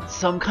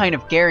some kind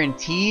of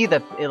guarantee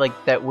that, like,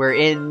 that we're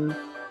in,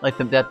 like,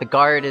 that the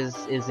guard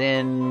is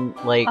in,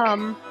 like,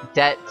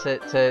 debt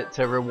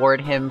to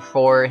reward him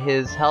for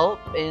his help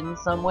in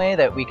some way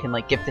that we can,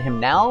 like, give to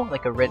him now?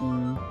 Like a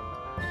written...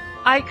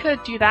 I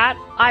could do that.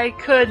 I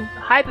could,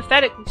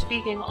 hypothetically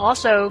speaking,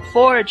 also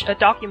forge a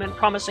document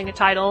promising a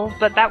title,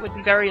 but that would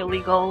be very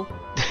illegal.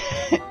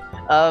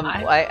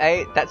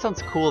 That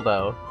sounds cool,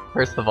 though.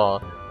 First of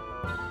all,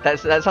 that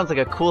sounds like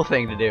a cool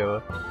thing to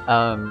do.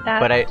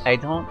 But I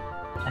don't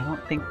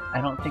think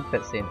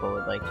that Sable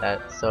would like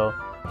that. So,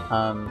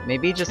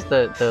 maybe just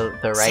the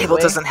right Sable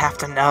way. doesn't have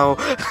to know.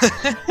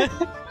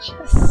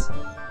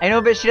 I know,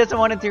 but she doesn't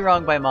want to do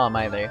wrong by Mom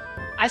either.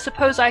 I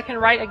suppose I can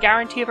write a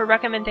guarantee of a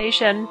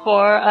recommendation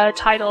for a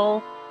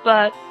title,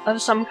 but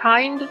of some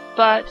kind,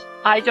 but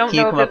I don't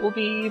know if it will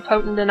be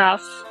potent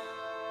enough.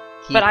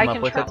 Can you come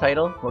up with a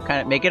title? What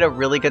kind of... Make it a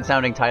really good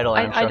sounding title,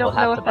 and I'm sure he'll have to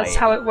buy it. I don't know if that's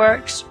how it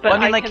works, but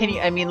well, I mean, can you...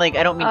 I mean, like,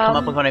 I don't mean come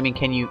up with one, I mean,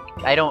 can you...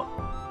 I don't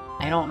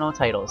know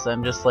titles, so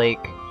I'm just like...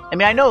 I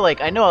mean, I know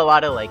a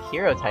lot of, like,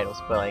 hero titles,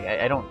 but, like,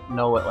 I don't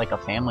know what, like, a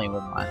family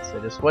would want,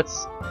 so just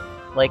what's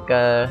like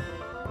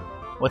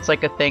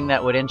a thing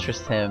that would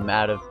interest him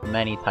out of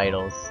many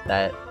titles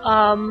that...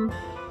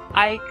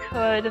 I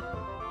could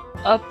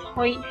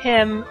appoint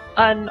him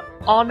an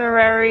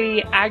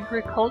honorary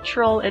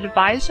agricultural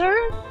advisor?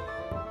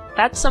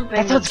 That's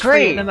something that's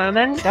great at the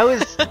moment.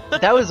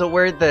 That was a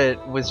word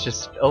that was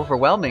just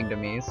overwhelming to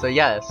me, so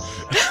yes.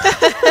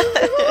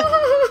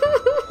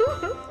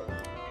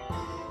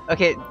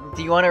 Okay,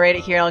 do you want to write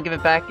it here and I'll give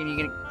it back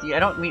and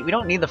we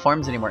don't need the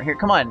forms anymore. Here,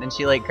 come on. And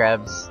she like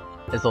grabs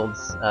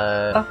Isolde's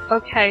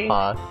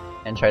paw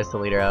and tries to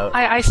lead her out.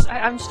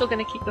 I'm still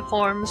gonna keep the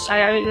forms.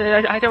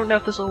 I don't know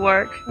if this will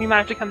work. We might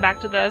have to come back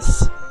to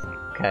this.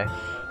 Okay.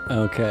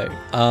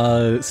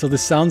 So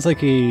this sounds like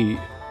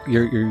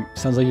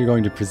sounds like you're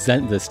going to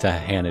present this to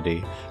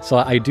Hannity. So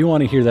I do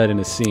want to hear that in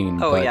a scene.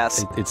 Oh, but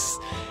yes.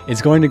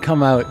 It's going to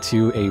come out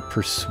to a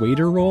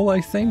persuader roll,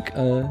 I think.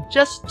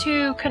 Just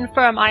to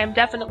confirm, I am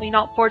definitely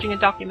not forging a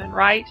document,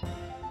 right?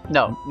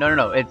 No.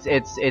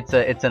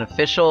 It's an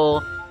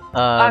official.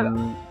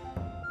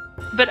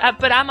 But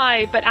am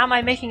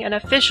I making an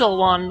official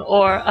one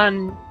or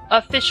an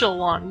official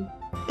one?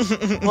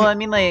 Well, I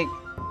mean, like,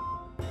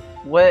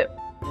 what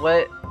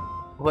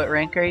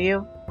rank are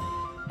you?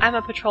 I'm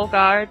a patrol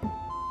guard.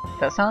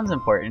 That sounds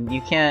important.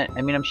 You can't.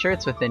 I mean, I'm sure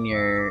it's within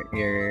your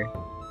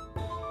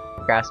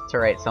grasp to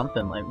write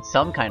something like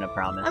some kind of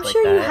promise. I'm like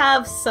sure that. You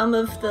have some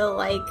of the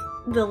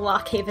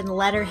Lockhaven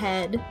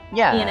letterhead.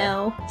 Yeah. You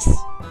know.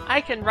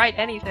 I can write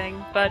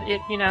anything, but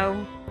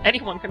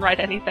anyone can write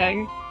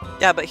anything.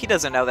 Yeah, but he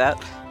doesn't know that.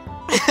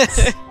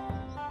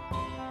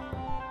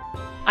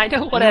 I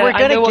know what we're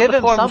gonna give the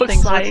him form something,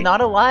 looks so like. it's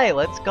not a lie.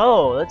 Let's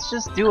go. Let's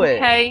just do it.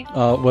 Okay.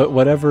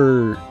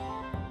 Whatever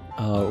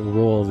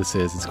roll this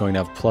is, it's going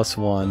to have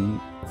 +1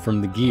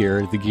 from the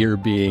gear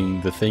being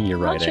the thing you're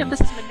I'm not sure writing, if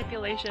this is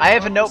manipulation. I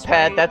have or a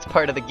notepad. persuade. That's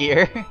part of the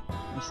gear. I'm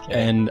just kidding.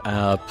 and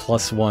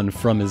 +1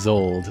 from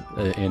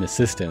Isolde in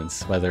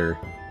assistance, whether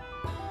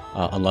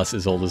unless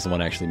Isolde is the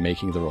one actually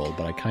making the roll,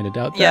 but I kind of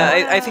doubt that.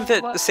 Yeah, I think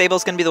that What?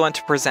 Sable's gonna be the one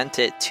to present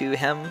it to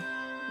him,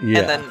 Yeah.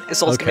 and then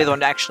Isolde's gonna be Okay. the one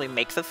to actually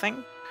make the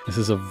thing. This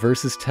is a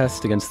versus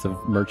test against the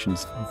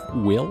merchant's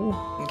will,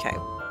 Okay.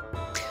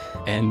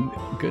 and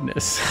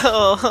goodness.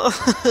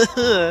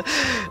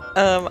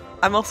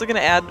 I'm also gonna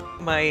add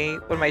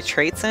one of my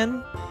traits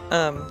in.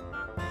 I'm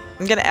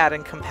gonna add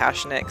in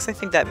compassionate because I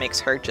think that makes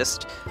her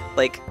just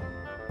like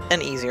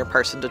an easier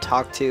person to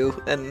talk to,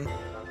 and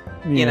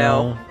you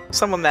know,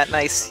 someone that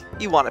nice.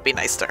 You want to be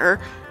nice to her.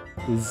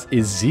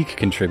 Is Zeke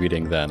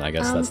contributing then? I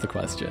guess that's the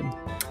question.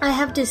 I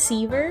have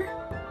Deceiver.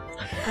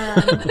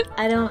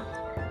 I don't...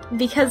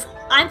 Because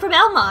I'm from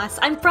Elmos.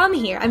 I'm from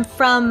here. I'm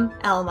from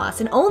Elmos,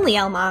 and only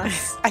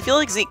Elmos. I feel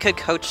like Zeke could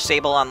coach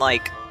Sable on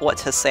like what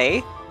to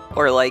say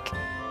or like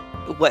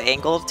what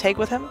angle to take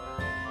with him.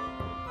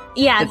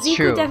 Yeah, It's Zeke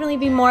true. would definitely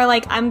be more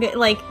like,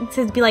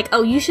 to be like,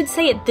 oh, you should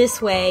say it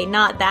this way,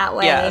 not that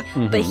way. Yeah.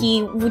 But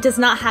he does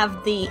not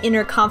have the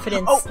inner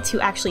confidence to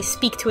actually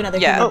speak to another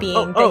Yeah. human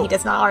being that he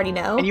does not already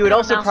know. And you would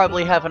also Mouse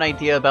probably speak. have an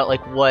idea about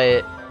like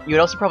what you would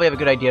also probably have a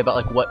good idea about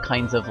like what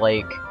kinds of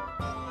like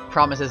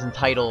promises and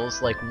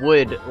titles like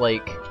would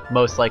like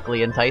most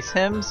likely entice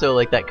him. So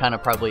like that kind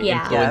of probably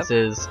Yeah.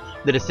 influences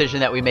the decision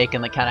that we make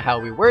and like kind of how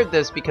we word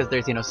this, because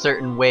there's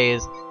certain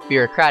ways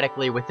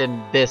bureaucratically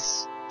within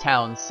this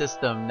town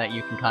system that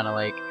you can kind of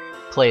like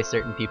play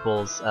certain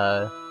people's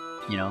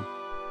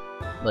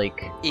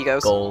like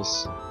Egos.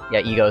 goals. Yeah,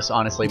 egos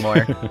honestly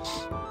more.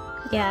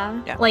 Yeah.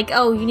 Yeah. Like,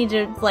 oh, you need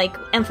to, like,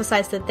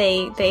 emphasize that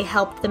they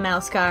helped the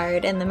Mouse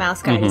Guard, and the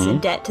Mouse Guard is in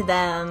debt to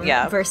them,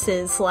 Yeah.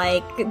 versus,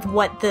 like,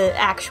 what the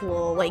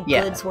actual, like,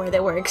 Yeah. goods were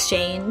that were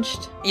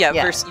exchanged. Yeah,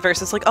 Yeah.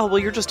 versus like, oh well,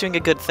 you're just doing a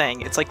good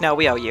thing. It's like, no,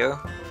 we owe you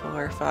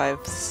 4,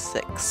 5,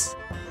 6.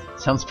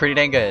 Sounds pretty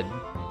dang good.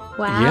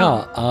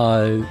 Wow.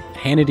 Yeah,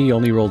 Hannity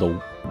only rolled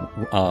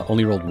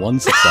one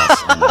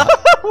success on that.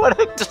 What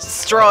a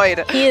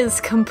destroyed. He is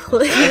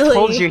completely... I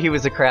told you he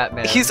was a crap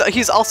man.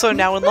 He's also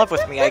now in love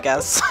with me, I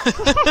guess.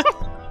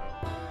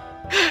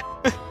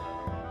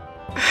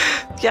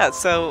 Yeah,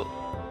 so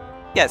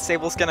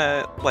Sable's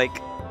gonna like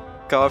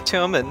go up to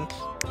him and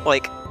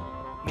like,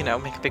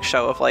 make a big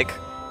show of like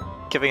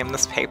giving him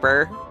this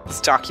paper,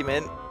 this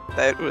document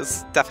that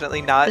was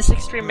definitely not This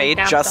extremely made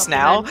damp just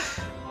now.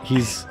 document.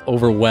 He's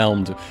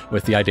overwhelmed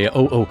with the idea.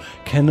 Oh,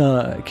 can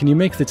you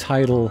make the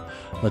title?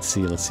 Let's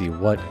see.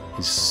 What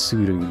is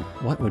suiting?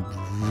 What would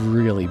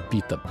really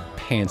beat the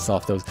pants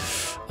off those?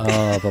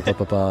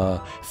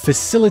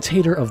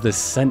 Facilitator of the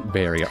scent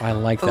barrier. I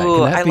like that. Ooh,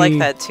 Can that I be like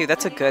that too.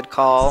 That's a good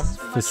call.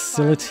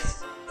 Facilitate.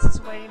 This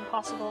is way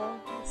impossible.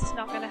 This is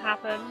not gonna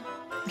happen.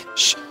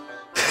 Shh.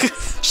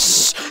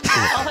 Shh.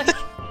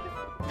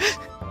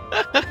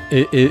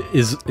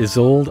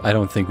 Isolde, I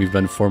don't think we've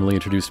been formally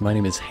introduced. My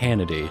name is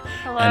Hannity,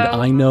 Hello. and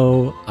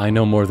I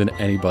know more than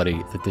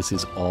anybody that this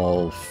is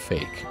all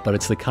fake. But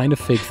it's the kind of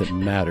fake that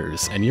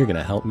matters, and you're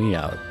gonna help me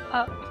out.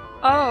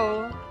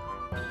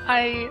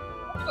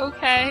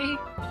 Okay.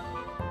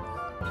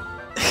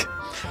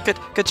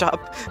 Good job.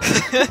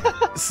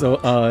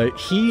 So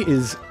he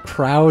is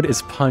proud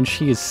as punch.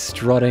 He is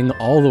strutting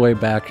all the way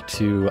back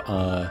to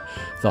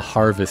the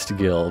Harvest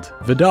Guild.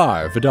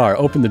 Vidar,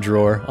 open the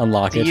drawer,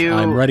 unlock it.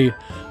 I'm ready.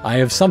 I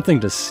have something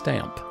to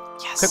stamp.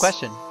 Yes. Quick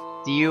question: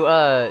 do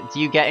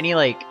you get any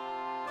like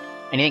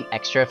anything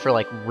extra for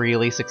like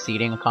really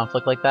succeeding a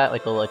conflict like that,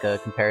 like a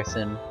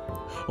comparison?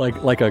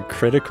 Like a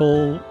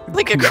critical,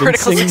 Like a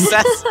critical convincing-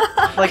 success.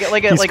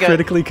 He's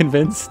critically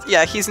convinced.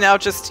 Yeah, he's now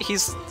just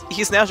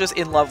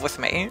in love with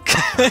me.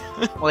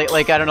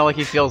 like I don't know, like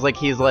he feels like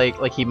he's like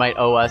he might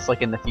owe us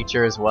like in the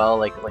future as well,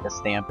 like a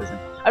stamp isn't.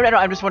 I don't know,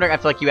 I'm just wondering. I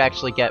feel like you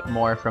actually get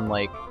more from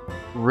like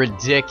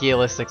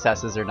ridiculous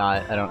successes or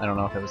not. I don't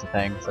know if it was a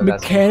thing. So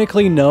that's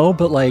Mechanically, no,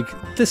 but like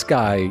this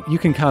guy, you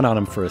can count on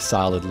him for a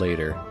solid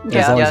later, as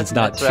long as it's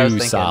not that's what I was too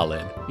thinking.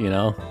 solid. You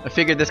know. I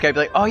figured this guy'd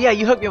be like, oh yeah,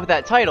 you hooked me up with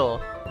that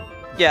title.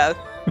 Yeah.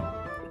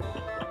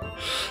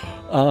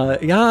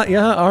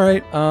 Yeah, all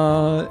right.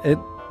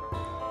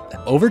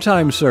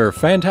 Overtime, sir.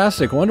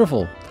 Fantastic,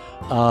 wonderful.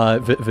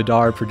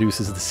 Vidar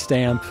produces the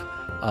stamp.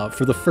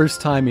 For the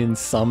first time in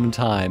some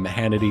time,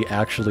 Hannity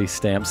actually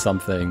stamps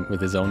something with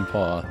his own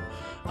paw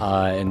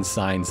and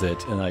signs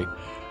it. And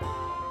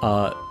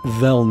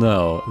they'll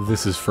know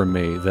this is from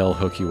me. They'll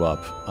hook you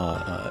up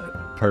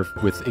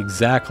with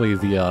exactly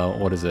the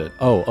what is it?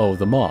 Oh,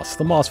 the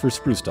moss for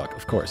spruce duck.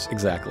 Of course,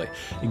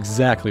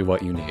 exactly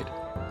what you need.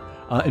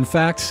 In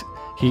fact,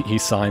 he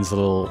signs a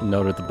little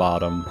note at the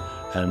bottom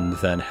and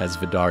then has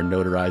Vidar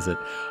notarize it.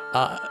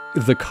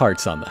 The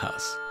cart's on the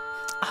house.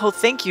 Oh,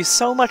 thank you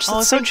so much. Oh,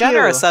 That's so thank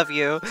generous you. of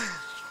you.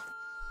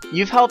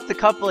 You've helped a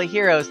couple of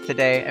heroes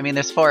today. I mean,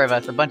 there's 4 of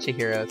us, a bunch of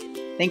heroes.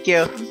 Thank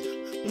you.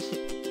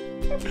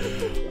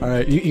 All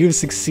right, you've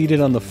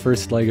succeeded on the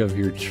first leg of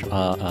your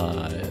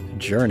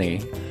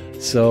journey,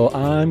 so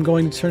I'm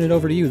going to turn it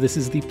over to you. This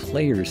is the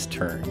player's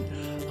turn.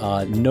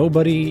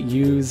 Nobody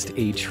used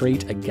a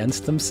trait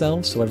against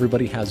themselves, so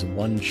everybody has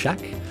 1 check.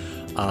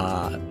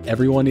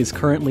 Everyone is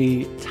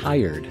currently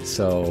tired,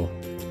 so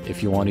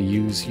if you want to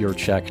use your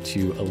check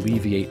to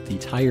alleviate the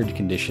tired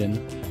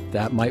condition,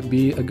 that might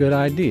be a good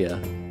idea.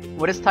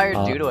 What does tired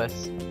do to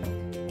us?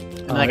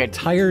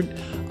 Tired,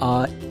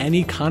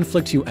 any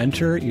conflict you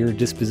enter, your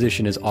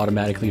disposition is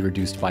automatically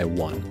reduced by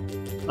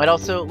 1. I'd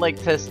also like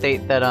to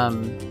state that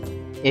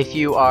if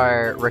you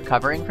are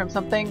recovering from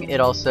something,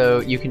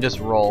 you can just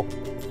roll.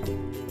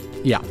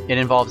 Yeah. It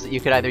involves, you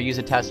could either use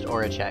a test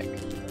or a check.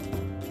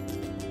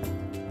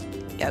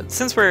 Yeah,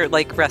 since we're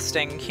like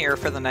resting here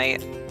for the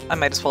night, I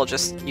might as well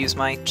just use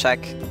my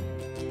check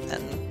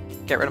and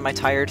get rid of my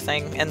tired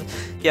thing. And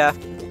yeah,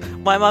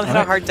 my mom had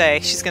a hard day.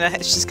 She's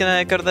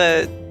gonna go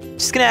to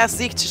she's gonna ask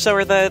Zeke to show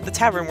her the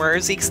tavern where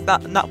Zeke's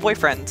not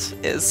boyfriend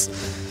is.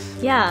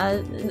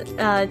 Yeah,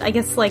 I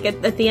guess like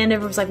at the end,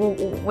 everyone's like, "Well,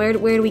 where do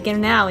we go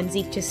now?" And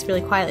Zeke just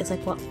really quietly is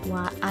like, "Well,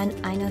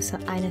 I know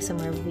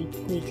somewhere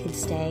we could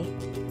stay."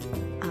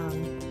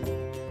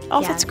 Oh,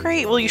 yeah. That's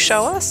great. Will you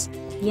show us?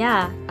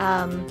 Yeah,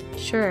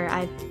 sure.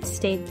 I've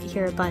stayed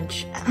here a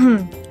bunch.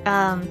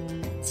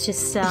 It's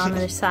just on the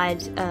other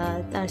side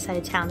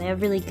of town. They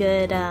have really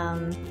good.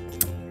 I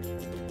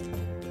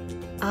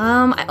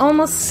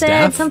almost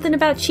said something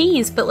about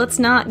cheese, but let's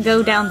not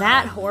go down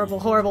that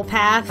horrible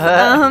path.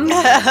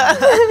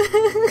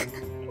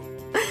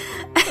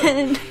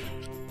 And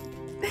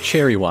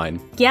cherry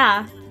wine.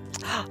 Yeah.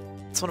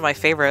 It's one of my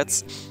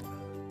favorites.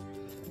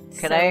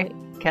 Can I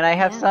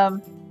have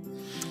some?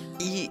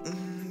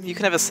 You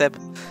can have a sip.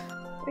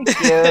 Thank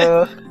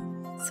you.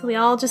 So we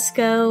all just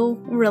go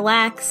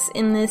relax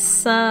in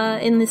this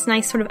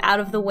nice sort of out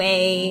of the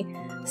way,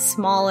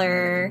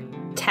 smaller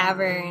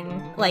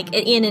tavern, like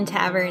an inn and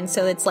tavern.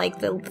 So it's like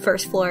the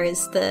first floor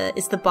is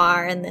the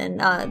bar, and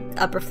then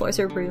upper floors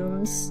are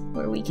rooms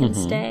where we can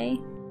stay.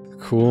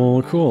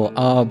 Cool.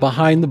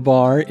 Behind the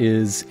bar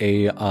is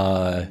a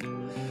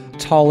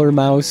taller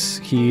mouse.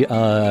 He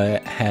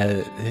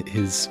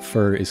his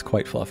fur is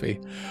quite fluffy.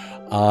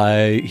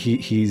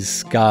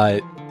 He's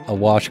got a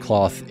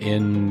washcloth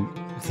in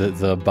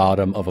the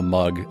bottom of a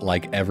mug,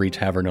 like every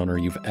tavern owner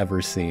you've ever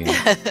seen.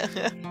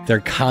 They're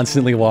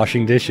constantly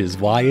washing dishes.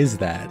 Why is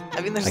that?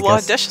 I mean, there's a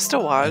lot of dishes to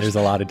wash. There's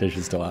a lot of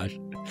dishes to wash.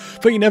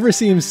 But you never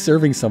see him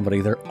serving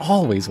somebody. They're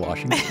always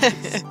washing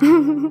dishes.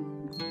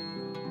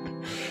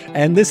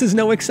 And this is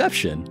no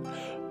exception.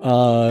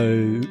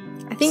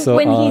 I think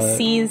when he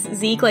sees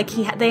Zeke, like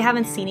they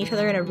haven't seen each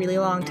other in a really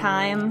long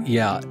time.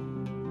 Yeah.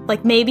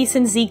 Like maybe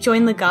since Zeke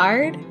joined the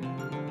guard.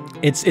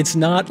 It's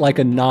not like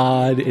a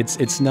nod.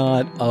 It's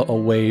not a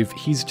wave.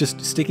 He's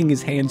just sticking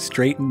his hand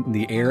straight in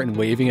the air and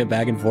waving it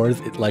back and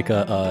forth like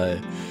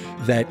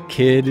that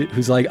kid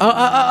who's like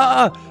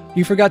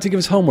you forgot to give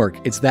us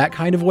homework. It's that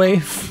kind of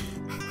wave.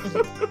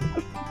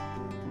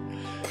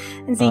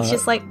 And Zeke's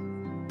just like,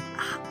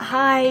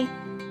 hi,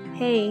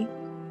 hey.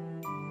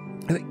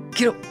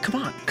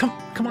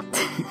 Come on.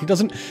 He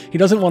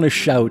doesn't want to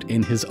shout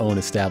in his own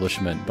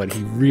establishment, but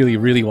he really,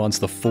 really wants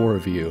the 4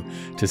 of you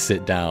to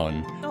sit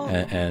down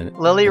and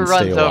Lily and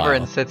runs stay a over while.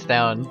 and sits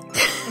down.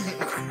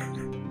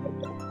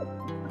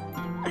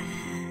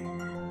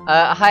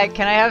 Hi,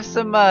 can I have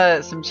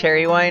some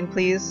cherry wine,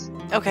 please?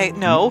 Okay,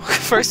 no.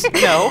 First,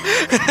 no.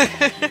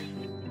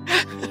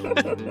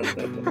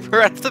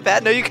 Right off the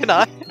bat, no, you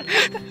cannot.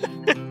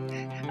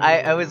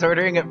 I was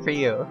ordering it for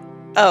you.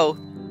 Oh.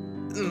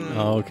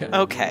 Okay.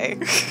 Okay.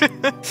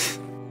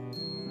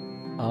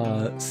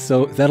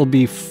 So that'll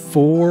be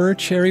 4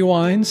 cherry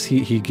wines.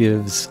 He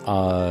gives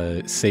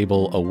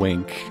Sable a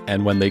wink,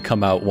 and when they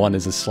come out, one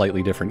is a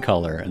slightly different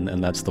color,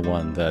 and that's the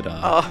one that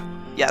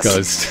yes.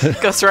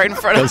 goes right in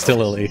front goes of to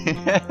Lily.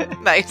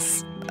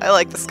 Nice. I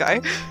like this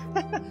guy.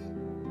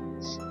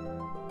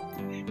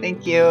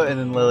 Thank you. And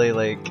then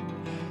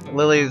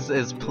Lily's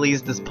is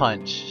pleased as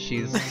punch.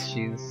 She's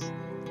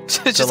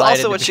Which is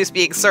also what she's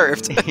being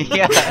served.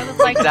 Yeah, I would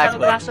like to have a exactly.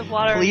 glass of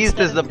water. Pleased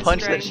instead as the of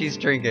punch that drink. she's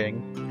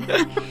drinking.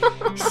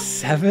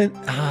 7?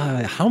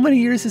 How many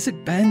years has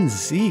it been,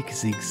 Zeke?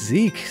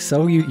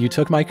 So you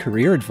took my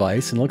career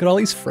advice, and look at all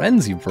these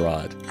friends you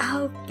brought.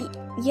 Oh,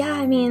 yeah,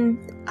 I mean,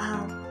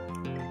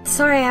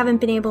 sorry I haven't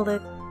been able to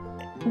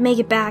make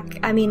it back.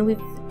 I mean,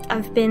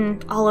 I've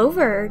been all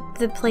over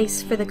the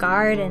place for the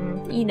guard,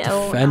 and,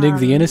 Defending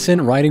the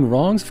innocent, righting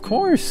wrongs, of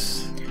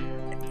course.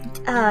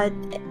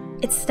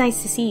 It's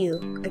nice to see you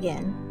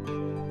again.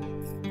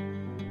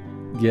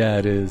 Yeah,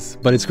 it is.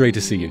 But it's great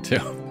to see you,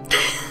 too.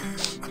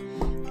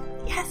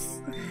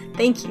 Yes,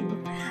 thank you.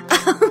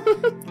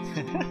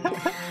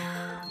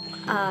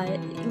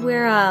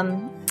 We're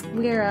on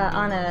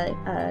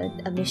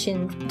a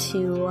mission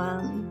to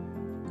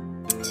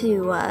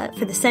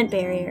for the scent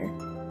barrier.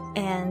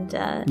 and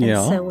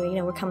Yeah. so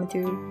we're coming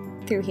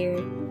through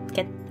here,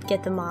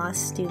 get the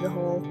moss, do the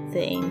whole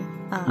thing.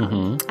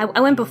 I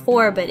went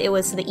before, but it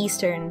was the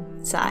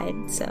eastern side,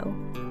 so.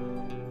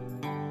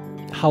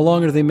 How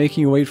long are they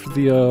making you wait for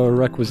the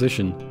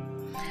requisition?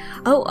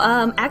 Oh,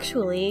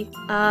 actually,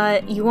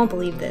 you won't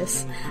believe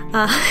this.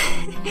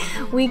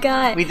 We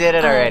did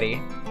it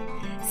already.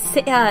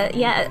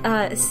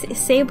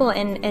 Sable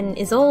and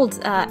Isolde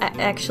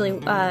actually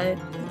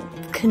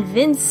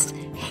convinced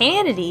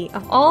Hannity,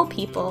 of all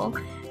people,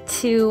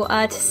 to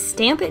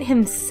stamp it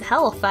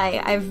himself.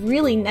 I've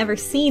really never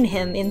seen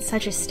him in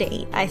such a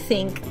state. I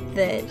think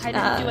that I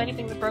didn't do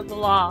anything that broke the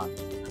law.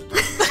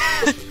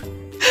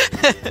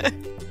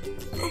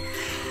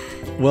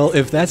 Well,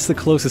 if that's the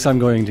closest I'm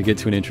going to get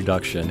to an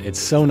introduction, it's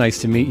so nice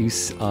to meet you,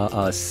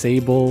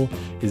 Sable,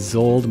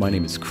 Isolde. My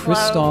name is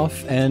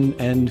Kristoff,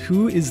 and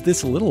who is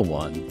this little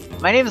one?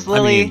 My name is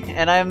Lily,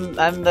 and I'm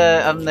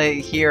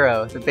the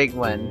hero, the big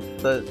one,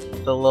 the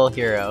little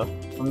hero.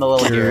 I'm the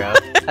little hero.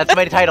 That's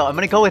my title. I'm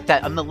gonna go with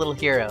that. I'm the little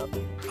hero.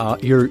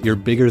 You're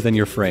bigger than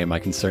your frame. I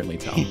can certainly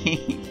tell.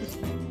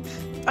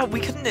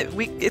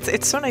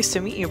 It's so nice to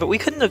meet you, but we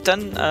couldn't have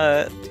done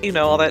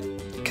all that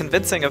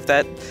convincing of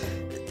that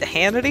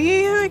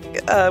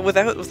Hannity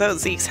without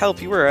Zeke's help.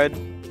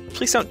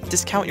 Please don't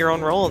discount your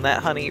own role in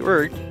that, honey. You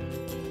were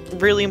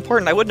really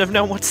important. I wouldn't have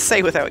known what to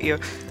say without you.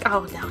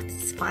 Oh no,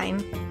 it's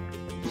fine.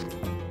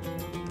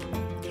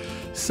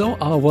 So,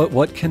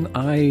 what can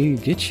I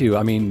get you?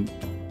 I mean,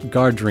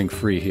 guard drink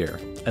free here.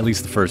 At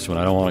least the first one.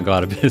 I don't want to go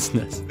out of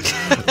business.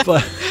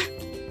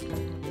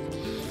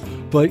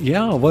 But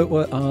yeah,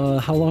 what?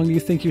 How long do you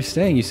think you're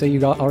staying? You say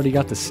you already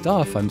got the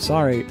stuff. I'm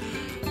sorry.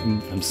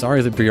 I'm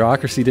sorry the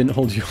bureaucracy didn't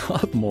hold you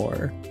up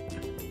more.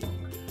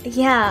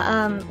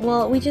 Yeah,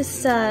 well, we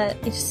just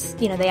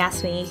they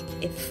asked me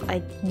if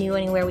I knew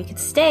anywhere we could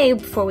stay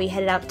before we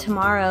headed out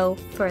tomorrow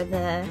for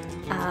the,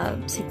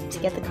 to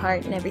get the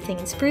cart and everything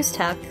in Spruce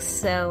Tuck,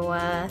 so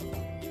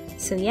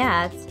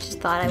yeah, just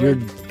thought I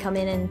would come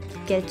in and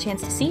get a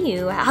chance to see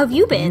you. How have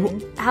you been?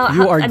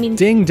 You are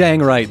ding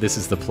dang right this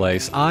is the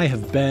place. I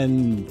have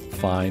been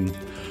fine.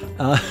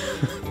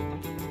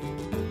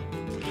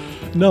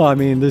 No, I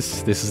mean,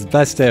 this is the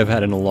best day I've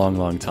had in a long,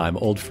 long time.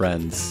 Old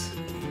friends.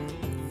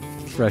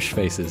 Fresh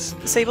faces.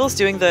 Sable's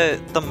doing the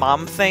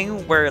mom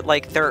thing where,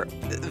 like, they're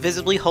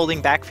visibly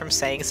holding back from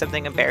saying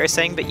something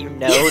embarrassing, but you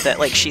know that,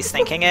 like, she's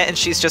thinking it, and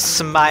she's just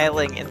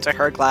smiling into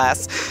her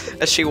glass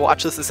as she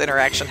watches this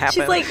interaction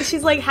happen.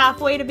 She's like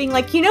halfway to being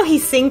like,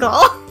 he's single.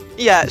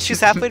 Yeah, she's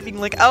halfway to being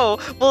like,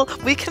 oh, well,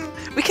 we can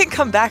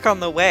come back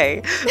on the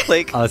way.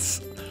 Like...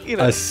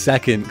 A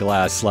second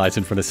glass slides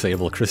in front of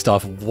Sable.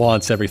 Kristoff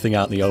wants everything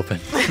out in the open.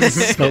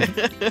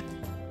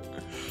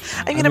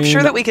 I mean, I'm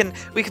sure that we can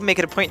make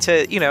it a point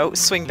to,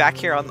 swing back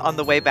here on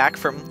the way back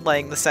from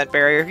laying the scent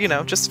barrier.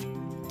 Just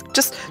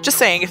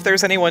saying, if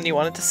there's anyone you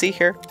wanted to see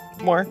here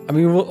more. I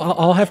mean,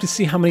 I'll have to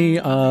see how many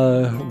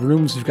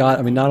rooms we've got.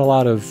 I mean, not a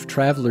lot of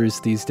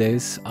travelers these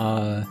days.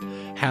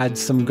 Had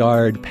some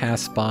guard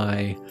pass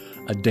by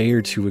a day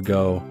or two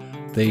ago.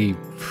 They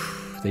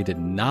did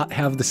not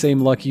have the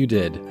same luck you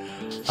did.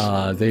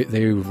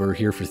 They were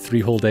here for 3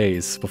 whole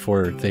days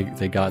before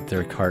they got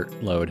their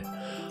cart load.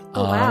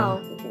 Oh, wow.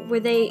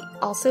 Were they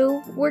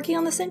also working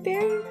on the scent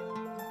barrier?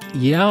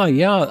 Yeah.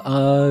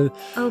 Oh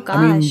gosh.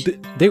 I mean,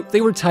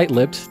 they were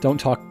tight-lipped. Don't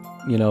talk,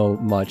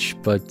 much.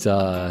 But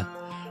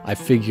I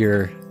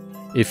figure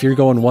if you're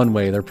going one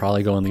way, they're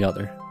probably going the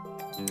other.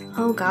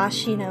 Oh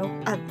gosh,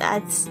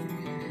 that's.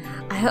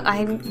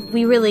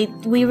 We really.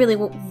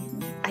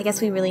 I guess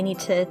we really need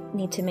to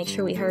make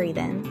sure we hurry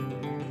then.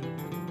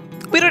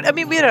 We don't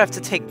have to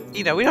take.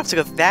 We don't have to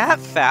go that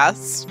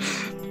fast.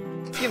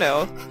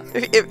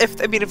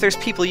 If there's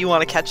people you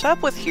want to catch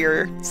up with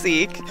here,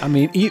 Zeke. I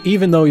mean,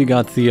 even though you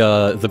got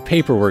the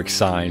paperwork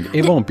signed,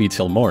 it won't be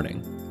till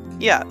morning.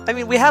 Yeah, I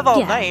mean, we have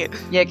all night.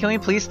 Yeah, can we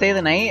please stay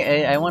the night?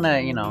 I want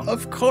to,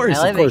 Of course,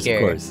 I of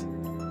course.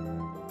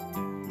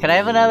 Can I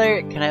have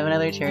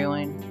another cherry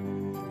wine?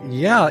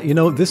 Yeah,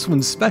 this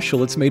one's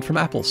special. It's made from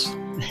apples.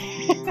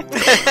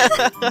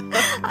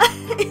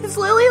 Is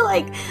Lily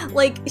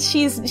like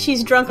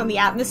she's drunk on the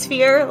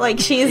atmosphere? Like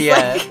she's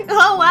like,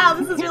 oh wow,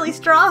 this is really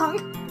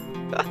strong.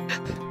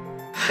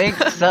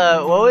 Thanks.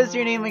 What was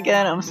your name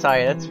again? I'm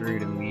sorry, that's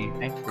rude of me.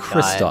 I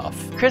forgot.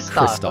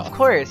 Kristoff. Of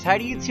course. How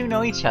do you two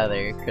know each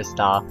other,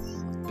 Kristoff?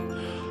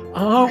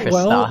 Well,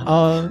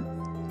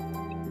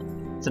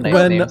 it's a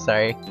nice name.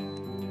 Sorry.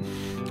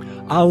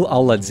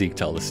 I'll let Zeke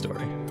tell the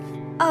story.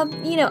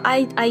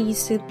 I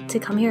used to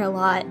come here a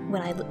lot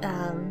when I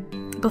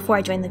before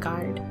I joined the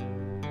guard,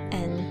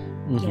 and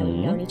we've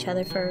known each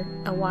other for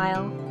a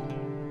while.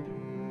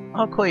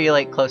 Oh, cool! You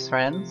like close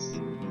friends?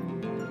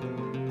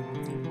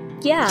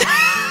 Yeah.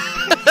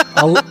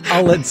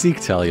 I'll let Zeke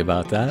tell you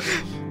about that.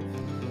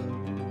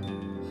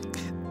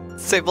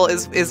 Sable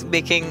is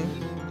making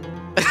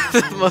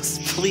the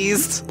most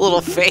pleased little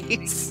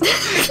face.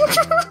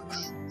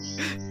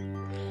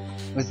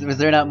 Was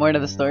there not more to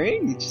the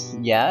story? You just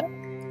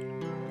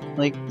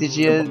Like, did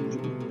you?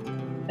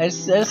 I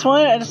just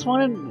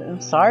want. I'm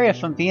sorry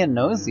if I'm being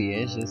nosy.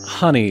 It's just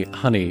honey.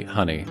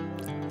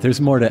 There's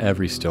more to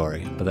every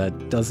story, but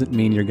that doesn't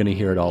mean you're going to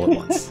hear it all at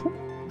once.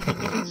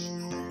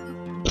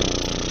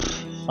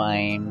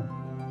 Fine.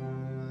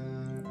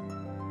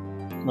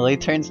 Lily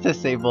turns to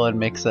Sable and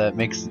makes a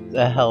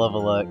hell of a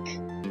look.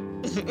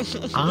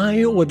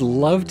 I would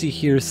love to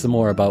hear some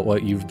more about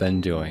what you've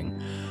been doing.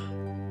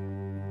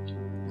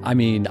 I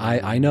mean,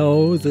 I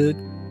know that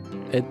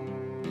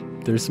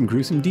there's some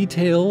gruesome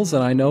details,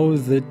 and I know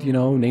that,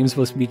 name's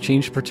supposed to be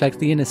changed to protect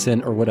the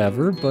innocent or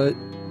whatever, but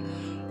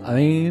I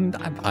mean,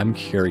 I'm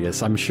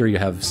curious. I'm sure you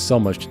have so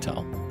much to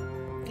tell.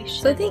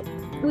 So I think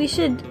we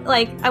should,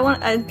 I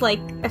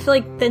feel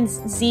like then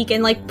Zeke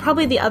and,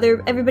 probably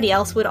everybody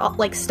else would,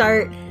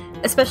 start,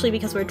 especially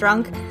because we're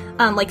drunk,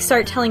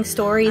 start telling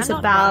stories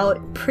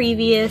about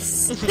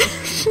previous...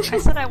 I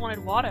said I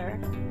wanted water.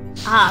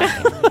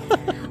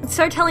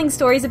 Start telling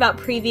stories about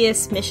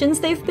previous missions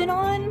they've been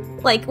on.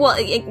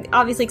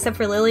 Obviously except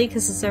for Lily,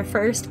 because it's her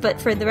first, but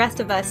for the rest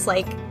of us,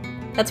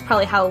 that's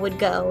probably how it would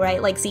go,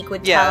 right? Zeke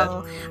would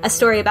tell a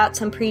story about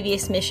some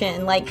previous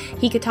mission.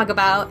 He could talk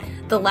about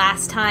the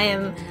last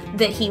time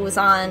that he was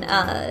on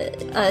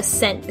a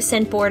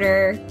Scent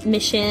Border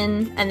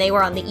mission, and they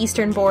were on the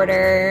eastern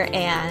border,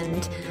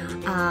 and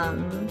I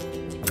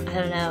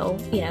don't know,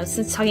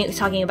 so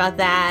talking about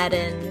that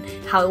and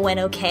how it went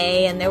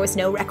okay, and there was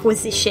no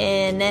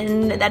requisition,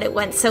 and that it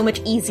went so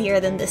much easier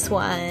than this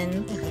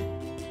one.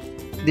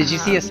 Did you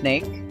see a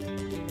snake?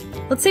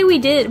 Let's say we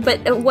did, but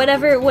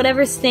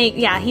whatever snake.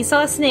 Yeah, he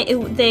saw a snake.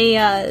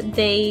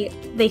 They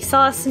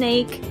saw a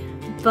snake,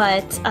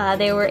 but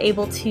they were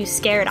able to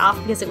scare it off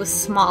because it was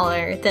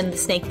smaller than the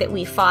snake that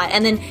we fought.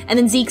 And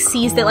then Zeke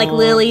sees that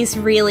Lily's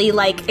really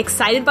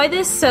excited by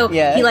this, so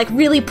he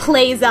really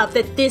plays up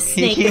that this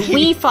snake that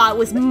we fought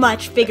was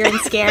much bigger and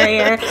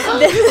scarier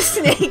than the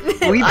snake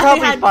that we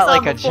probably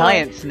fought a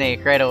giant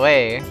snake right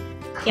away.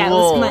 Cool. Yeah, it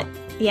was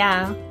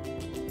yeah.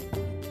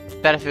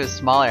 Bet if it was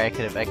smaller, I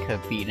could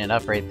have beaten it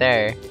up right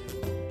there.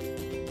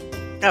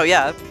 Oh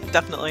yeah,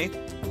 definitely.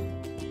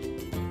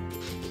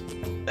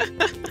 I'm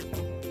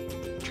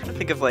trying to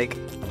think of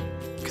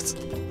because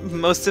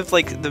most of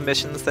the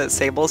missions that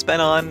Sable's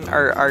been on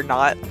are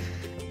not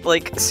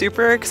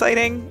super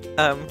exciting.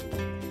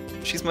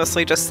 She's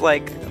mostly just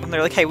when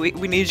they're hey, we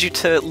need you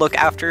to look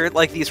after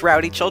these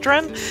rowdy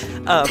children.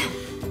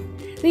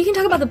 You can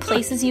talk about the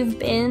places you've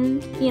been,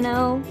 and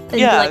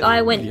be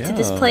I went to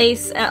this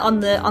place on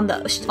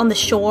the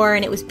shore,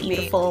 and it was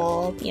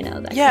beautiful,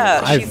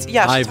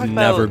 that I've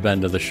never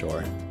been to the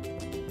shore.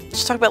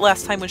 Just talk about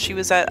last time when she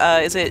was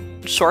at is it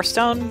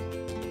Shorestone?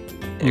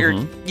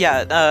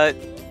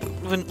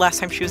 Mm-hmm. When last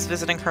time she was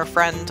visiting her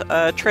friend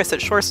Triss at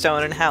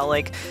Shorestone, and how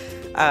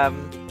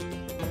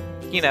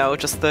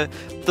just the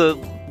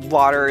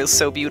water is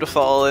so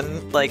beautiful,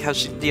 and how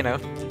she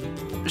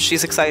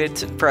she's excited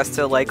for us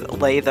to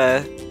lay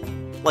the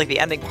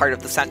ending part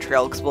of the scent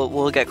trail, because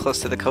we'll get close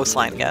to the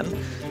coastline again.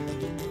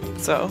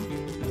 So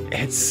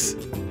it's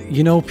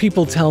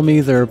people tell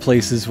me there are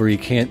places where you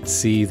can't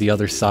see the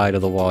other side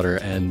of the water,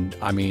 and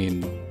I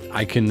mean,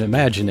 I can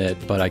imagine it,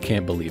 but I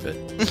can't believe it.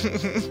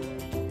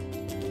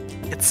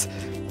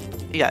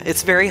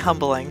 It's very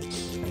humbling.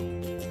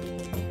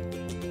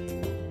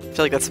 I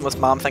feel like that's the most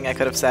mom thing I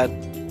could have said.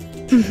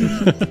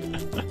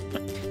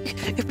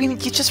 I mean,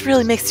 it just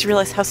really makes you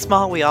realize how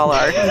small we all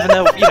are, even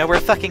though, we're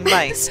fucking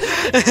mice.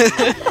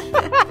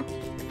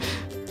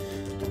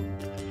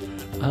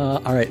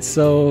 Alright,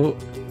 so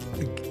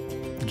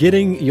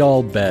getting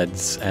y'all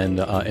beds, and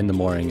in the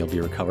morning you'll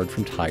be recovered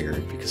from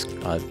tired, because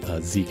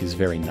Zeke is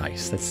very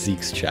nice. That's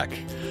Zeke's check.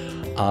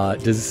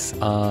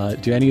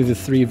 Do any of the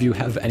three of you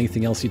have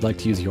anything else you'd like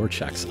to use your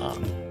checks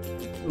on?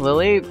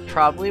 Lily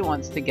probably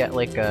wants to get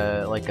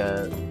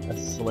a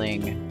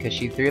sling, because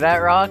she threw that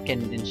rock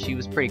and she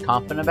was pretty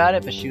confident about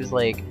it, but she was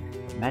like,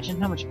 imagine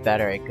how much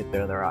better I could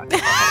throw the rock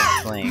if I had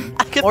a sling.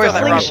 I could or throw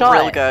a slingshot.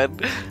 Real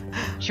good.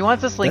 She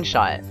wants a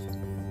slingshot.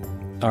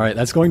 Alright,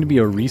 that's going to be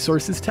a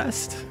resources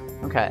test.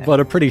 Okay. But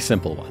a pretty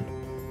simple one.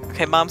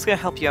 Okay, Mom's gonna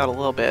help you out a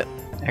little bit.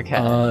 Okay.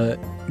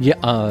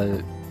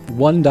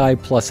 1 die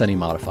plus any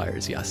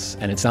modifiers, yes.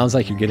 And it sounds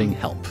like you're getting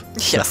help.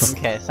 Yes. So.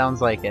 Okay,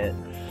 sounds like it.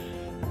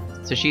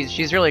 So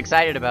she's really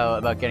excited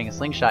about getting a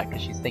slingshot,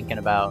 because she's thinking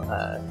about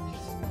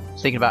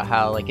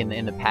how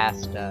in the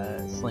past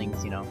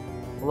slings, a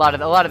lot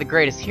of the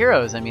greatest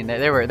heroes. I mean,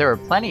 there were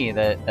plenty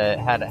that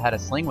had a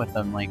sling with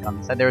them on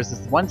the side. There was this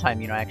one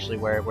time actually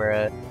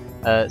where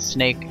a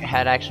snake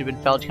had actually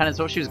been felled. Kind of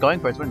what she was going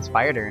for. It's what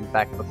inspired her, in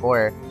fact,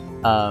 before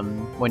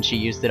when she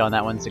used it on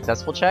that one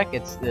successful check.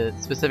 It's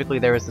specifically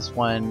there was this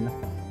one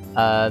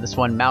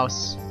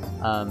mouse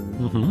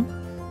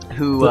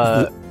who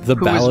the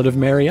Ballad of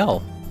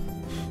Marielle.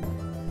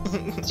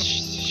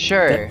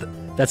 Sure.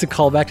 That's a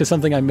callback to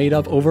something I made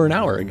up over an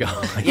hour ago.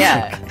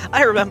 Yeah,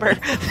 I remember.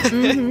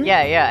 Mm-hmm.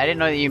 Yeah. I didn't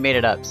know that you made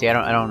it up. See, I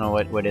don't know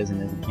what is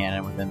and isn't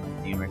canon within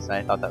the universe.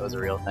 I thought that was a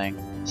real thing.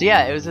 So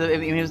yeah, it was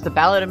the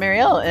Ballad of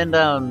Marielle, and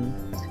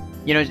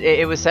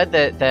it was said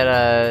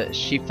that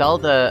she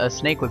felled a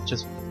snake with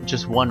just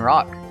just one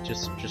rock,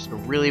 just a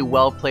really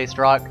well placed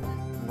rock,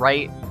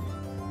 right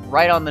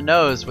on the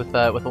nose with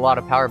a lot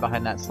of power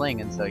behind that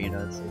sling, and so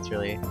it's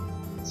really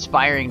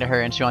inspiring to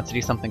her, and she wants to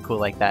do something cool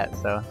like that.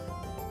 So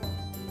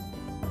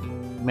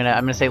I'm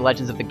gonna say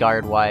Legends of the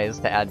Guard wise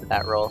to add to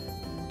that roll.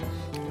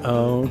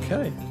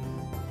 Okay.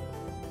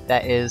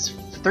 That is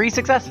 3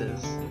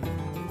 successes.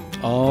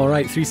 All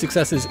right, 3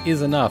 successes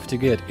is enough to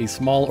get a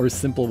small or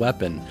simple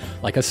weapon,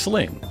 like a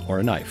sling or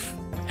a knife.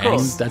 Cool.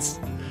 And that's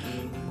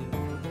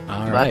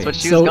all right. That's what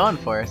she was going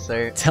for.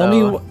 So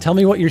tell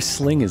me what your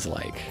sling is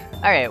like.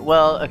 All right.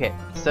 Well, okay.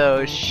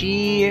 So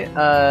she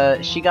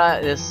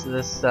got this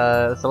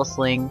little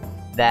sling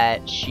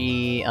that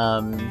she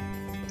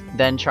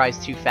then tries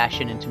to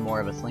fashion into more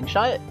of a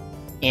slingshot.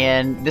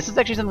 And this is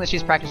actually something that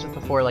she's practiced with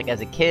before. Like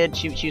as a kid,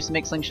 she used to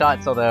make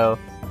slingshots, although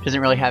she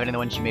doesn't really have any of the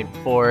ones she made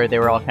before. They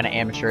were all kind of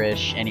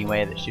amateurish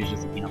anyway. That she was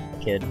just a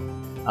kid.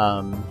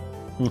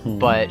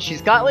 But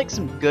she's got like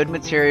some good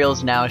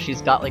materials now.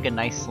 She's got like a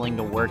nice sling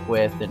to work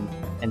with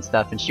and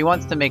stuff. And she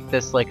wants to make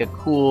this like a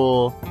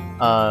cool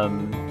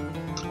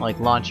like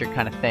launcher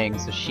kind of thing.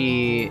 So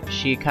she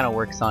kind of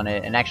works on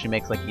it and actually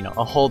makes like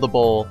a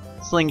holdable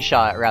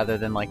slingshot rather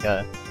than like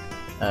a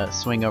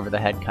swing over the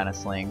head kind of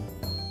sling.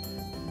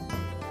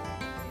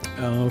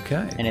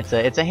 Okay. And it's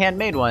a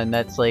handmade one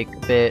that's like a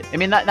bit. I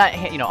mean, not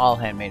all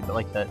handmade, but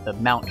like the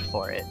mount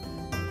for it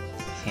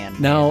is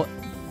handmade. Now,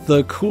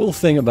 the cool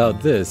thing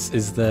about this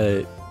is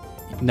that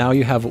now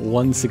you have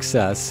 1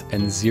 success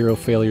and 0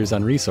 failures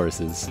on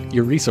resources.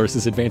 Your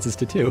resources advances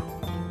to 2.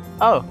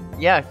 Oh,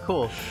 yeah,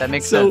 cool. That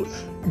makes sense.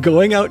 So,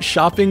 going out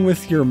shopping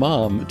with your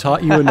mom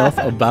taught you enough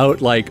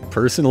about like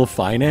personal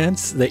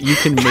finance that you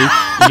can make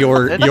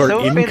your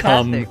so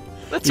income. Fantastic.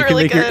 That's you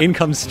really can make good. your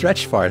income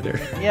stretch farther.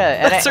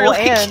 Yeah, and That's really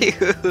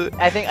cute.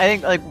 I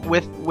think like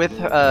with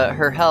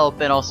her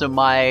help and also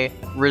my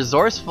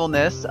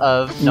resourcefulness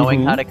of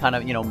knowing how to kind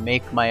of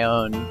make my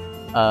own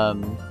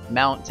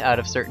mount out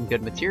of certain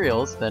good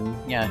materials, then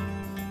yeah.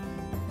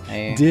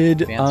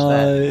 Did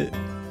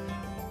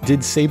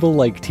Sable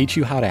like teach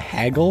you how to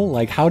haggle?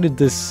 Like how does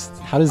this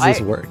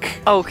work?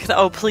 Oh,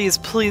 please,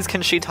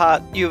 can she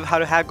taught you how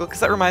to haggle?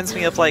 Because that reminds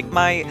me of like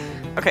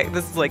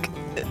this is like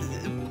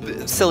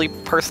silly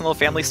personal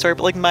family story,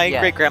 but like my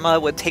great grandma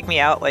would take me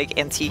out like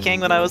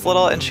antiquing when I was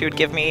little, and she would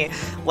give me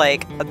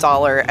like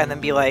 $1 and then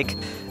be like,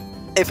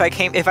 if I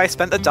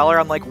spent $1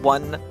 on like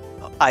one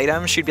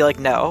item, she'd be like,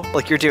 no,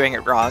 like you're doing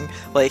it wrong,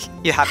 like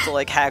you have to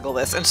like haggle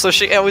this. And so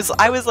I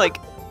was like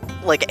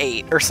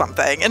 8 or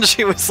something, and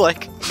she was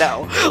like,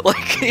 no, like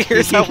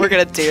here's how we're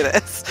gonna do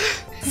this.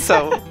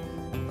 So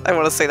I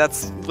want to say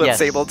that's what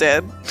Sable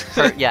did.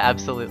 Yeah,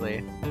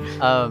 absolutely.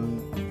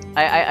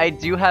 I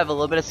do have a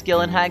little bit of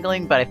skill in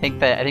haggling, but I think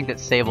that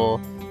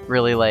Sable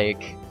really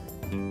like,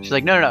 she's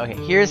like, no, okay,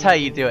 here's how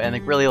you do it, and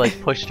like really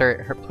like pushed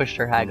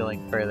her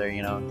haggling further,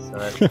 so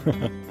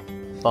that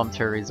bumped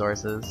her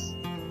resources.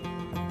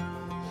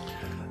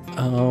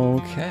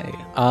 Okay.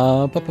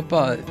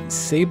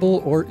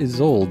 Sable or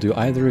Isolde, do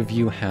either of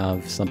you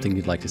have something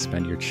you'd like to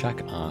spend your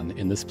check on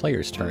in this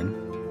player's turn?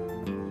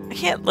 I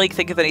can't like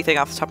think of anything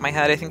off the top of my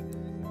head. I think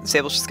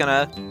Sable's just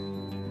gonna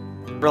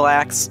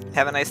relax,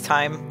 have a nice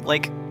time.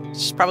 Like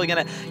she's probably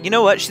gonna,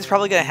 she's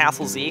probably gonna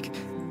hassle Zeke,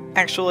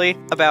 actually,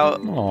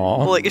 about.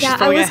 Aww. Like, yeah,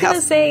 I was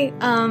gonna say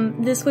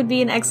this would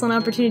be an excellent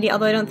opportunity,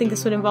 although I don't think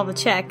this would involve a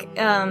check,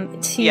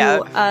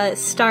 to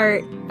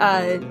start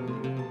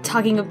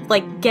talking,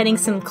 like getting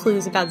some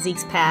clues about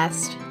Zeke's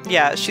past.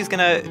 Yeah, she's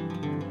gonna.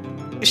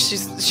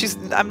 She's.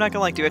 I'm not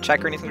gonna like do a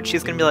check or anything, but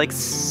she's gonna be like,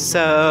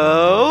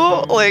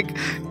 so, like,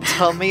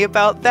 tell me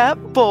about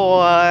that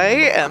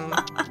boy, and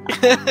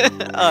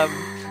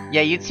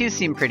yeah, you two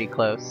seem pretty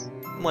close.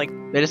 Like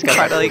they just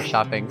got to like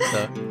shopping,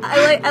 so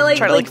I like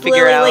try to like Lily,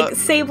 figure out. like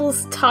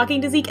Sable's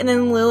talking to Zeke, and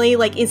then Lily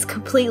like is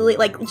completely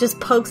like just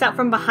pokes out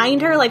from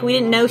behind her, like we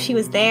didn't know she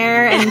was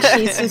there, and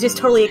she's just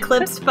totally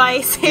eclipsed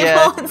by Sable.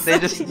 Yeah, and so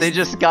they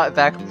just got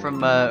back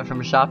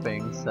from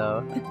shopping,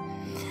 so.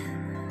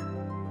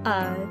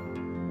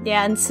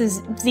 Yeah, and so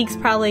Zeke's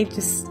probably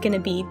just gonna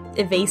be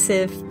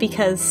evasive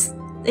because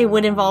it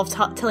would involve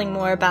telling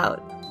more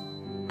about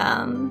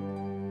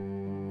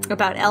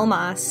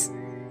Elmas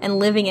and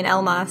living in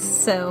Elmas.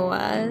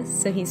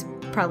 So he's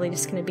probably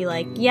just gonna be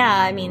like, yeah,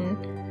 I mean,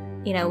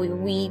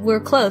 we were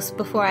close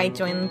before I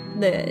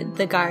joined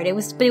the guard.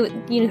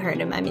 You heard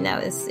him. I mean,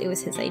 it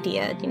was his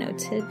idea,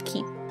 to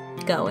keep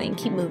going,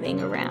 keep moving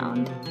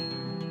around.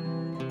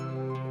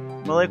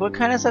 Well, like, what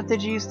kind of stuff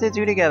did you used to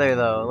do together,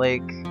 though?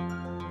 Like,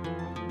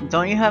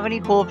 don't you have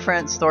any cool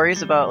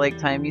stories about like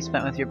time you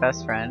spent with your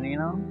best friend?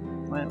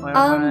 Why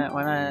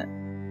not?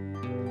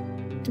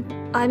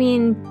 I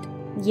mean,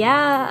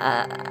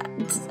 yeah.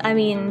 I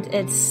mean,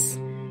 it's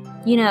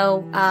we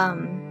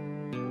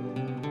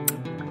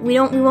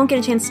won't get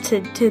a chance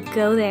to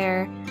go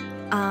there.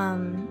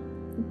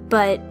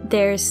 But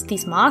there's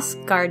these moss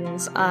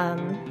gardens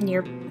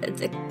near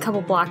a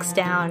couple blocks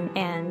down,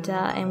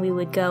 and we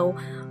would go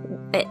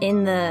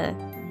in the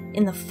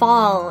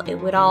fall. It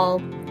would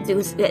all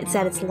it's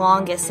at its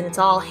longest, and it's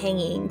all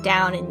hanging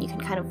down, and you can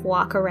kind of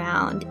walk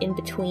around in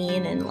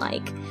between, and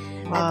like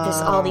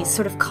there's all these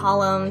sort of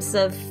columns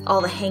of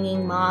all the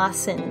hanging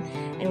moss, and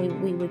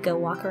we would go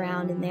walk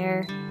around in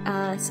there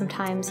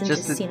sometimes, and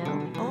just you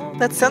know. Oh,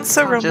 that sounds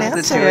so romantic.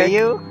 Just the two of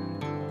you?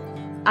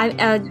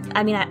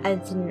 I mean, I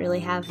didn't really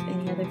have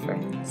any other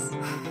friends.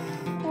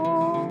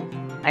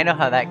 I know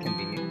how that can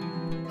be.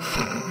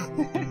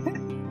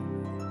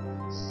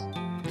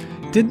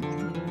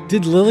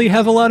 Did Lily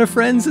have a lot of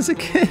friends as a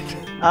kid?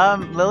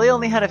 Lily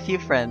only had a few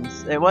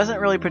friends. It wasn't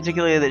really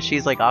particularly that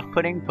she's like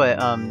off-putting, but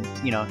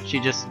you know, she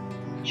didn't.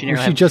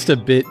 Was she just a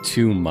bit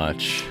too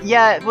much?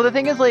 Yeah. Well, the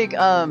thing is, like,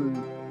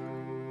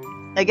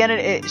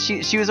 again,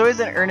 she was always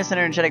earnest and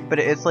energetic, but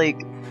it's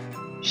like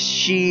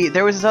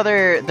there was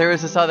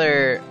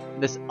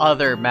this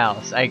other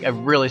mouse. I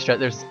really stress.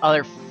 There's this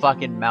other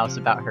fucking mouse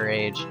about her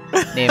age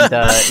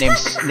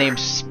named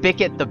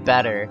Spigot the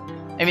Better.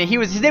 I mean,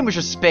 his name was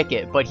just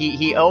Spigot, but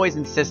he always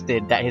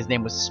insisted that his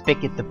name was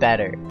Spigot the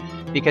Better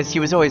because he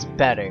was always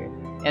better.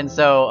 And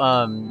so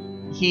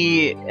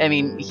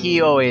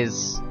he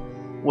always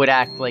would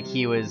act like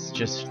he was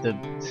just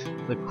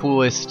the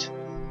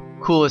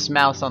coolest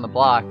mouse on the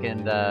block,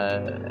 and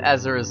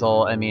as a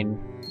result, I mean,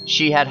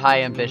 she had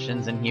high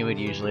ambitions, and he would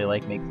usually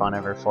like make fun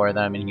of her for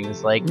them, and he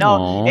was like, no,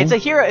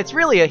 Aww. it's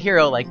really a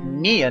hero like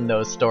me in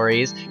those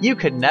stories. You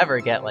could never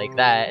get like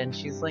that. And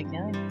she's like,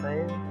 yeah,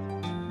 but...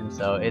 And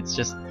so it's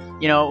just,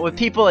 you know, with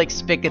people like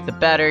Spigot the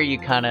Better, you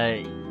kind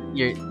of,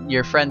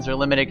 your friends are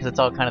limited because it's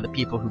all kind of the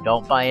people who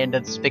don't buy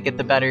into Spigot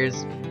the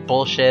Better's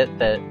bullshit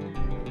that,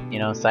 you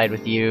know, side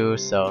with you.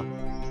 So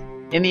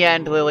in the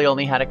end, Lily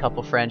only had a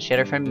couple friends. She had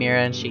her friend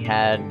Mira, and she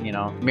had, you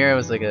know, Mira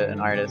was like an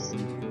artist,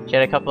 and she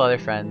had a couple other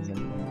friends,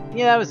 and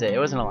yeah, that was it. It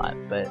wasn't a lot,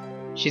 but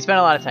she spent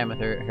a lot of time with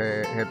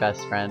her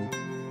best friend.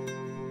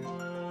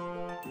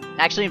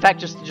 Actually, in fact,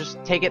 just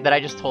take it that I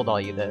just told all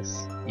you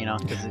this, you know,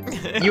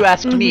 because you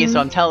asked me, so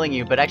I'm telling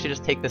you, but actually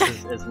just take this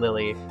as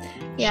Lily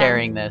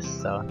sharing this,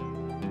 so.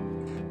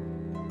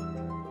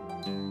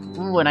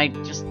 Ooh, and I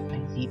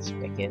hate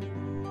Spigot.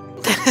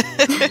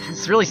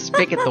 It's really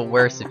Spigot the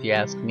worst, if you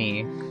ask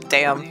me.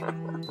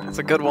 Damn. That's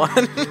a good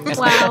one.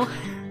 Wow.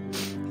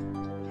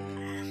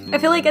 I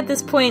feel like at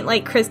this point,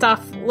 like,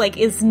 Kristoff, like,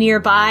 is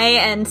nearby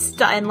and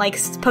like,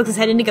 pokes his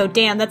head in to go,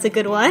 damn, that's a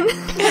good one.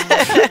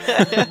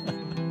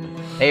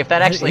 Hey, if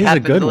that actually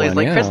happens, Lily's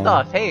like, yeah.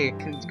 Kristoff, hey,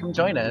 come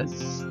join us.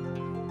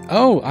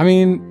 Oh, I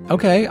mean,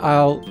 okay,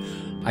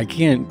 I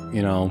can't,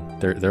 you know,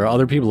 there are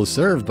other people to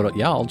serve, but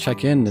yeah, I'll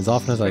check in as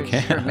often as I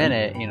can. For a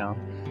minute, you know.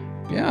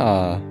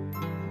 Yeah.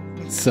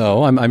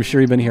 So, I'm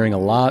sure you've been hearing a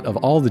lot of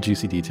all the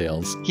juicy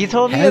details. He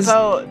told me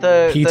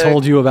about He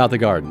told you about the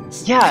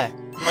gardens. Yeah.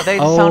 Well, they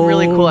sound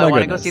really cool. I want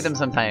to go goodness. see them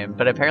sometime,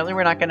 but apparently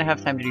we're not going to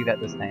have time to do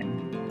that this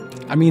time.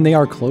 I mean, they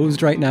are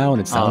closed right now,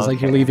 and it sounds like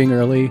you're leaving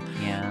early.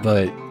 Yeah.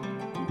 But,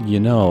 you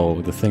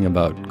know, the thing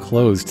about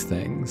closed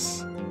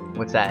things.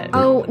 What's that?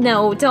 Oh,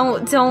 no,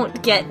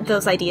 don't get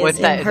those ideas What's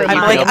that? in her I'm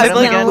mind. I'm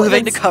like No,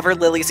 moving to it's- cover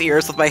Lily's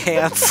ears with my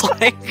hands.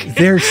 Like,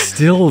 They're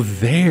still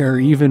there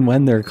even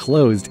when they're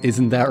closed.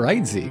 Isn't that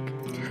right, Zeke?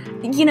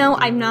 You know,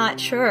 I'm not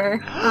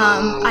sure.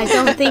 I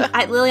don't think,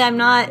 Lily, I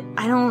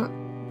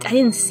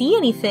didn't see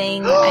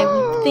anything.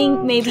 I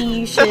think maybe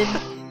you should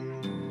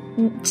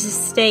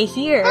just stay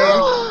here.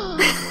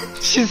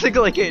 She's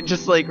like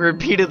just like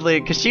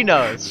repeatedly, because she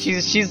knows.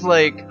 She's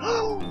like,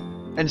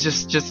 and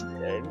just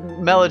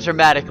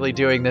melodramatically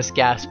doing this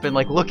gasp and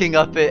like looking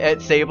up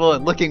at Sable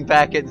and looking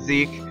back at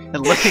Zeke and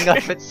looking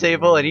up at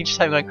Sable, and each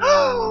time like,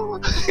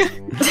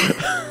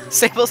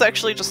 Sable's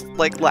actually just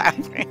like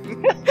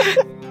laughing.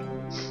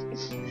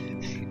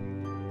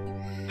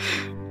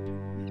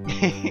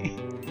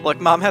 Look,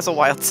 Mom has a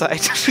wild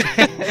side.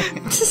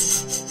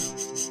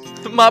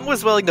 Mom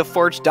was willing to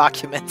forge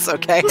documents,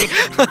 okay?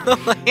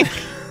 Like...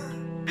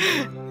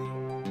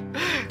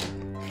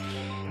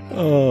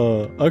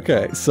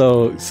 Okay.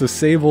 So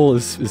Sable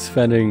is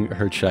spending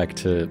her check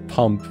to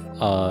pump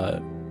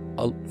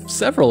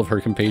several of her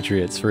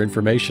compatriots for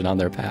information on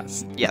their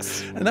past.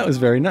 Yes. And that was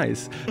very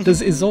nice.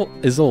 Does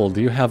Isolde,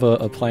 do you have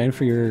a plan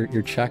for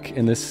your check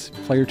in this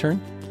player turn?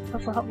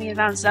 Hopefully help me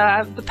advance.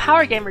 The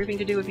power game thing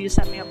to do would be to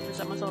set me up for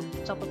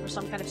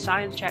some kind of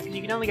science check, because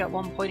you can only get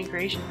 1 point in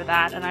creation for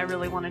that, and I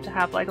really wanted to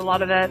have like a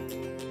lot of it.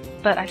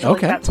 But I feel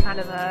like that's kind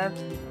of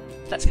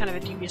a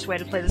dubious way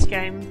to play this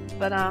game.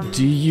 But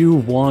do you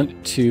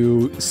want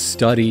to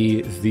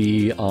study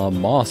the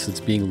moss that's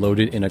being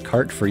loaded in a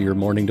cart for your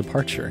morning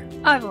departure?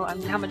 I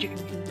mean, how much you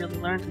can really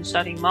learn from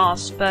studying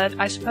moss, but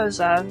I suppose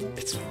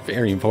it's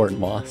very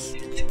important moss.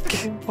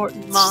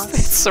 important moss.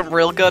 It's some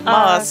real good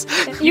moss.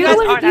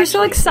 You're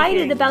so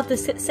excited about the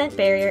scent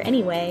barrier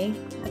anyway.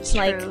 That's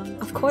like, true.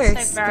 of course.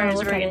 Scent barrier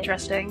is very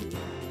interesting.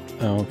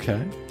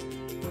 Okay.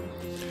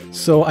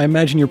 So I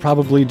imagine you're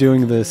probably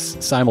doing this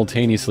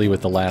simultaneously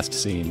with the last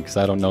scene, because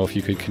I don't know if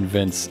you could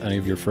convince any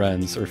of your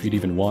friends, or if you'd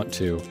even want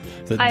to,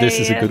 that this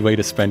is a good way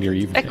to spend your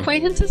evening.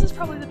 Acquaintances is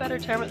probably the better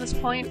term at this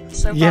point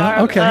so far.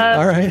 Yeah, okay,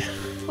 alright.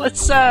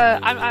 Let's,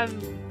 I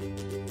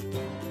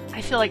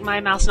I feel like my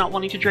mouse not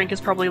wanting to drink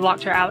has probably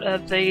locked her out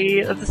of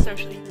the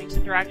social evenings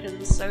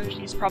interactions, so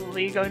she's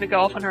probably going to go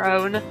off on her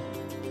own,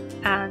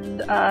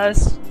 and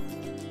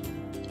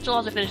she'll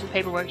also finish the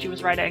paperwork she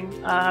was writing,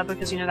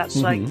 because, you know, that's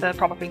like the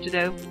proper thing to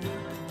do.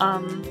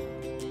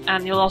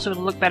 And you'll also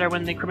look better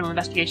when the criminal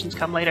investigations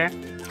come later.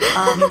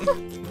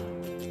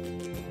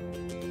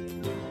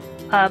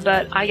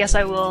 But I guess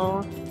I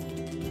will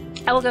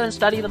go and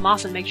study the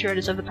moss and make sure it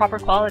is of the proper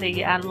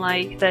quality, and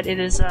like that it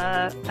is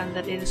and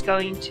that it is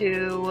going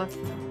to,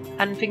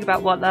 and think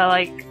about what the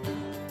like,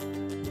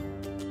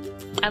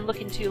 and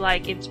look into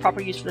like its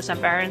proper use for the Scent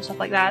Bearer and stuff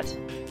like that.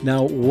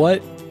 Now,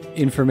 what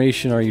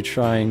information are you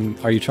trying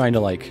to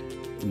like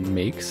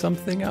make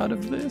something out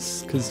of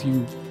this? Because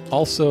you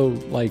also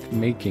like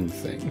making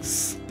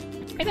things.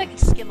 Maybe I could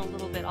skim a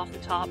little bit off the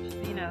top.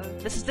 You know,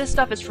 this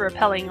stuff is for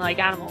repelling like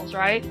animals,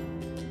 right?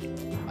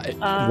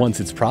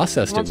 Once it's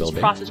processed, once it will it's be.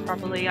 processed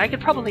properly. I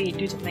could probably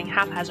do something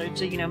haphazard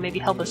to, you know, maybe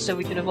help us so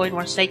we could avoid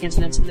more snake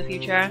incidents in the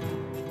future.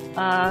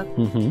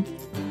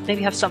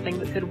 Maybe have something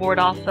that could ward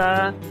off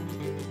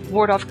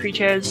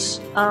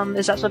creatures.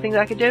 Is that something that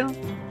I could do?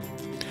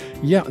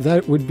 Yeah,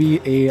 that would be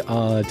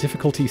a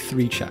difficulty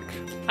 3 check.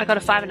 I got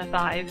a 5 and a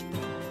 5.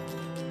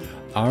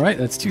 All right,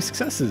 that's 2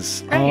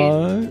 successes.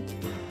 Great.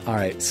 All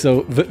right,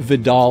 so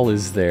Vidal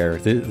is there.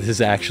 This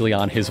is actually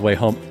on his way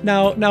home.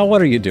 Now, what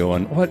are you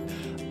doing? What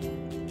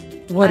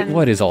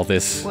is all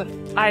this?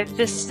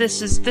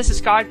 This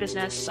is guard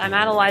business. I'm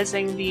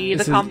analyzing the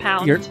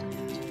compound.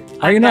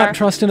 Are we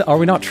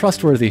not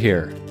trustworthy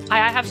here?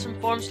 I have some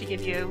forms to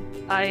give you.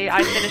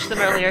 I finished them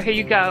earlier. Here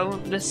you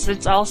go.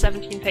 It's all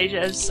 17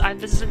 pages.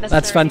 This isn't necessary.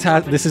 That's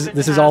fantastic.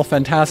 This is all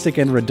fantastic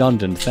and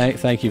redundant.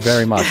 Thank you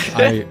very much.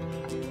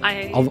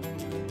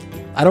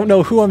 I don't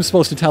know who I'm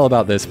supposed to tell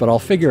about this, but I'll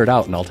figure it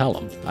out and I'll tell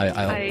them.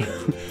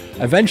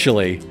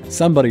 Eventually,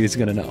 somebody is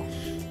going to know.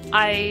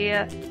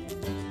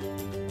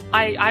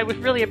 I would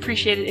really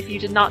appreciate it if you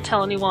did not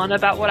tell anyone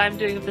about what I'm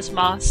doing with this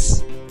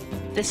moss.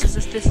 This is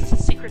a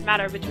secret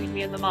matter between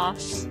me and the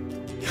moss.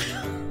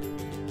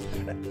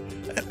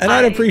 And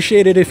I'd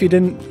appreciate it if you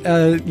didn't,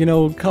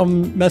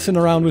 come messing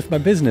around with my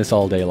business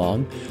all day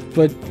long.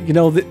 But,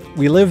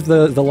 we live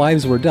the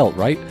lives we're dealt,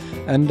 right?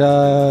 And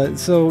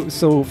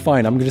so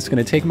fine, I'm just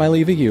going to take my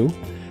leave of you,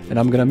 and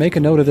I'm going to make a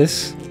note of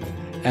this,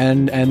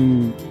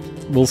 and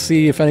we'll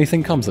see if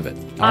anything comes of it.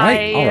 All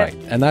right.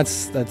 And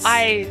that's.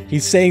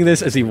 He's saying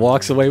this as he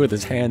walks away with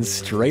his hands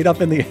straight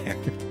up in the air.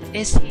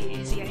 Is he?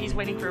 He's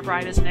waiting for a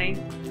bride, isn't he?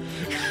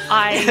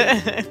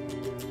 I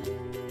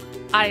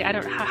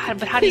don't.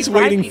 But how do you? He's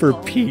waiting for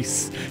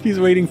peace. He's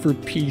waiting for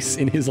peace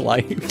in his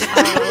life.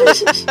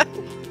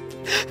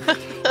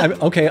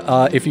 Okay.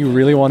 If you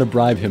really want to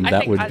bribe him,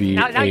 that would be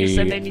now you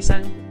said maybe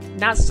some.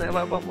 That's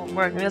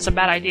a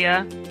bad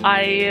idea.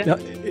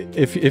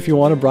 If you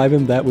want to bribe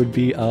him, that would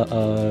be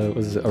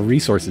a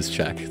resources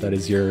check. That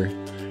is your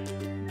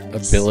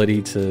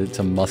ability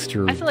to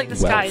muster. I feel like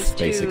this wealth,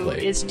 guy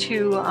is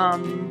too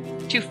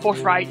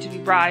forthright to be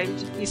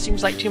bribed. He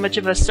seems like too much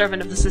of a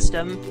servant of the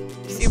system.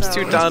 Seems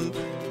too done.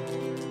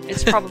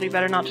 It's probably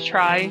better not to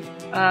try,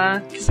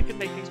 because it could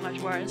make things much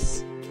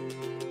worse.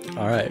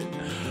 All right.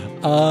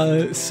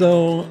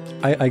 So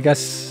I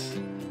guess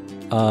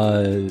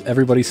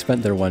everybody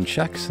spent their 1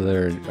 check, so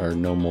there are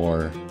no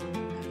more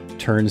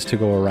turns to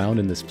go around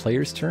in this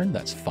player's turn.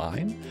 That's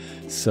fine.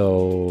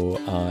 So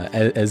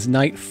as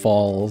night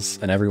falls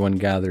and everyone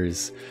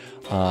gathers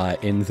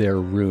in their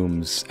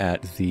rooms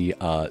at the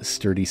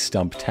Sturdy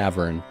Stump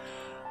Tavern,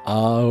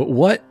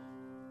 what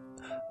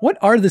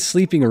are the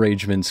sleeping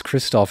arrangements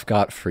Kristoff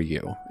got for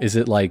you? Is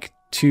it like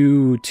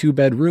two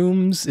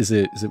bedrooms? Is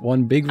it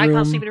 1 big room? I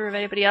can't sleep in a room with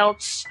anybody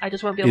else. I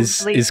just won't be able to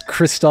sleep. Is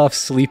Kristoff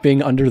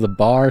sleeping under the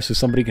bar so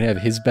somebody can have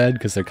his bed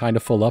because they're kind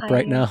of full up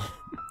right now?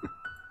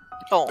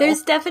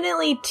 There's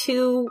definitely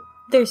 2.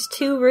 There's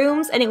 2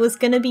 rooms, and it was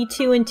gonna be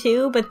 2 and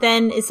 2, but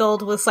then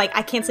Isolde was like,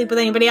 "I can't sleep with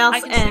anybody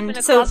else," and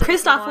so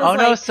Kristoff was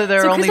like, so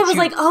there are only Kristoff was 2.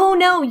 like, "Oh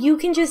no, you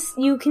can just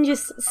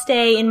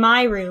stay in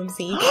my room,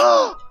 Zeke."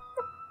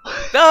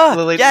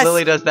 Lily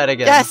does that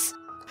again. Yes.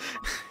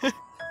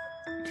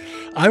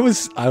 I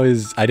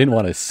didn't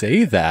want to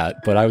say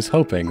that, but I was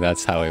hoping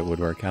that's how it would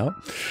work out.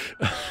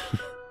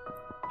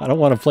 I don't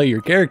want to play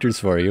your characters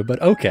for you,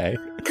 but okay.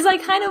 Because I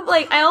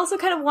also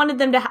kind of wanted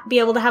them to be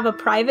able to have a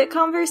private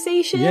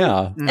conversation.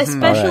 Yeah.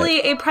 Especially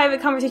a private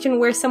conversation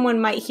where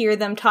someone might hear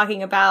them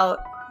talking about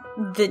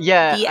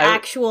the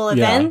actual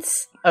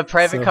events. A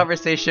private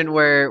conversation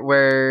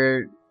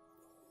where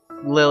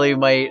Lily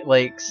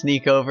might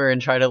sneak over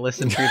and try to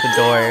listen through the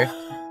door.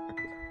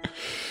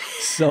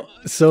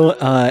 So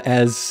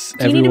as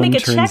do you everyone need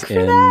to make a turns check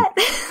in, for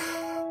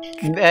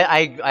that?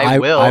 I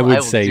will. I would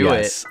will say do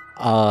yes.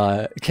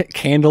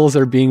 Candles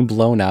are being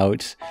blown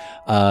out.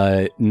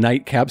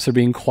 Nightcaps are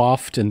being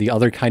quaffed, and the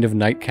other kind of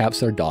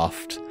nightcaps are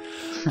doffed.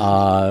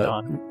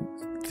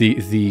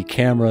 The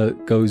camera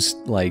goes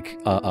like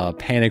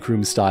panic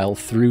room style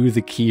through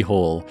the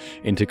keyhole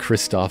into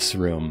Kristoff's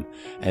room,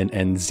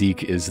 and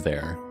Zeke is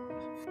there.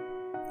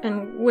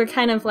 And we're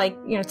kind of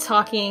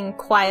talking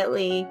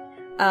quietly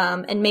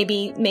and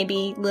maybe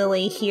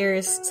Lily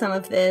hears some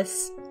of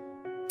this,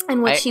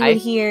 and what she would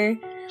hear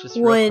just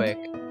would... real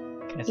quick.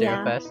 Can I say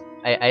real fast?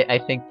 I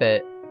think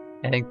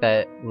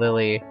that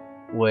Lily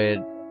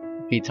would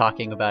be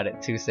talking about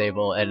it to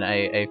Sable, and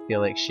I feel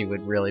like she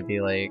would really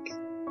be like,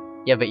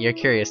 yeah, but you're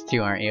curious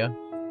too, aren't you?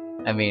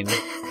 I mean,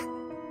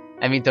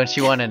 don't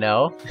you want to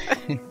know?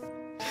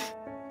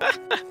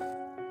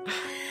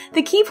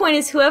 The key point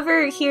is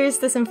whoever hears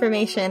this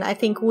information, I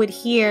think, would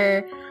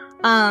hear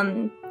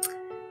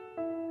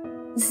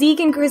Zeke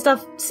and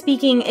Kristoff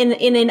speaking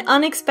in an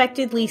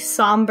unexpectedly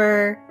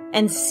somber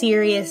and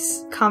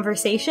serious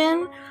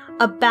conversation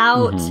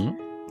about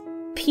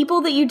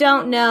people that you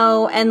don't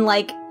know and,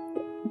 like,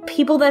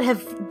 people that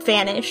have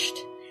vanished.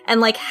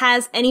 And, like,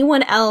 has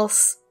anyone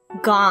else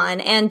gone?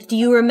 And do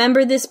you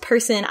remember this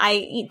person?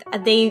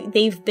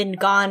 They've been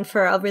gone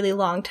for a really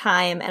long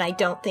time, and I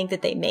don't think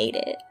that they made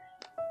it.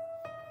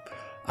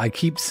 I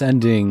keep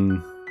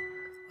sending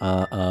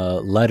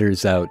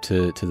letters out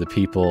to the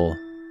people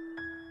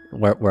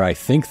where I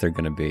think they're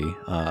going to be.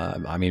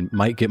 I mean,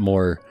 might get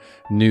more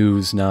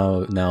news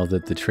now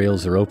that the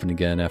trails are open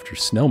again after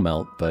snow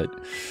melt, but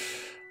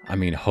I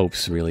mean,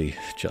 hope's really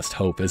just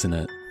hope, isn't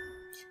it?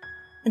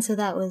 And so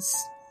that was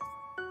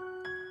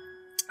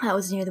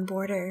near the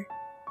border.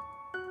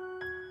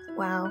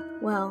 Wow.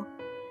 Well,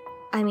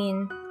 I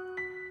mean,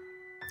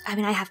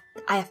 I have.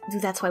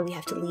 That's why we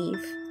have to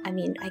leave. I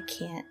mean, I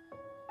can't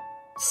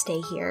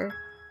stay here.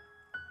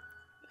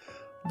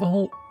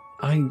 Well,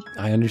 I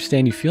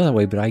understand you feel that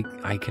way, but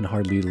I can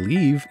hardly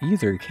leave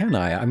either, can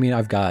I? I mean,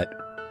 I got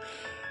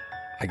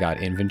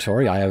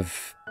inventory. I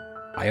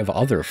have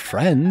other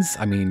friends.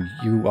 I mean,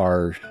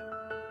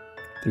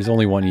 there's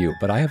only one you,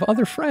 but I have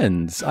other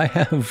friends. I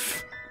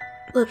have...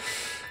 Look,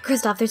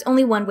 Kristoff, there's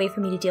only one way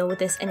for me to deal with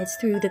this, and it's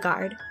through the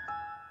guard.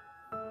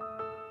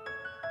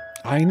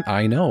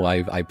 I know.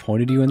 I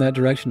pointed you in that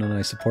direction, and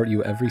I support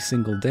you every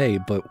single day,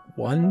 but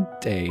one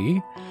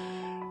day,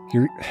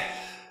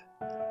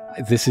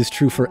 this is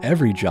true for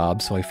every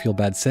job, so I feel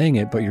bad saying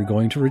it, but you're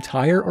going to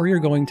retire or you're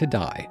going to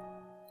die.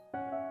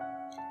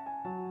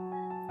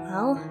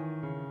 Well,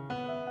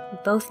 we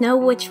both know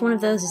which one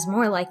of those is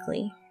more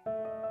likely.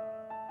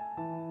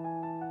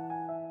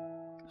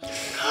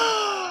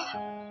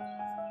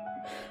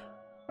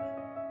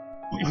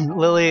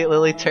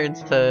 Lily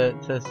turns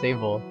to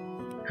Sable,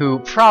 who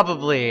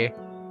probably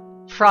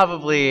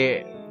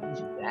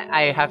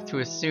I have to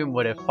assume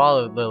would have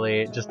followed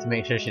Lily just to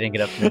make sure she didn't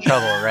get up into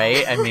trouble,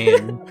 right? I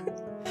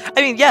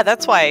mean, yeah,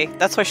 that's why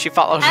she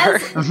followed her.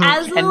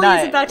 As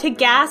Lily's about to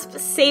gasp,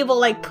 Sable,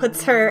 like,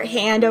 puts her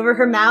hand over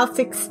her mouth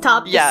to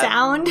stop the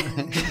sound.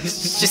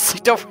 She's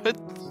just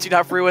like, do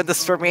not ruin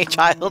this for me,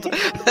 child.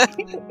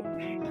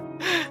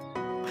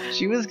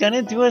 She was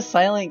gonna do a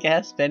silent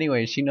gasp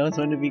anyway. She knows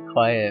when to be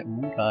quiet. Oh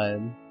my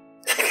god.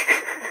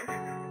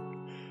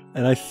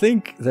 And I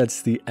think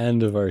that's the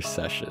end of our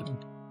session.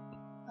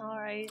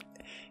 Alright.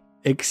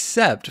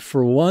 Except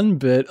for one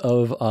bit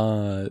of,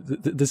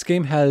 this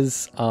game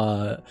has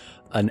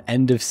an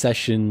end of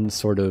session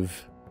sort of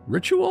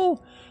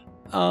ritual.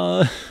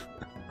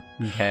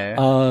 Okay.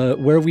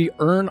 Where we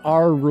earn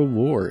our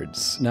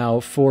rewards. Now,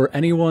 for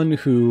anyone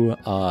who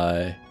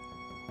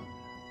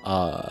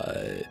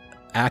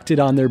acted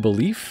on their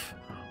belief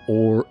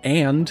or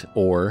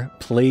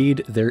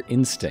played their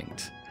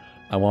instinct,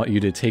 I want you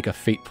to take a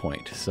fate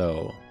point.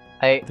 So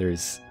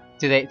there's...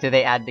 Do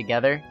they add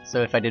together?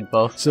 So if I did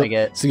both, I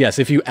get... So yes,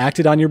 if you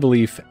acted on your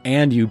belief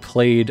and you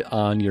played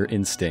on your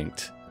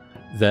instinct,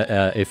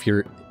 that if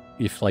you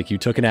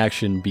took an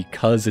action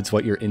because it's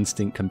what your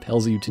instinct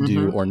compels you to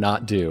do or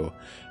not do,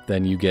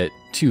 then you get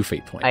 2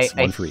 fate points.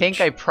 One for each. I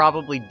think I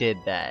probably did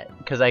that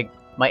because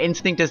my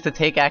instinct is to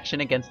take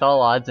action against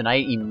all odds, and I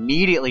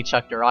immediately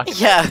chucked a rock at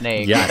the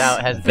snake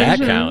without hesitation. That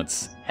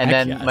counts. And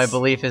then my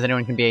belief is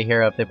anyone can be a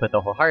hero if they put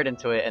the whole heart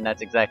into it, and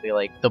that's exactly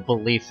like the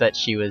belief that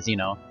she was,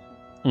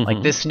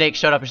 like this snake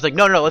showed up and she's like,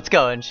 no, let's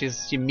go, and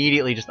she's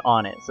immediately just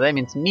on it. So that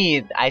means to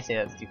me, I say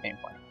that's 2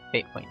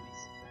 fate points.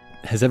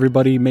 Has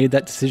everybody made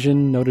that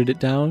decision, noted it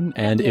down?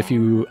 And if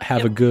you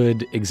have a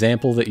good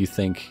example that you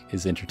think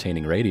is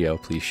entertaining radio,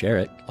 please share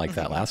it, like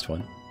that last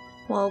one.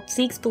 Well,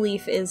 Zeke's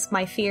belief is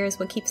my fear is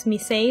what keeps me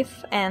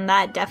safe, and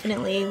that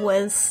definitely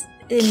was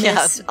in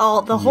this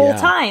the whole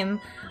time.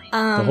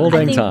 The whole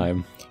dang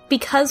time.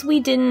 Because we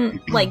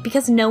didn't,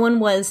 because no one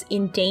was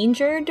in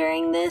danger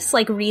during this,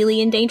 really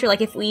in danger,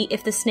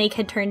 if the snake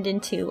had turned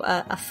into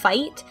a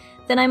fight,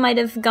 then I might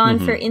have gone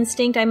for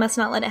instinct. I must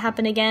not let it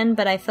happen again,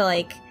 but I feel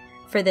like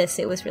for this,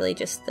 it was really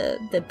just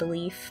the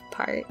belief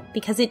part,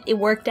 because it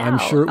worked out. I'm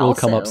sure it will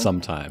come up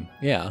sometime.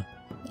 Yeah.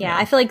 Yeah,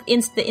 I feel like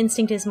the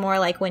instinct is more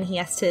like when he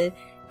has to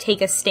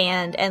take a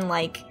stand and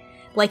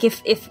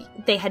if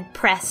they had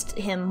pressed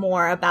him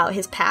more about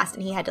his past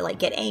and he had to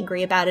get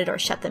angry about it or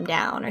shut them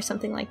down or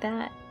something like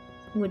that,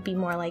 it would be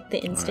more like the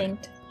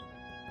instinct.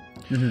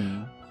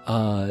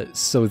 Right.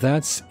 So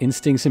that's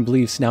instincts and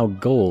beliefs. Now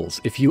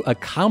goals. If you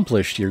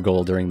accomplished your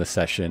goal during the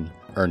session,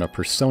 earn a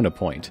persona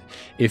point.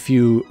 If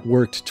you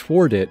worked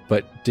toward it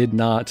but did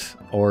not,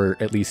 or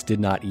at least did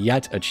not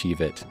yet achieve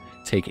it,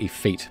 take a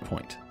fate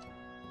point.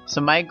 So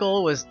my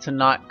goal was to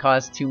not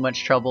cause too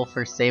much trouble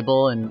for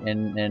Sable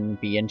and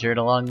be injured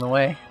along the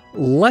way.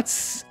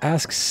 Let's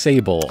ask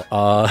Sable.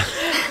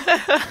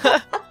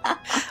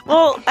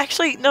 Well,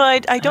 actually, no, I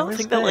don't was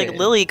think that like good.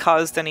 Lily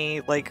caused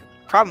any like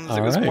problems.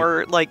 It was Alright.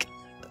 more like,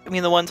 I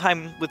mean, the one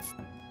time with,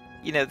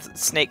 you know, the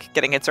snake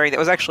getting it, sorry, that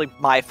was actually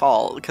my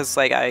fault because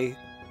like I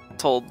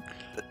told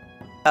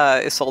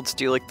Isolde to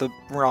do like the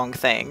wrong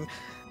thing,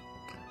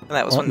 and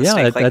that was when the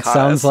snake like that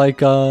caused.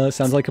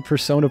 sounds like a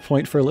persona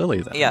point for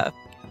Lily then. Yeah.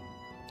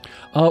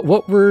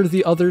 What were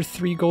the other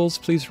 3 goals?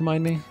 Please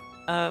remind me.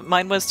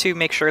 Mine was to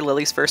make sure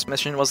Lily's first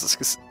mission was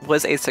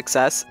a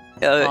success.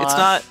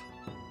 Aw.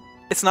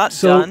 It's not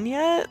So- done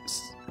yet.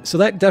 So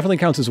that definitely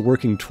counts as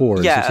working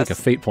towards. Yes. You take a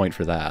fate point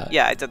for that.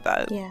 Yeah, I did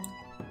that.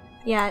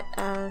 Yeah.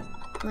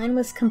 Mine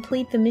was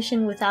complete the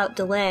mission without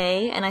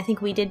delay, and I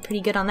think we did pretty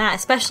good on that,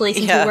 especially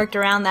since Yeah. we worked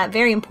around that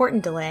very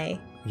important delay.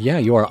 Yeah,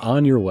 you are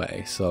on your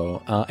way.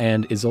 So,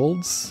 and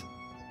Isolde's?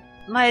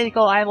 My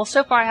goal,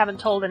 so far I haven't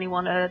told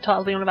anyone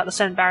about the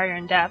Sen barrier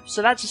in depth,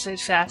 so that's a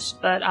success,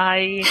 but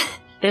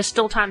there's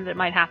still time that it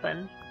might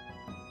happen.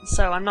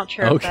 So I'm not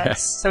sure if Okay.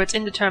 so it's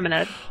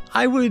indeterminate.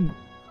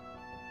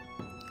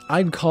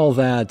 I'd call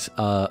that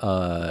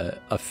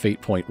a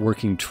fate point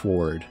working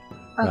toward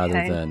rather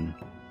Okay. than.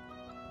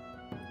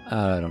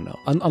 I don't know.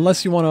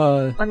 Unless you want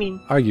I to mean,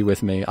 argue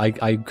with me,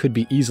 I could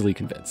be easily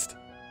convinced.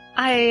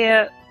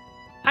 I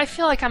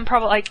feel like I'm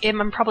probably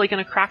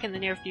going to crack in the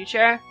near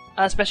future,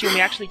 especially when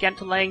we actually get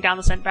to laying down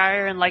the scent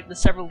barrier and like the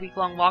several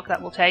week-long walk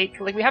that will take.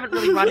 Like we haven't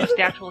really run into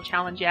the actual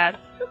challenge yet,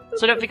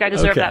 so I don't think I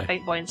deserve Okay. that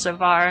fate point so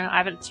far. I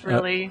haven't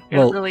really,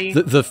 Well, really.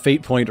 the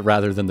fate point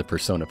rather than the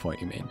persona point,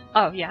 you mean?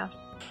 Oh yeah.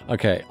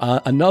 Okay,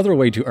 another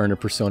way to earn a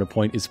persona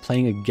point is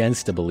playing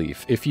against a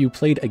belief. If you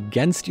played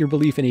against your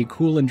belief in a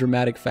cool and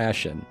dramatic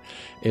fashion,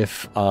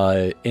 if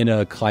in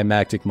a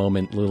climactic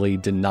moment Lily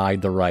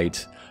denied the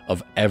right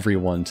of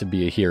everyone to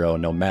be a hero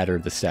no matter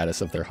the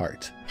status of their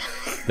heart,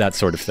 that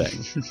sort of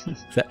thing.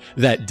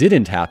 that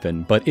didn't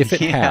happen, but if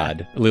it Yeah.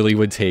 had, Lily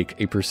would take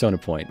a persona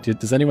point.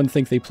 Does anyone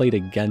think they played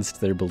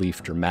against their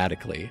belief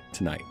dramatically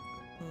tonight?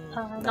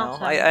 No, Not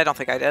so. I don't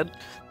think I did.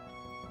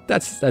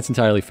 That's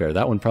entirely fair.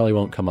 That one probably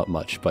won't come up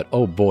much, but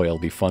oh boy, it'll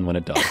be fun when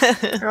it does.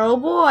 Oh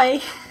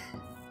boy.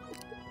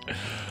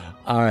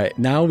 All right,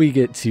 now we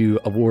get to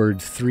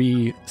award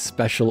 3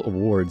 special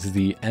awards: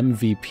 the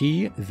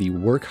MVP, the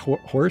Work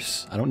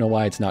Horse. I don't know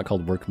why it's not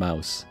called Work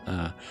Mouse,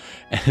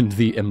 and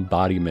the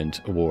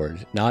Embodiment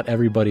Award. Not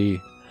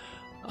everybody,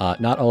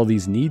 not all of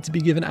these need to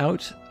be given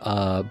out,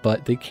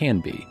 but they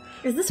can be.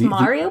 Is this The-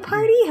 Mario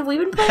Party? Have we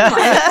been playing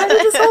Mario Party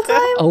this whole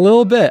time? A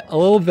little bit.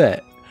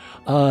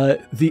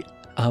 The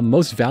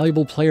most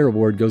valuable player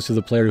award goes to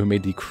the player who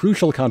made the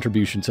crucial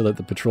contribution so that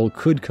the patrol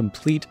could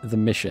complete the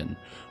mission,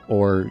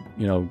 or,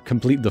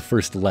 complete the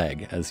first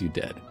leg, as you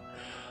did.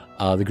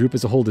 The group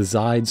as a whole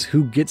decides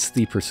who gets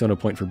the persona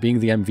point for being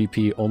the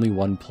MVP. Only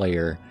one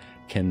player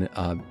can,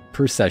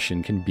 per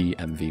session, can be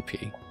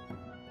MVP.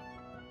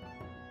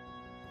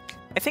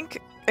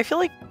 I feel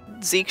like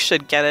Zeke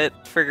should get it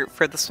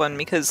for this one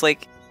because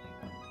like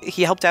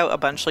he helped out a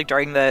bunch like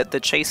during the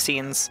chase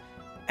scenes,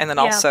 and then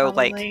Yeah, also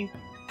probably. like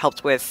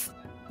helped with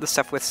the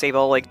stuff with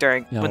Sable like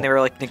during No. when they were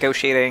like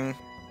negotiating.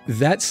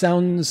 That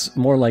sounds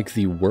more like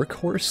the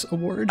Workhorse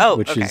Award, Oh,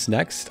 which okay. is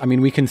next. I mean,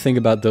 we can think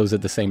about those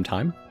at the same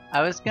time.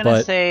 I was gonna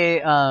But-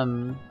 say,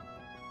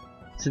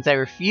 since I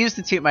refuse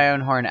to toot my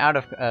own horn out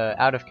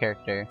of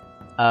character,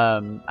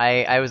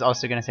 I was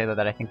also gonna say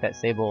that I think that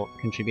Sable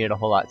contributed a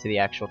whole lot to the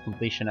actual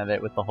completion of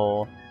it with the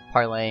whole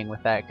parlaying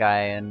with that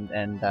guy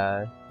and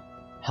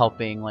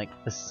helping like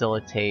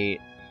facilitate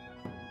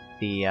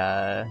the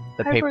I wrote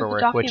the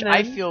paperwork, which I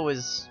document. feel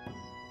was,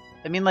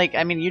 I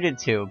mean you did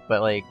too,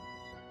 but like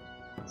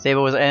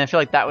Sable was, and I feel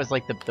like that was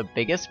like the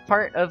biggest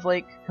part of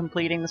like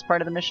completing this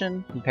part of the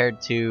mission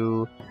compared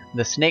to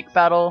the snake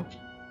battle,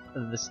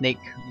 the snake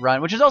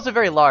run, which is also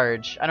very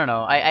large. I don't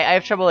know. I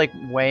have trouble like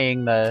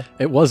weighing the.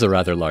 It was a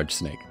rather large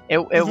snake. It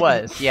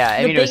was, yeah.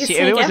 I The mean, it was biggest a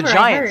snake ever, I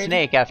giant heard.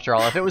 snake after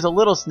all. If it was a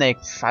little snake,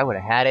 I would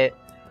have had it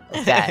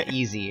that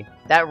easy.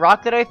 That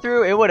rock that I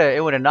threw, it would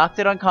have knocked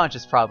it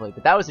unconscious probably.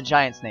 But that was a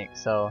giant snake,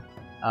 so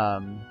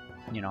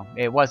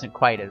it wasn't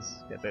quite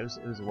as good. But it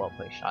was a well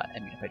placed shot. I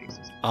mean, if I do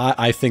say so.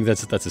 I think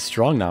that's a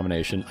strong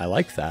nomination. I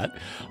like that.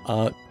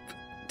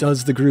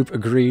 Does the group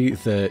agree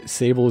that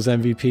Sable is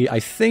MVP?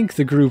 I think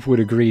the group would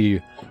agree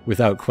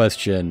without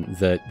question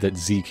that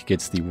Zeke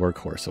gets the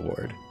Workhorse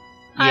Award.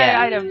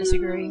 Yeah. I don't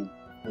disagree.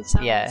 That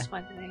sounds Yeah.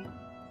 fine to me.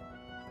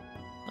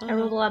 I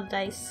rolled a lot of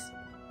dice.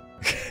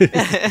 You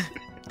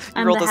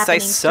I'm rolled the this happening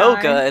dice so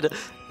star. good.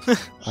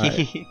 All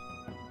right.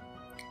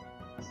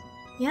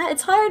 Yeah,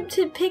 it's hard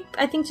to pick,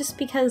 I think, just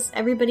because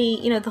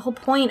everybody, the whole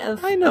point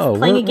of, I know, of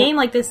playing a we're- game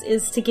like this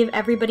is to give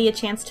everybody a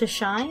chance to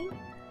shine.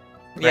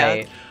 Yeah.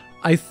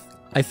 Right.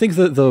 I think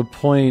that the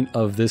point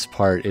of this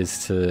part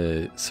is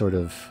to sort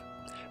of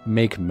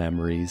make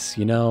memories,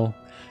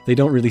 They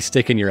don't really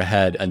stick in your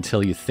head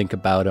until you think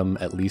about them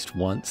at least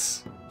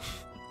once.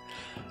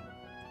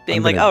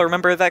 being like, oh,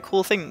 remember that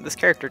cool thing this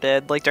character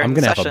did, like during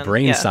the session. I'm gonna have a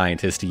brain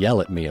scientist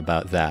yell at me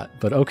about that,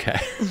 but okay.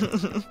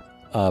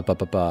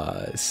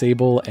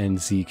 Sable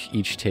and Zeke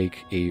each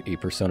take a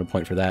persona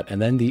point for that,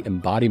 and then the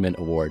embodiment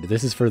award.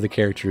 This is for the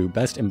character who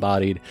best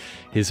embodied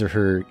his or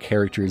her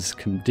character's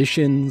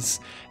conditions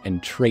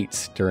and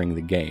traits during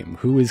the game.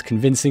 Who is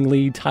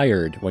convincingly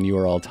tired when you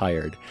are all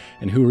tired,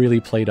 and who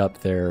really played up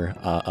their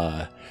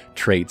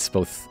traits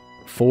both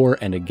for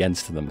and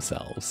against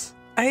themselves.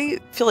 I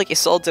feel like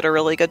Isolde did a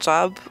really good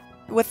job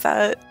with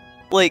that.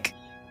 Like,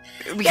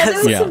 because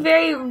there was some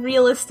very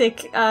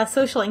realistic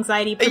social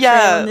anxiety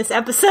portrayal in this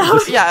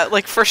episode. Yeah,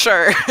 like, for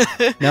sure.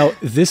 Now,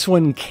 this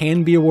one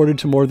can be awarded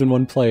to more than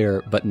one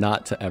player, but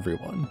not to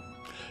everyone.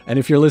 And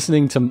if you're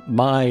listening to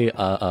my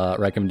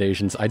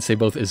recommendations, I'd say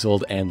both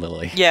Isolde and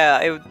Lily.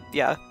 Yeah,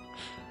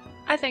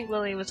 I think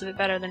Lily was a bit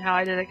better than how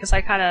I did it, because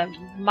I thought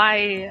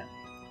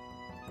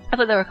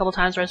there were a couple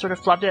times where I sort of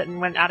flubbed it and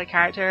went out of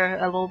character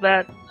a little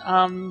bit,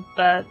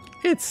 but...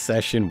 It's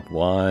session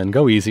 1.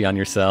 Go easy on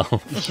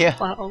yourself. Yeah.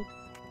 Well...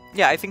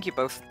 Yeah, I think you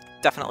both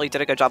definitely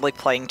did a good job, like,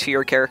 playing to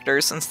your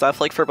characters and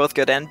stuff, like, for both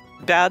good and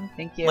bad.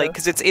 Thank you. Like,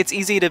 because it's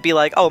easy to be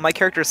like, oh, my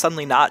character's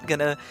suddenly not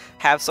gonna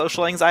have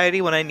social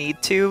anxiety when I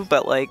need to,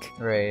 but, like...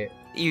 Right.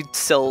 You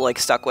still, like,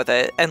 stuck with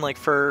it. And, like,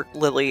 for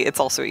Lily, it's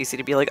also easy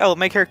to be like, oh,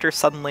 my character's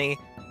suddenly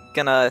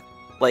gonna,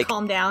 like...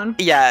 Calm down.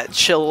 Yeah,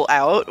 chill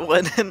out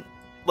when...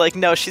 Like,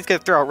 no, she's gonna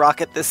throw a rock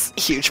at this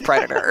huge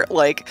predator.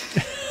 Like...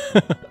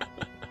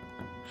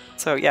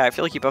 So, yeah, I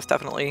feel like you both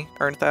definitely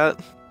earned that.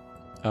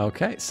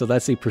 Okay, so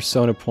that's a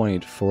persona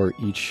point for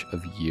each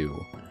of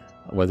you.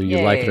 Whether you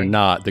Yay. like it or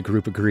not, the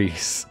group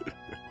agrees.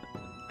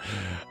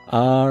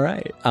 All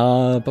right.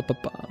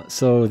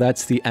 So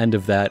that's the end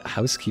of that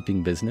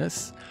housekeeping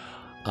business.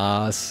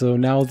 So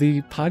now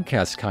the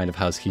podcast kind of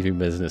housekeeping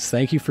business.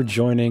 Thank you for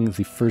joining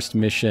the first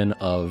mission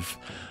of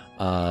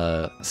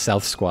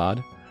South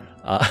Squad.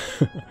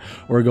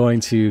 We're going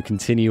to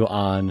continue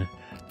on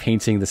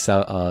painting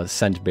the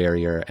scent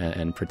barrier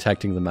and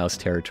protecting the mouse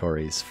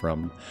territories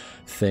from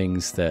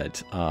things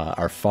that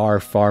are far,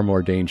 far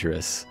more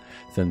dangerous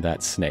than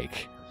that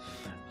snake.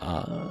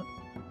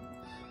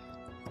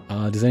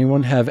 Does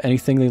anyone have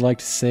anything they'd like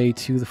to say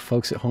to the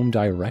folks at home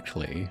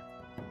directly?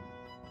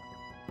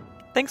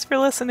 Thanks for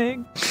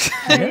listening.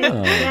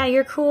 Yeah,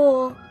 you're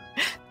cool.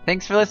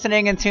 Thanks for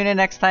listening, and tune in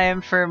next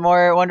time for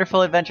more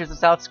wonderful adventures of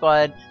South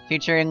Squad,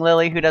 featuring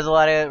Lily, who does a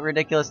lot of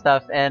ridiculous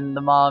stuff, and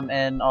the mom,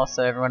 and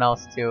also everyone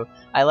else too.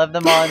 I love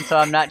them all, and so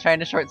I'm not trying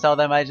to short sell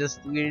them. It's,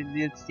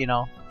 you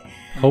know.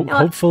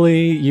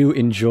 Hopefully you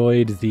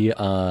enjoyed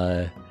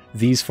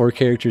these 4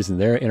 characters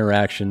and their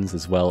interactions,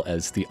 as well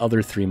as the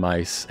other 3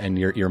 mice, and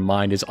your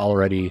mind is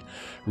already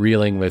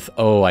reeling with,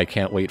 oh, I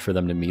can't wait for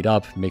them to meet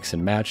up, mix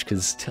and match,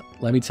 because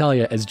let me tell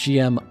you, as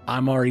GM,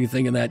 I'm already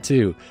thinking that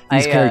too.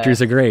 These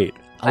characters are great.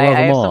 I love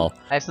them all.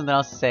 I have something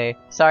else to say.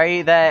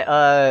 Sorry that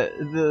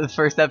the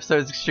first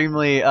episode is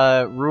extremely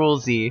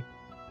rulesy.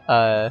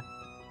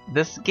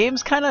 This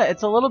game's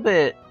it's a little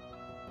bit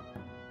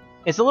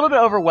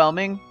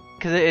overwhelming,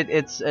 because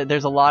it's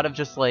there's a lot of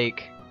just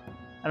like,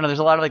 I don't know, there's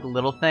a lot of like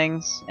little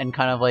things and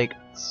kind of like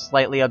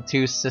slightly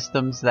obtuse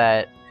systems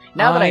that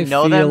now that I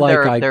know them,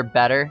 like they're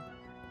better.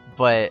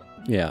 But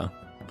yeah,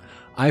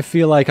 I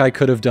feel like I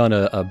could have done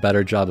a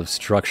better job of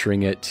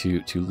structuring it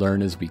to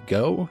learn as we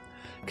go,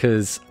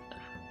 because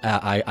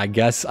I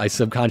guess I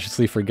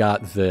subconsciously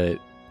forgot that,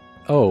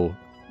 oh,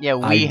 yeah,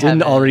 I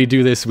didn't already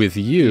do this with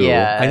you.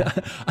 Yeah.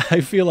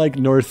 I feel like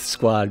North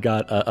Squad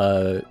got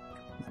a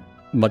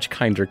much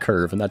kinder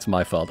curve, and that's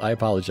my fault. I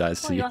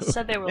apologize to you. You also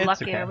said they were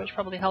luckier, which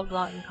probably helped a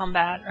lot in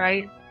combat,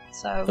 right?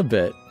 So a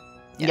bit.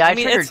 Yeah, I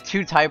triggered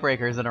 2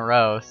 tiebreakers in a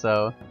row,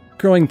 so...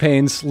 Growing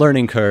pains,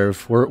 learning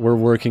curve. We're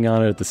working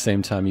on it at the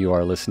same time you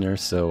are, listener,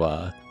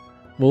 so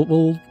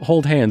we'll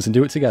hold hands and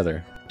do it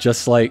together,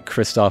 just like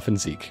Kristoff and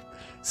Zeke.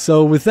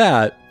 So with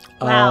that...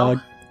 Wow.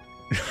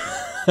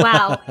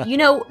 Wow. You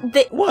know...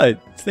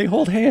 What? They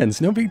hold hands.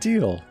 No big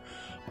deal.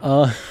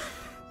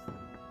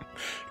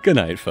 Good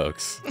night,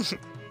 folks.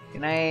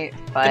 Good night.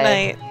 Bye. Good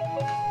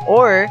night.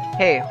 Or,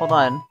 hey, hold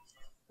on.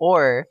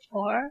 Or...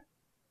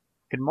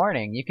 Good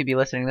morning. You could be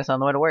listening to this on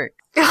the way to work.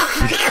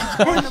 It's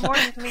 4 in the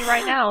morning for me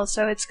right now,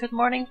 so it's good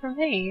morning for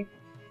me.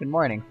 Good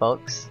morning,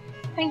 folks.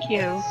 Thank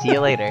you. See you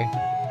later.